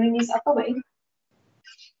start moving these out the way.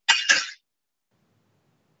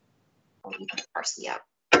 I'll leave the parsley out.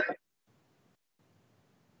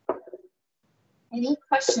 Any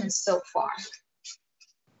questions so far?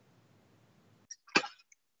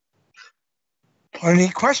 Or any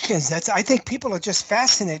questions? I think people are just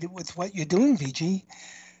fascinated with what you're doing, VG.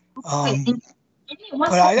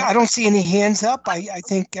 But I don't see any hands up. I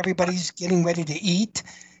think everybody's getting ready to eat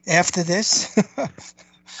after this.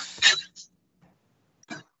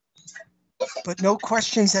 But no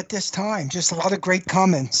questions at this time. Just a lot of great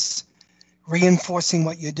comments reinforcing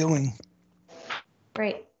what you're doing.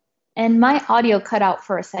 Great. And my audio cut out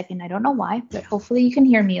for a second. I don't know why, but hopefully you can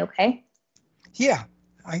hear me okay. Yeah,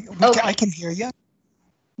 I can hear you.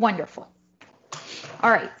 Wonderful. All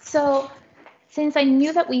right. So since I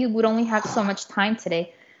knew that we would only have so much time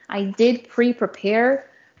today, I did pre-prepare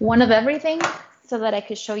one of everything so that I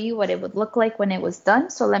could show you what it would look like when it was done.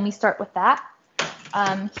 So let me start with that.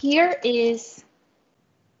 Here is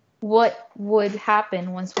what would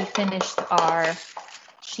happen once we finished our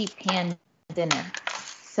sheet pan dinner.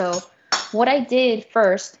 So what I did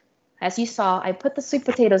first, as you saw, I put the sweet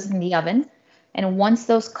potatoes in the oven. And once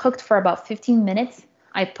those cooked for about 15 minutes,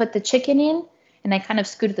 I put the chicken in and I kind of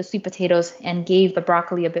scooted the sweet potatoes and gave the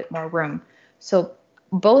broccoli a bit more room. So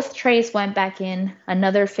both trays went back in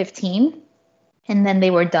another 15 and then they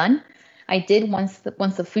were done. I did, once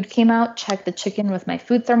the food came out, check the chicken with my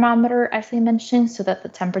food thermometer, as I mentioned, so that the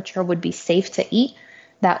temperature would be safe to eat,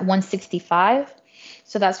 that 165.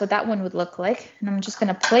 So that's what that one would look like. And I'm just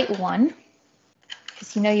going to plate one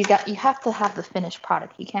because you have to have the finished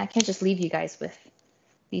product. I can't just leave you guys with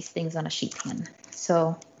these things on a sheet pan.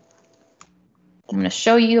 So I'm going to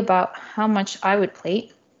show you about how much I would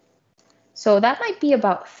plate. So that might be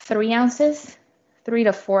about 3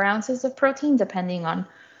 to 4 ounces of protein, depending on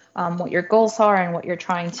what your goals are and what you're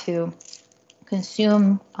trying to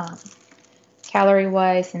consume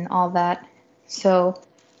calorie-wise and all that. So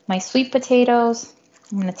my sweet potatoes,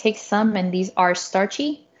 I'm going to take some, and these are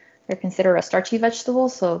starchy. They're considered a starchy vegetable,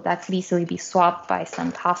 so that could easily be swapped by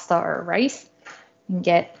some pasta or rice. You can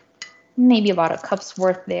get maybe about a cup's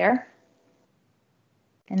worth there.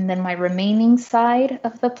 And then my remaining side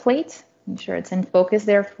of the plate, I'm sure it's in focus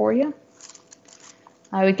there for you,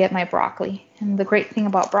 I would get my broccoli. And the great thing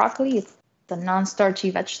about broccoli is it's a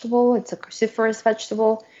non-starchy vegetable. It's a cruciferous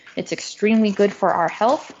vegetable. It's extremely good for our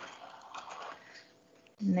health.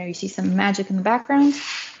 And there you see some magic in the background.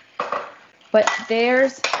 But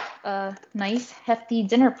there's a nice hefty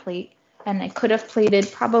dinner plate, and I could have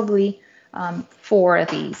plated probably 4 of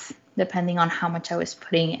these, depending on how much I was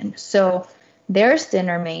putting in. So there's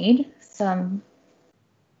dinner made,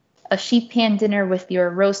 a sheet pan dinner with your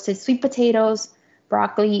roasted sweet potatoes,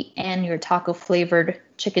 broccoli, and your taco flavored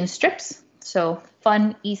chicken strips. So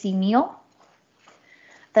fun, easy meal.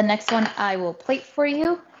 The next one I will plate for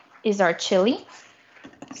you is our chili.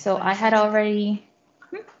 So I had already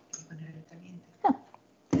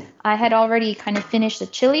kind of finished the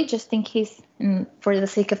chili just in case, for the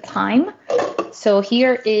sake of time. So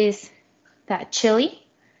here is that chili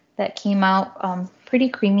that came out pretty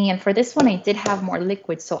creamy. And for this one, I did have more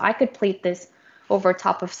liquid. So I could plate this over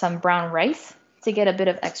top of some brown rice to get a bit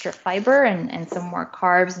of extra fiber and some more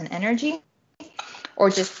carbs and energy, or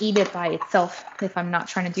just eat it by itself if I'm not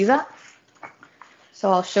trying to do that. So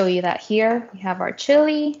I'll show you that here. We have our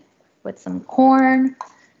chili with some corn,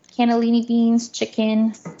 cannellini beans,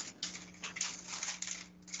 chicken.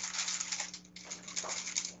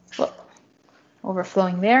 Whoa,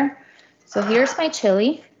 overflowing there. So here's my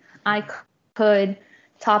chili. I could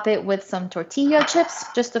top it with some tortilla chips,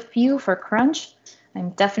 just a few for crunch.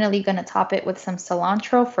 I'm definitely going to top it with some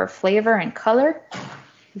cilantro for flavor and color.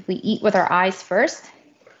 We eat with our eyes first.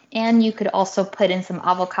 And you could also put in some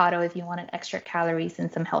avocado if you wanted extra calories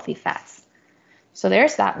and some healthy fats. So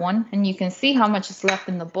there's that one. And you can see how much is left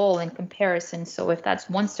in the bowl in comparison. So if that's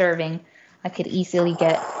one serving, I could easily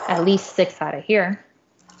get at least 6 out of here.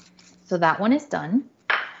 So that one is done.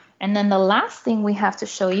 And then the last thing we have to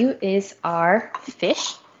show you is our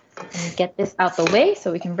fish. Let me get this out the way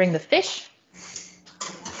so we can bring the fish.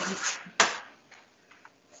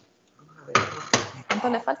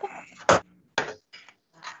 ¿Cuánto le falta?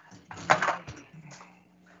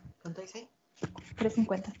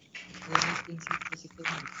 350.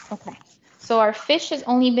 Okay. So our fish has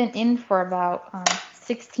only been in for about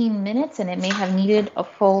 16 minutes, and it may have needed a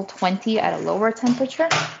full 20 at a lower temperature.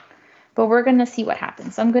 But we're going to see what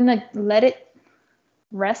happens. I'm going to let it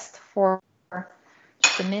rest for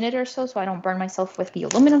just a minute or so I don't burn myself with the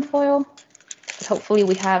aluminum foil. But hopefully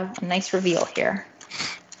we have a nice reveal here.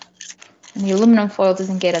 And the aluminum foil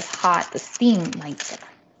doesn't get as hot, the steam might get.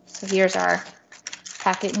 So here's our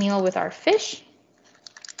packet meal with our fish.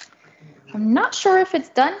 I'm not sure if it's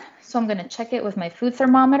done, so I'm going to check it with my food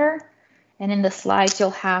thermometer. And in the slides,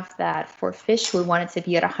 you'll have that for fish, we want it to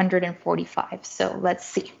be at 145. So let's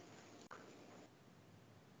see.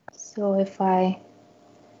 So if I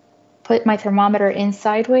put my thermometer in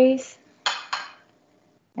sideways,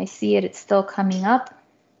 I see it's still coming up,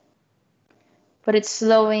 but it's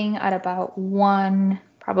slowing at about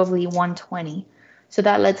probably 120. So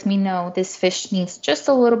that lets me know this fish needs just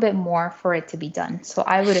a little bit more for it to be done. So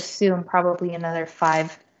I would assume probably another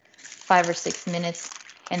five or 6 minutes,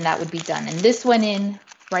 and that would be done. And this went in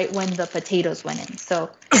right when the potatoes went in. So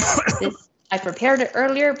this, I prepared it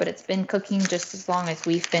earlier, but it's been cooking just as long as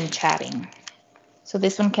we've been chatting. So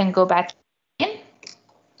this one can go back in.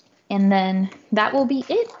 And then that will be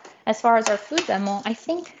it. As far as our food demo, I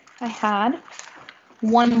think I had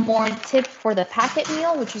one more tip for the packet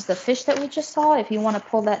meal, which is the fish that we just saw. If you want to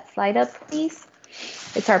pull that slide up, please.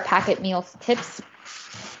 It's our packet meal tips.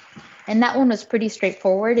 And that one was pretty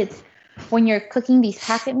straightforward. It's when you're cooking these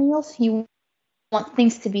packet meals, you want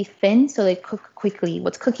things to be thin so they cook quickly.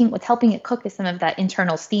 What's helping it cook is some of that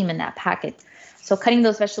internal steam in that packet. So cutting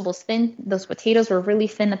those vegetables thin, those potatoes were really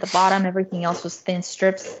thin at the bottom. Everything else was thin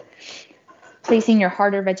strips. Placing your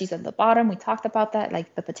harder veggies at the bottom. We talked about that,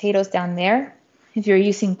 like the potatoes down there. If you're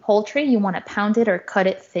using poultry, you want to pound it or cut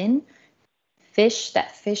it thin.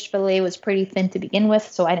 That fish fillet was pretty thin to begin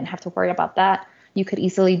with, so I didn't have to worry about that. You could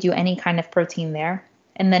easily do any kind of protein there.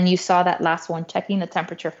 And then you saw that last one, checking the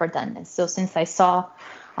temperature for doneness. So since I saw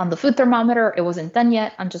on the food thermometer it wasn't done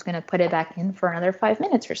yet, I'm just going to put it back in for another 5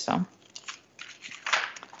 minutes or so.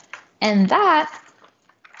 And that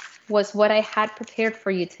was what I had prepared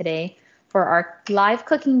for you today for our live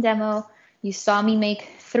cooking demo. You saw me make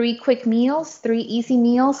 3 quick meals, 3 easy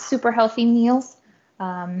meals, super healthy meals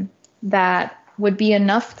that would be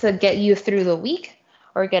enough to get you through the week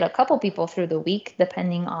or get a couple people through the week,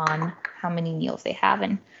 depending on how many meals they have.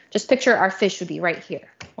 And just picture our fish would be right here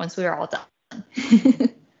once we are all done.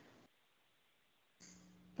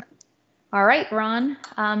 All right, Ron,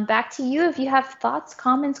 back to you. If you have thoughts,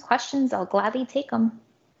 comments, questions, I'll gladly take them.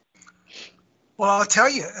 Well, I'll tell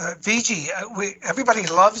you, VG, everybody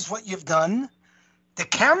loves what you've done. The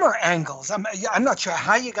camera angles, I'm not sure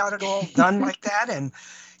how you got it all done like that. And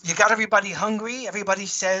you got everybody hungry. Everybody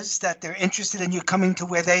says that they're interested in you coming to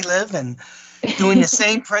where they live and doing the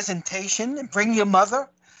same presentation. And bring your mother.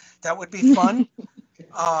 That would be fun.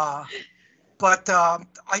 But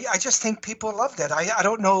I just think people loved it. I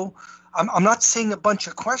don't know. I'm not seeing a bunch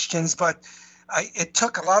of questions, but it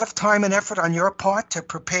took a lot of time and effort on your part to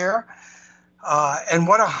prepare. And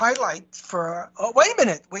what a highlight for, oh, wait a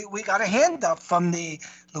minute. We got a hand up from the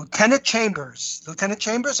Lieutenant Chambers. Lieutenant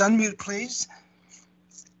Chambers, unmute, please.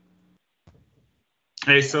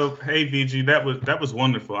 Hey, VG, that was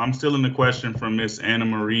wonderful. I'm still in the question from Miss Anna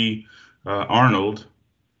Marie Arnold.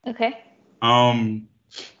 Okay.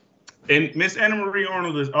 And Miss Anna Marie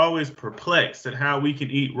Arnold is always perplexed at how we can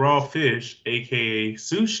eat raw fish, aka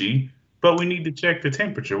sushi, but we need to check the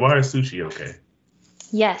temperature. Why is sushi okay?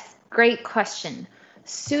 Yes, great question.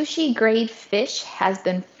 Sushi grade fish has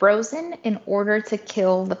been frozen in order to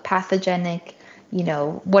kill the pathogenic,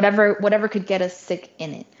 whatever could get us sick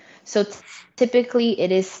in it. So typically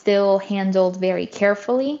it is still handled very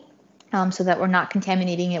carefully so that we're not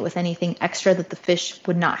contaminating it with anything extra that the fish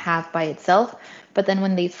would not have by itself. But then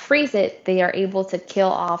when they freeze it, they are able to kill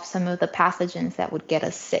off some of the pathogens that would get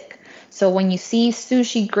us sick. So when you see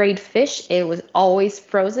sushi grade fish, it was always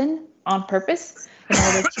frozen on purpose in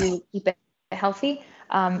order to keep it healthy.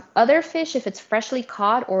 Other fish, if it's freshly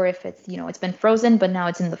caught or if it's, it's been frozen, but now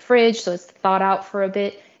it's in the fridge, so it's thawed out for a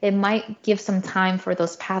bit, it might give some time for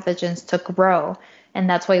those pathogens to grow And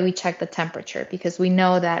that's why we check the temperature, because we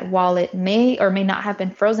know that while it may or may not have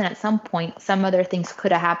been frozen at some point, some other things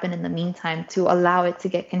could have happened in the meantime to allow it to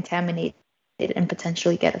get contaminated and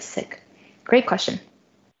potentially get us sick. Great question.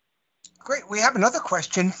 Great. We have another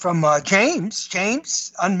question from James.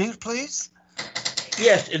 James, unmute, please.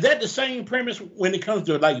 Yes, is that the same premise when it comes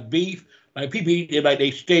to like beef? Like people eat it like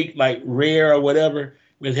they steak like rare or whatever,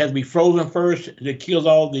 but it has to be frozen first. It kills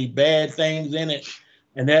all the bad things in it,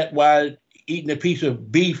 and that's why eating a piece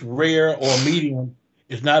of beef rare or medium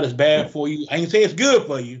is not as bad for you. I can say it's good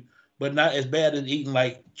for you, but not as bad as eating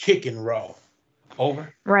like chicken raw.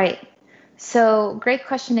 Over. Right. So great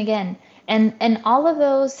question again. And all of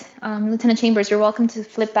those, Lieutenant Chambers, you're welcome to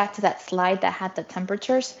flip back to that slide that had the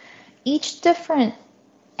temperatures. Each different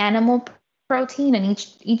animal protein and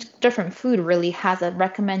each different food really has a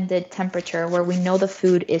recommended temperature where we know the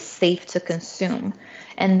food is safe to consume.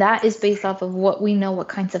 And that is based off of what we know, what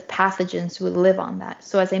kinds of pathogens would live on that.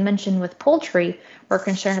 So as I mentioned with poultry, we're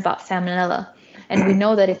concerned about salmonella. And we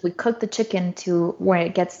know that if we cook the chicken to where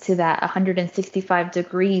it gets to that 165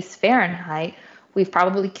 degrees Fahrenheit, we've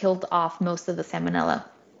probably killed off most of the salmonella.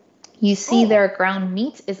 You see their ground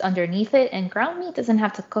meat is underneath it, and ground meat doesn't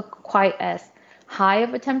have to cook quite as high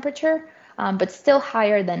of a temperature, but still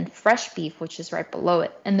higher than fresh beef, which is right below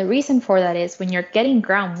it. And the reason for that is when you're getting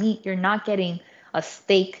ground meat, you're not getting a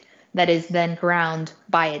steak that is then ground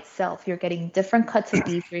by itself. You're getting different cuts of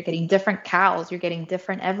beef, you're getting different cows, you're getting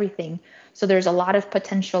different everything. So there's a lot of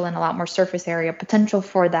potential and a lot more surface area potential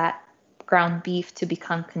for that ground beef to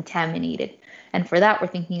become contaminated. And for that, we're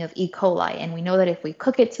thinking of E. coli. And we know that if we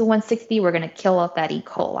cook it to 160, we're going to kill off that E.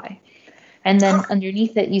 coli. And then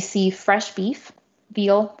underneath it, you see fresh beef,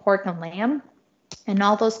 veal, pork, and lamb. And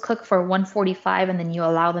all those cook for 145, and then you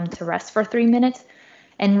allow them to rest for 3 minutes.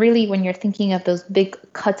 And really, when you're thinking of those big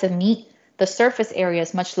cuts of meat, the surface area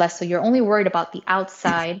is much less. So you're only worried about the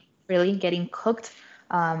outside really getting cooked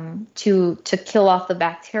to kill off the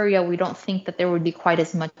bacteria. We don't think that there would be quite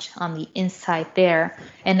as much on the inside there.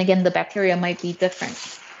 And again, the bacteria might be different.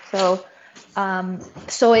 So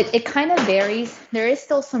it kind of varies. There is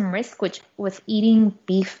still some risk with eating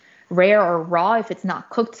beef rare or raw if it's not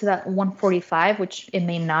cooked to that 145, which it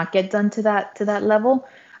may not get done to that level.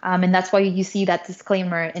 And that's why you see that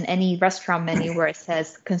disclaimer in any restaurant menu where it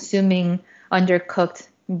says consuming undercooked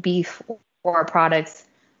beef or products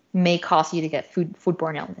may cause you to get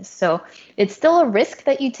foodborne illness. So it's still a risk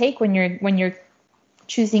that you take when you're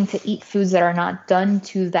choosing to eat foods that are not done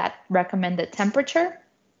to that recommended temperature.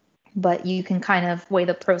 But you can kind of weigh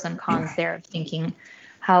the pros and cons there of thinking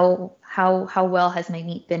how well has my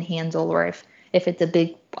meat been handled, or if it's a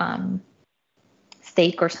big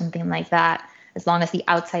steak or something like that, as long as the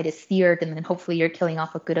outside is seared, and then hopefully you're killing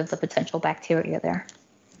off a good of the potential bacteria there.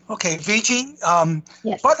 Okay, VG.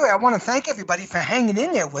 Yes. By the way, I want to thank everybody for hanging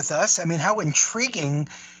in there with us. I mean, how intriguing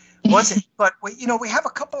was it? But we have a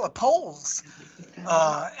couple of polls.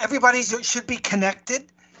 Everybody should be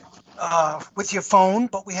connected with your phone,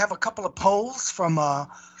 but we have a couple of polls from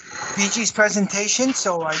VG's presentation.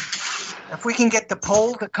 So if we can get the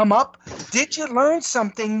poll to come up, did you learn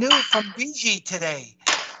something new from VG today?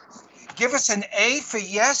 Give us an A for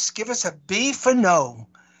yes. Give us a B for no.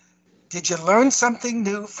 Did you learn something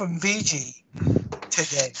new from VG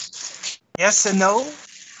today? Yes or no?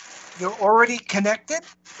 You're already connected?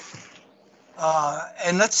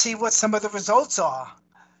 And let's see what some of the results are.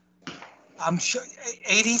 I'm sure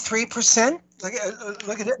 83%.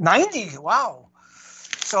 Look at it. 90. Wow.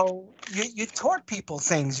 So you taught people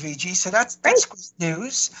things, VG. So that's great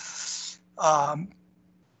news.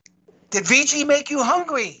 Did VG make you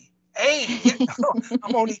hungry? Hey,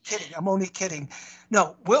 I'm only kidding.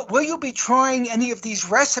 No, will you be trying any of these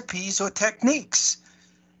recipes or techniques?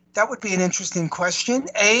 That would be an interesting question.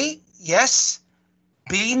 A, yes.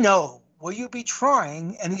 B, no. Will you be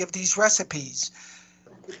trying any of these recipes?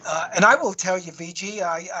 And I will tell you, VG,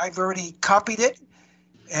 I've already copied it,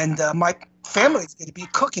 and my family's going to be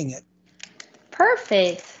cooking it.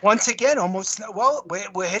 Perfect. Once again,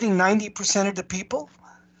 we're hitting 90% of the people,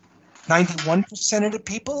 91% of the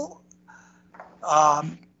people. Are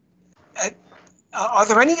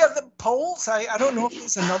there any other polls? I don't know if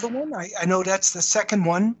there's another one. I know that's the second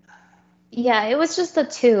one. Yeah, it was just the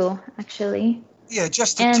two, actually. Yeah,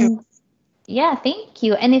 just the two. Yeah, thank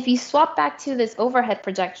you. And if you swap back to this overhead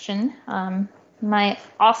projection, my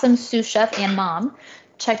awesome sous chef and mom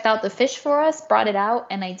checked out the fish for us, brought it out,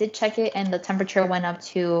 and I did check it, and the temperature went up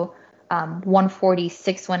to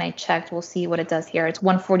 146 when I checked. We'll see what it does here. It's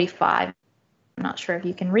 145. I'm not sure if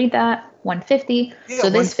you can read that. 150. Yeah, so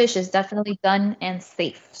this fish is definitely done and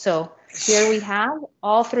safe. So here we have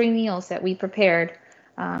all three meals that we prepared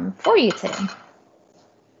for you today.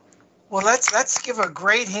 Well, let's give a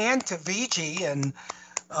great hand to VG. And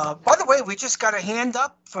by the way, we just got a hand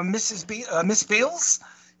up from Miss Beals.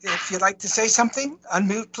 If you'd like to say something,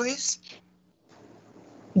 unmute, please.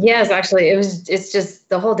 Yes, actually, it's just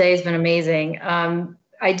the whole day has been amazing.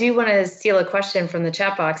 I do want to steal a question from the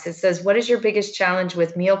chat box. It says, what is your biggest challenge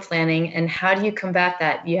with meal planning and how do you combat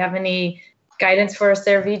that? Do you have any guidance for us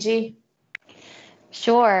there, VG?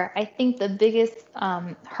 Sure. I think the biggest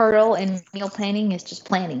hurdle in meal planning is just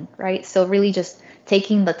planning, right? So really just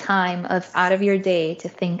taking the time out of your day to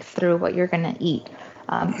think through what you're going to eat.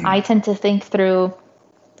 I tend to think through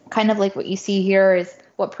kind of like what you see here is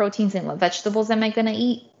what proteins and what vegetables am I going to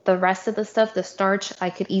eat. The rest of the stuff, the starch,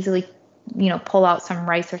 I could easily, pull out some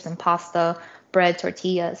rice or some pasta, bread,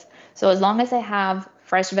 tortillas. So as long as I have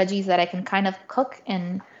fresh veggies that I can kind of cook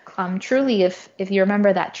and truly, if you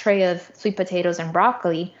remember that tray of sweet potatoes and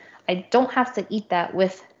broccoli, I don't have to eat that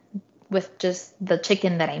with just the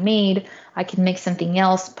chicken that I made. I can make something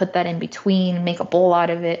else, put that in between, make a bowl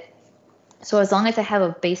out of it. So as long as I have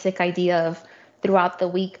a basic idea of throughout the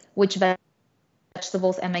week, which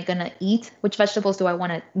vegetables am I going to eat, which vegetables do I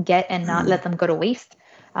want to get and not let them go to waste,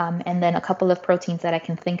 and then a couple of proteins that I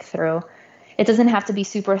can think through. It doesn't have to be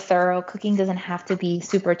super thorough. Cooking doesn't have to be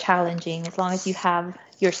super challenging. As long as you have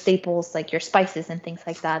your staples, like your spices and things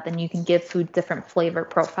like that, then you can give food different flavor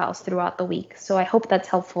profiles throughout the week. So I hope that's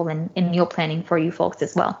helpful in meal planning for you folks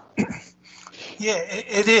as well. Yeah,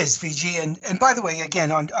 it is, VG. And by the way,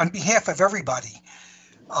 again, on behalf of everybody,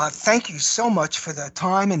 thank you so much for the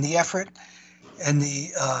time and the effort and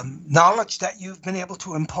the knowledge that you've been able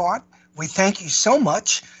to impart. We thank you so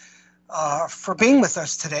much for being with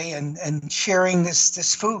us today and sharing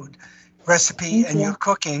this food recipe and your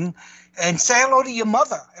cooking. And say hello to your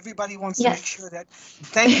mother. Everybody wants to make sure that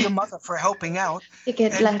thank your mother for helping out. And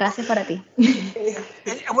what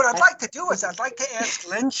I'd like to do is I'd like to ask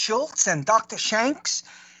Lynn Schultz and Dr. Shanks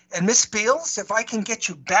and Miss Beals if I can get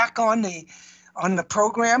you back on the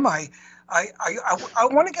program. I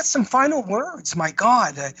want to get some final words. My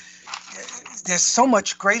God, there's so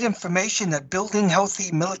much great information that Building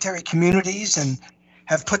Healthy Military Communities and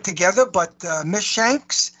have put together. But Miss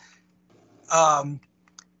Shanks,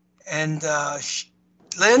 and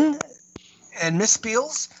Lynn and Miss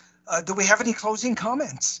Beals, do we have any closing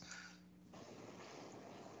comments?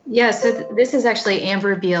 Yeah, so this is actually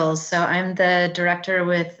Amber Beals. So I'm the director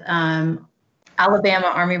with Alabama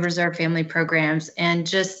Army Reserve Family Programs, and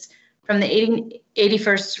just from the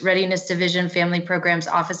 81st Readiness Division Family Programs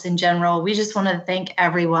Office in general, we just want to thank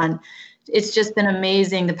everyone. It's just been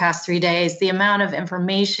amazing the past 3 days, the amount of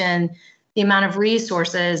information, the amount of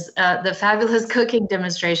resources, the fabulous cooking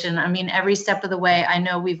demonstration. I mean, every step of the way, I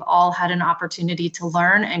know we've all had an opportunity to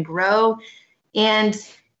learn and grow. And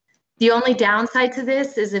the only downside to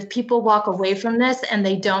this is if people walk away from this and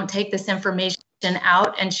they don't take this information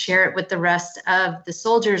out and share it with the rest of the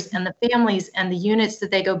soldiers and the families and the units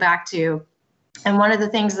that they go back to. And one of the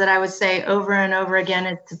things that I would say over and over again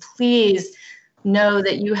is to please know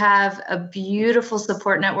that you have a beautiful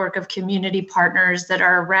support network of community partners that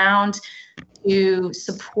are around to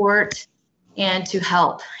support and to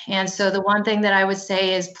help. And so the one thing that I would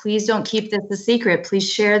say is please don't keep this a secret.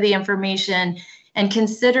 Please share the information and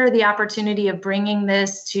consider the opportunity of bringing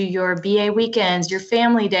this to your BA weekends, your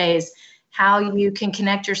family days, how you can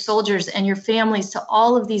connect your soldiers and your families to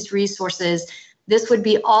all of these resources. This would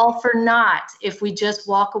be all for naught if we just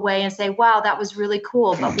walk away and say, wow, that was really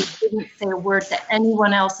cool, but we didn't say a word to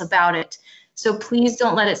anyone else about it. So please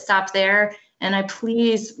don't let it stop there. And I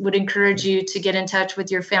please would encourage you to get in touch with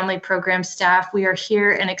your family program staff. We are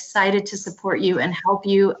here and excited to support you and help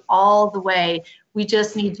you all the way. We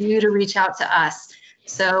just need you to reach out to us.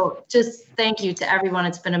 So just thank you to everyone.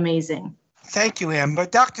 It's been amazing. Thank you, Amber.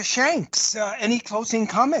 Dr. Shanks, any closing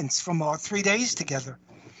comments from our 3 days together?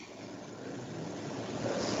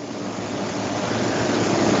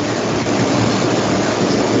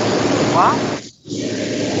 Wow.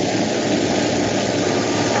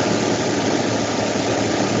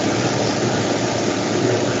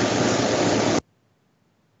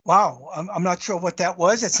 Wow, I'm not sure what that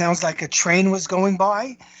was. It sounds like a train was going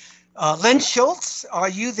by. Lynn Schultz, are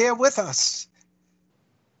you there with us?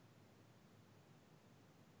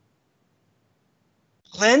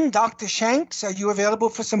 Lynn, Dr. Shanks, are you available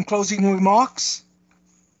for some closing remarks?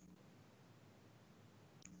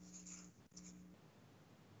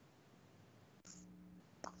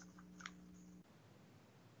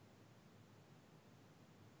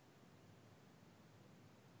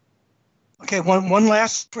 Okay, one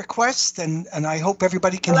last request, and I hope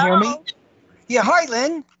everybody can hear me. Yeah, hi,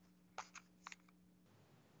 Lynn.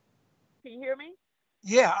 Can you hear me?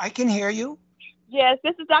 Yeah, I can hear you. Yes,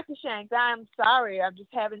 this is Dr. Shanks. I'm sorry. I'm just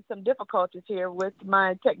having some difficulties here with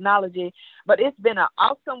my technology, but it's been an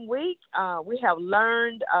awesome week. We have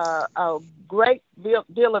learned a great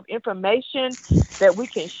deal of information that we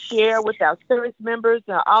can share with our service members.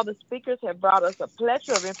 All the speakers have brought us a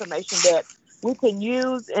plethora of information that we can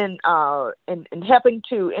use in helping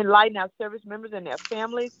to enlighten our service members and their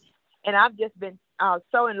families. And I've just been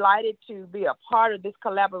so enlightened to be a part of this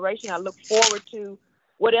collaboration. I look forward to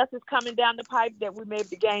what else is coming down the pipe that we may be able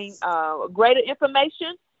to gain greater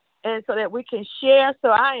information and so that we can share. So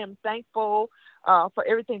I am thankful for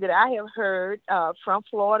everything that I have heard from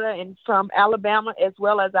Florida and from Alabama, as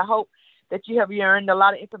well as I hope that you have learned a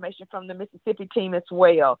lot of information from the Mississippi team as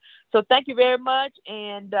well. So thank you very much,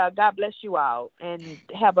 and God bless you all, and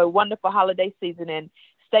have a wonderful holiday season, and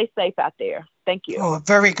stay safe out there. Thank you. Oh,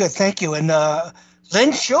 very good. Thank you. And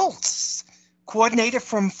Lynn Schultz, coordinator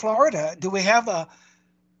from Florida, do we have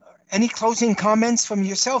any closing comments from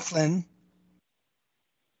yourself, Lynn?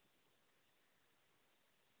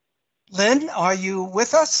 Lynn, are you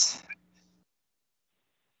with us?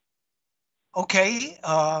 Okay.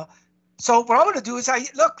 So what I'm going to do is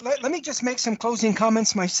let me just make some closing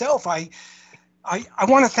comments myself. I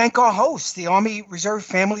want to thank our hosts, the Army Reserve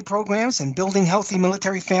Family Programs and Building Healthy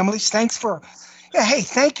Military Families. Thank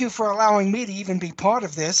you for allowing me to even be part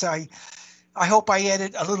of this. I hope I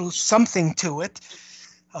added a little something to it.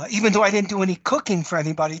 Even though I didn't do any cooking for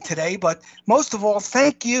anybody today, but most of all,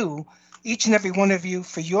 thank you, each and every one of you,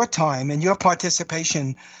 for your time and your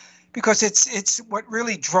participation, because it's what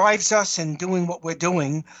really drives us in doing what we're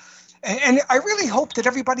doing. And I really hope that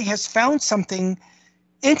everybody has found something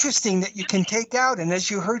interesting that you can take out. And as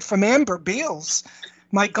you heard from Amber Beals,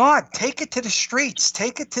 my God, take it to the streets,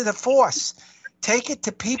 take it to the force, take it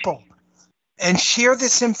to people, and share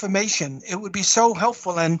this information. It would be so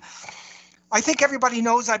helpful. And I think everybody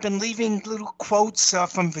knows I've been leaving little quotes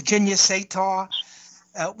from Virginia Satir.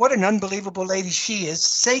 What an unbelievable lady she is.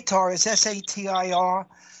 Satir is S-A-T-I-R.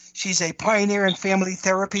 She's a pioneer in family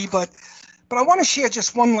therapy. But I want to share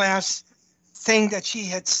just one last thing that she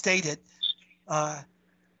had stated.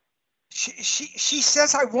 She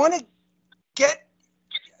says, I want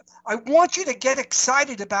you to get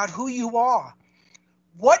excited about who you are,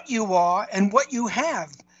 what you are, and what you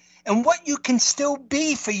have, and what you can still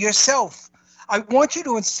be for yourself. I want you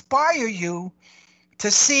to inspire you to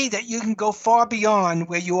see that you can go far beyond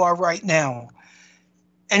where you are right now.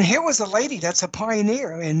 And here was a lady that's a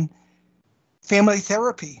pioneer in family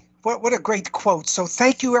therapy. What a great quote. So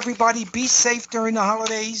thank you, everybody. Be safe during the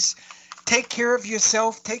holidays. Take care of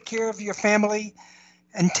yourself, take care of your family,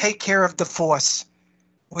 and take care of the force.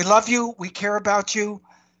 We love you. We care about you.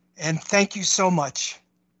 And thank you so much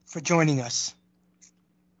for joining us.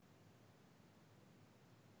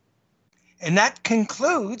 And that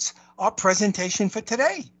concludes our presentation for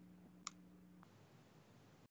today.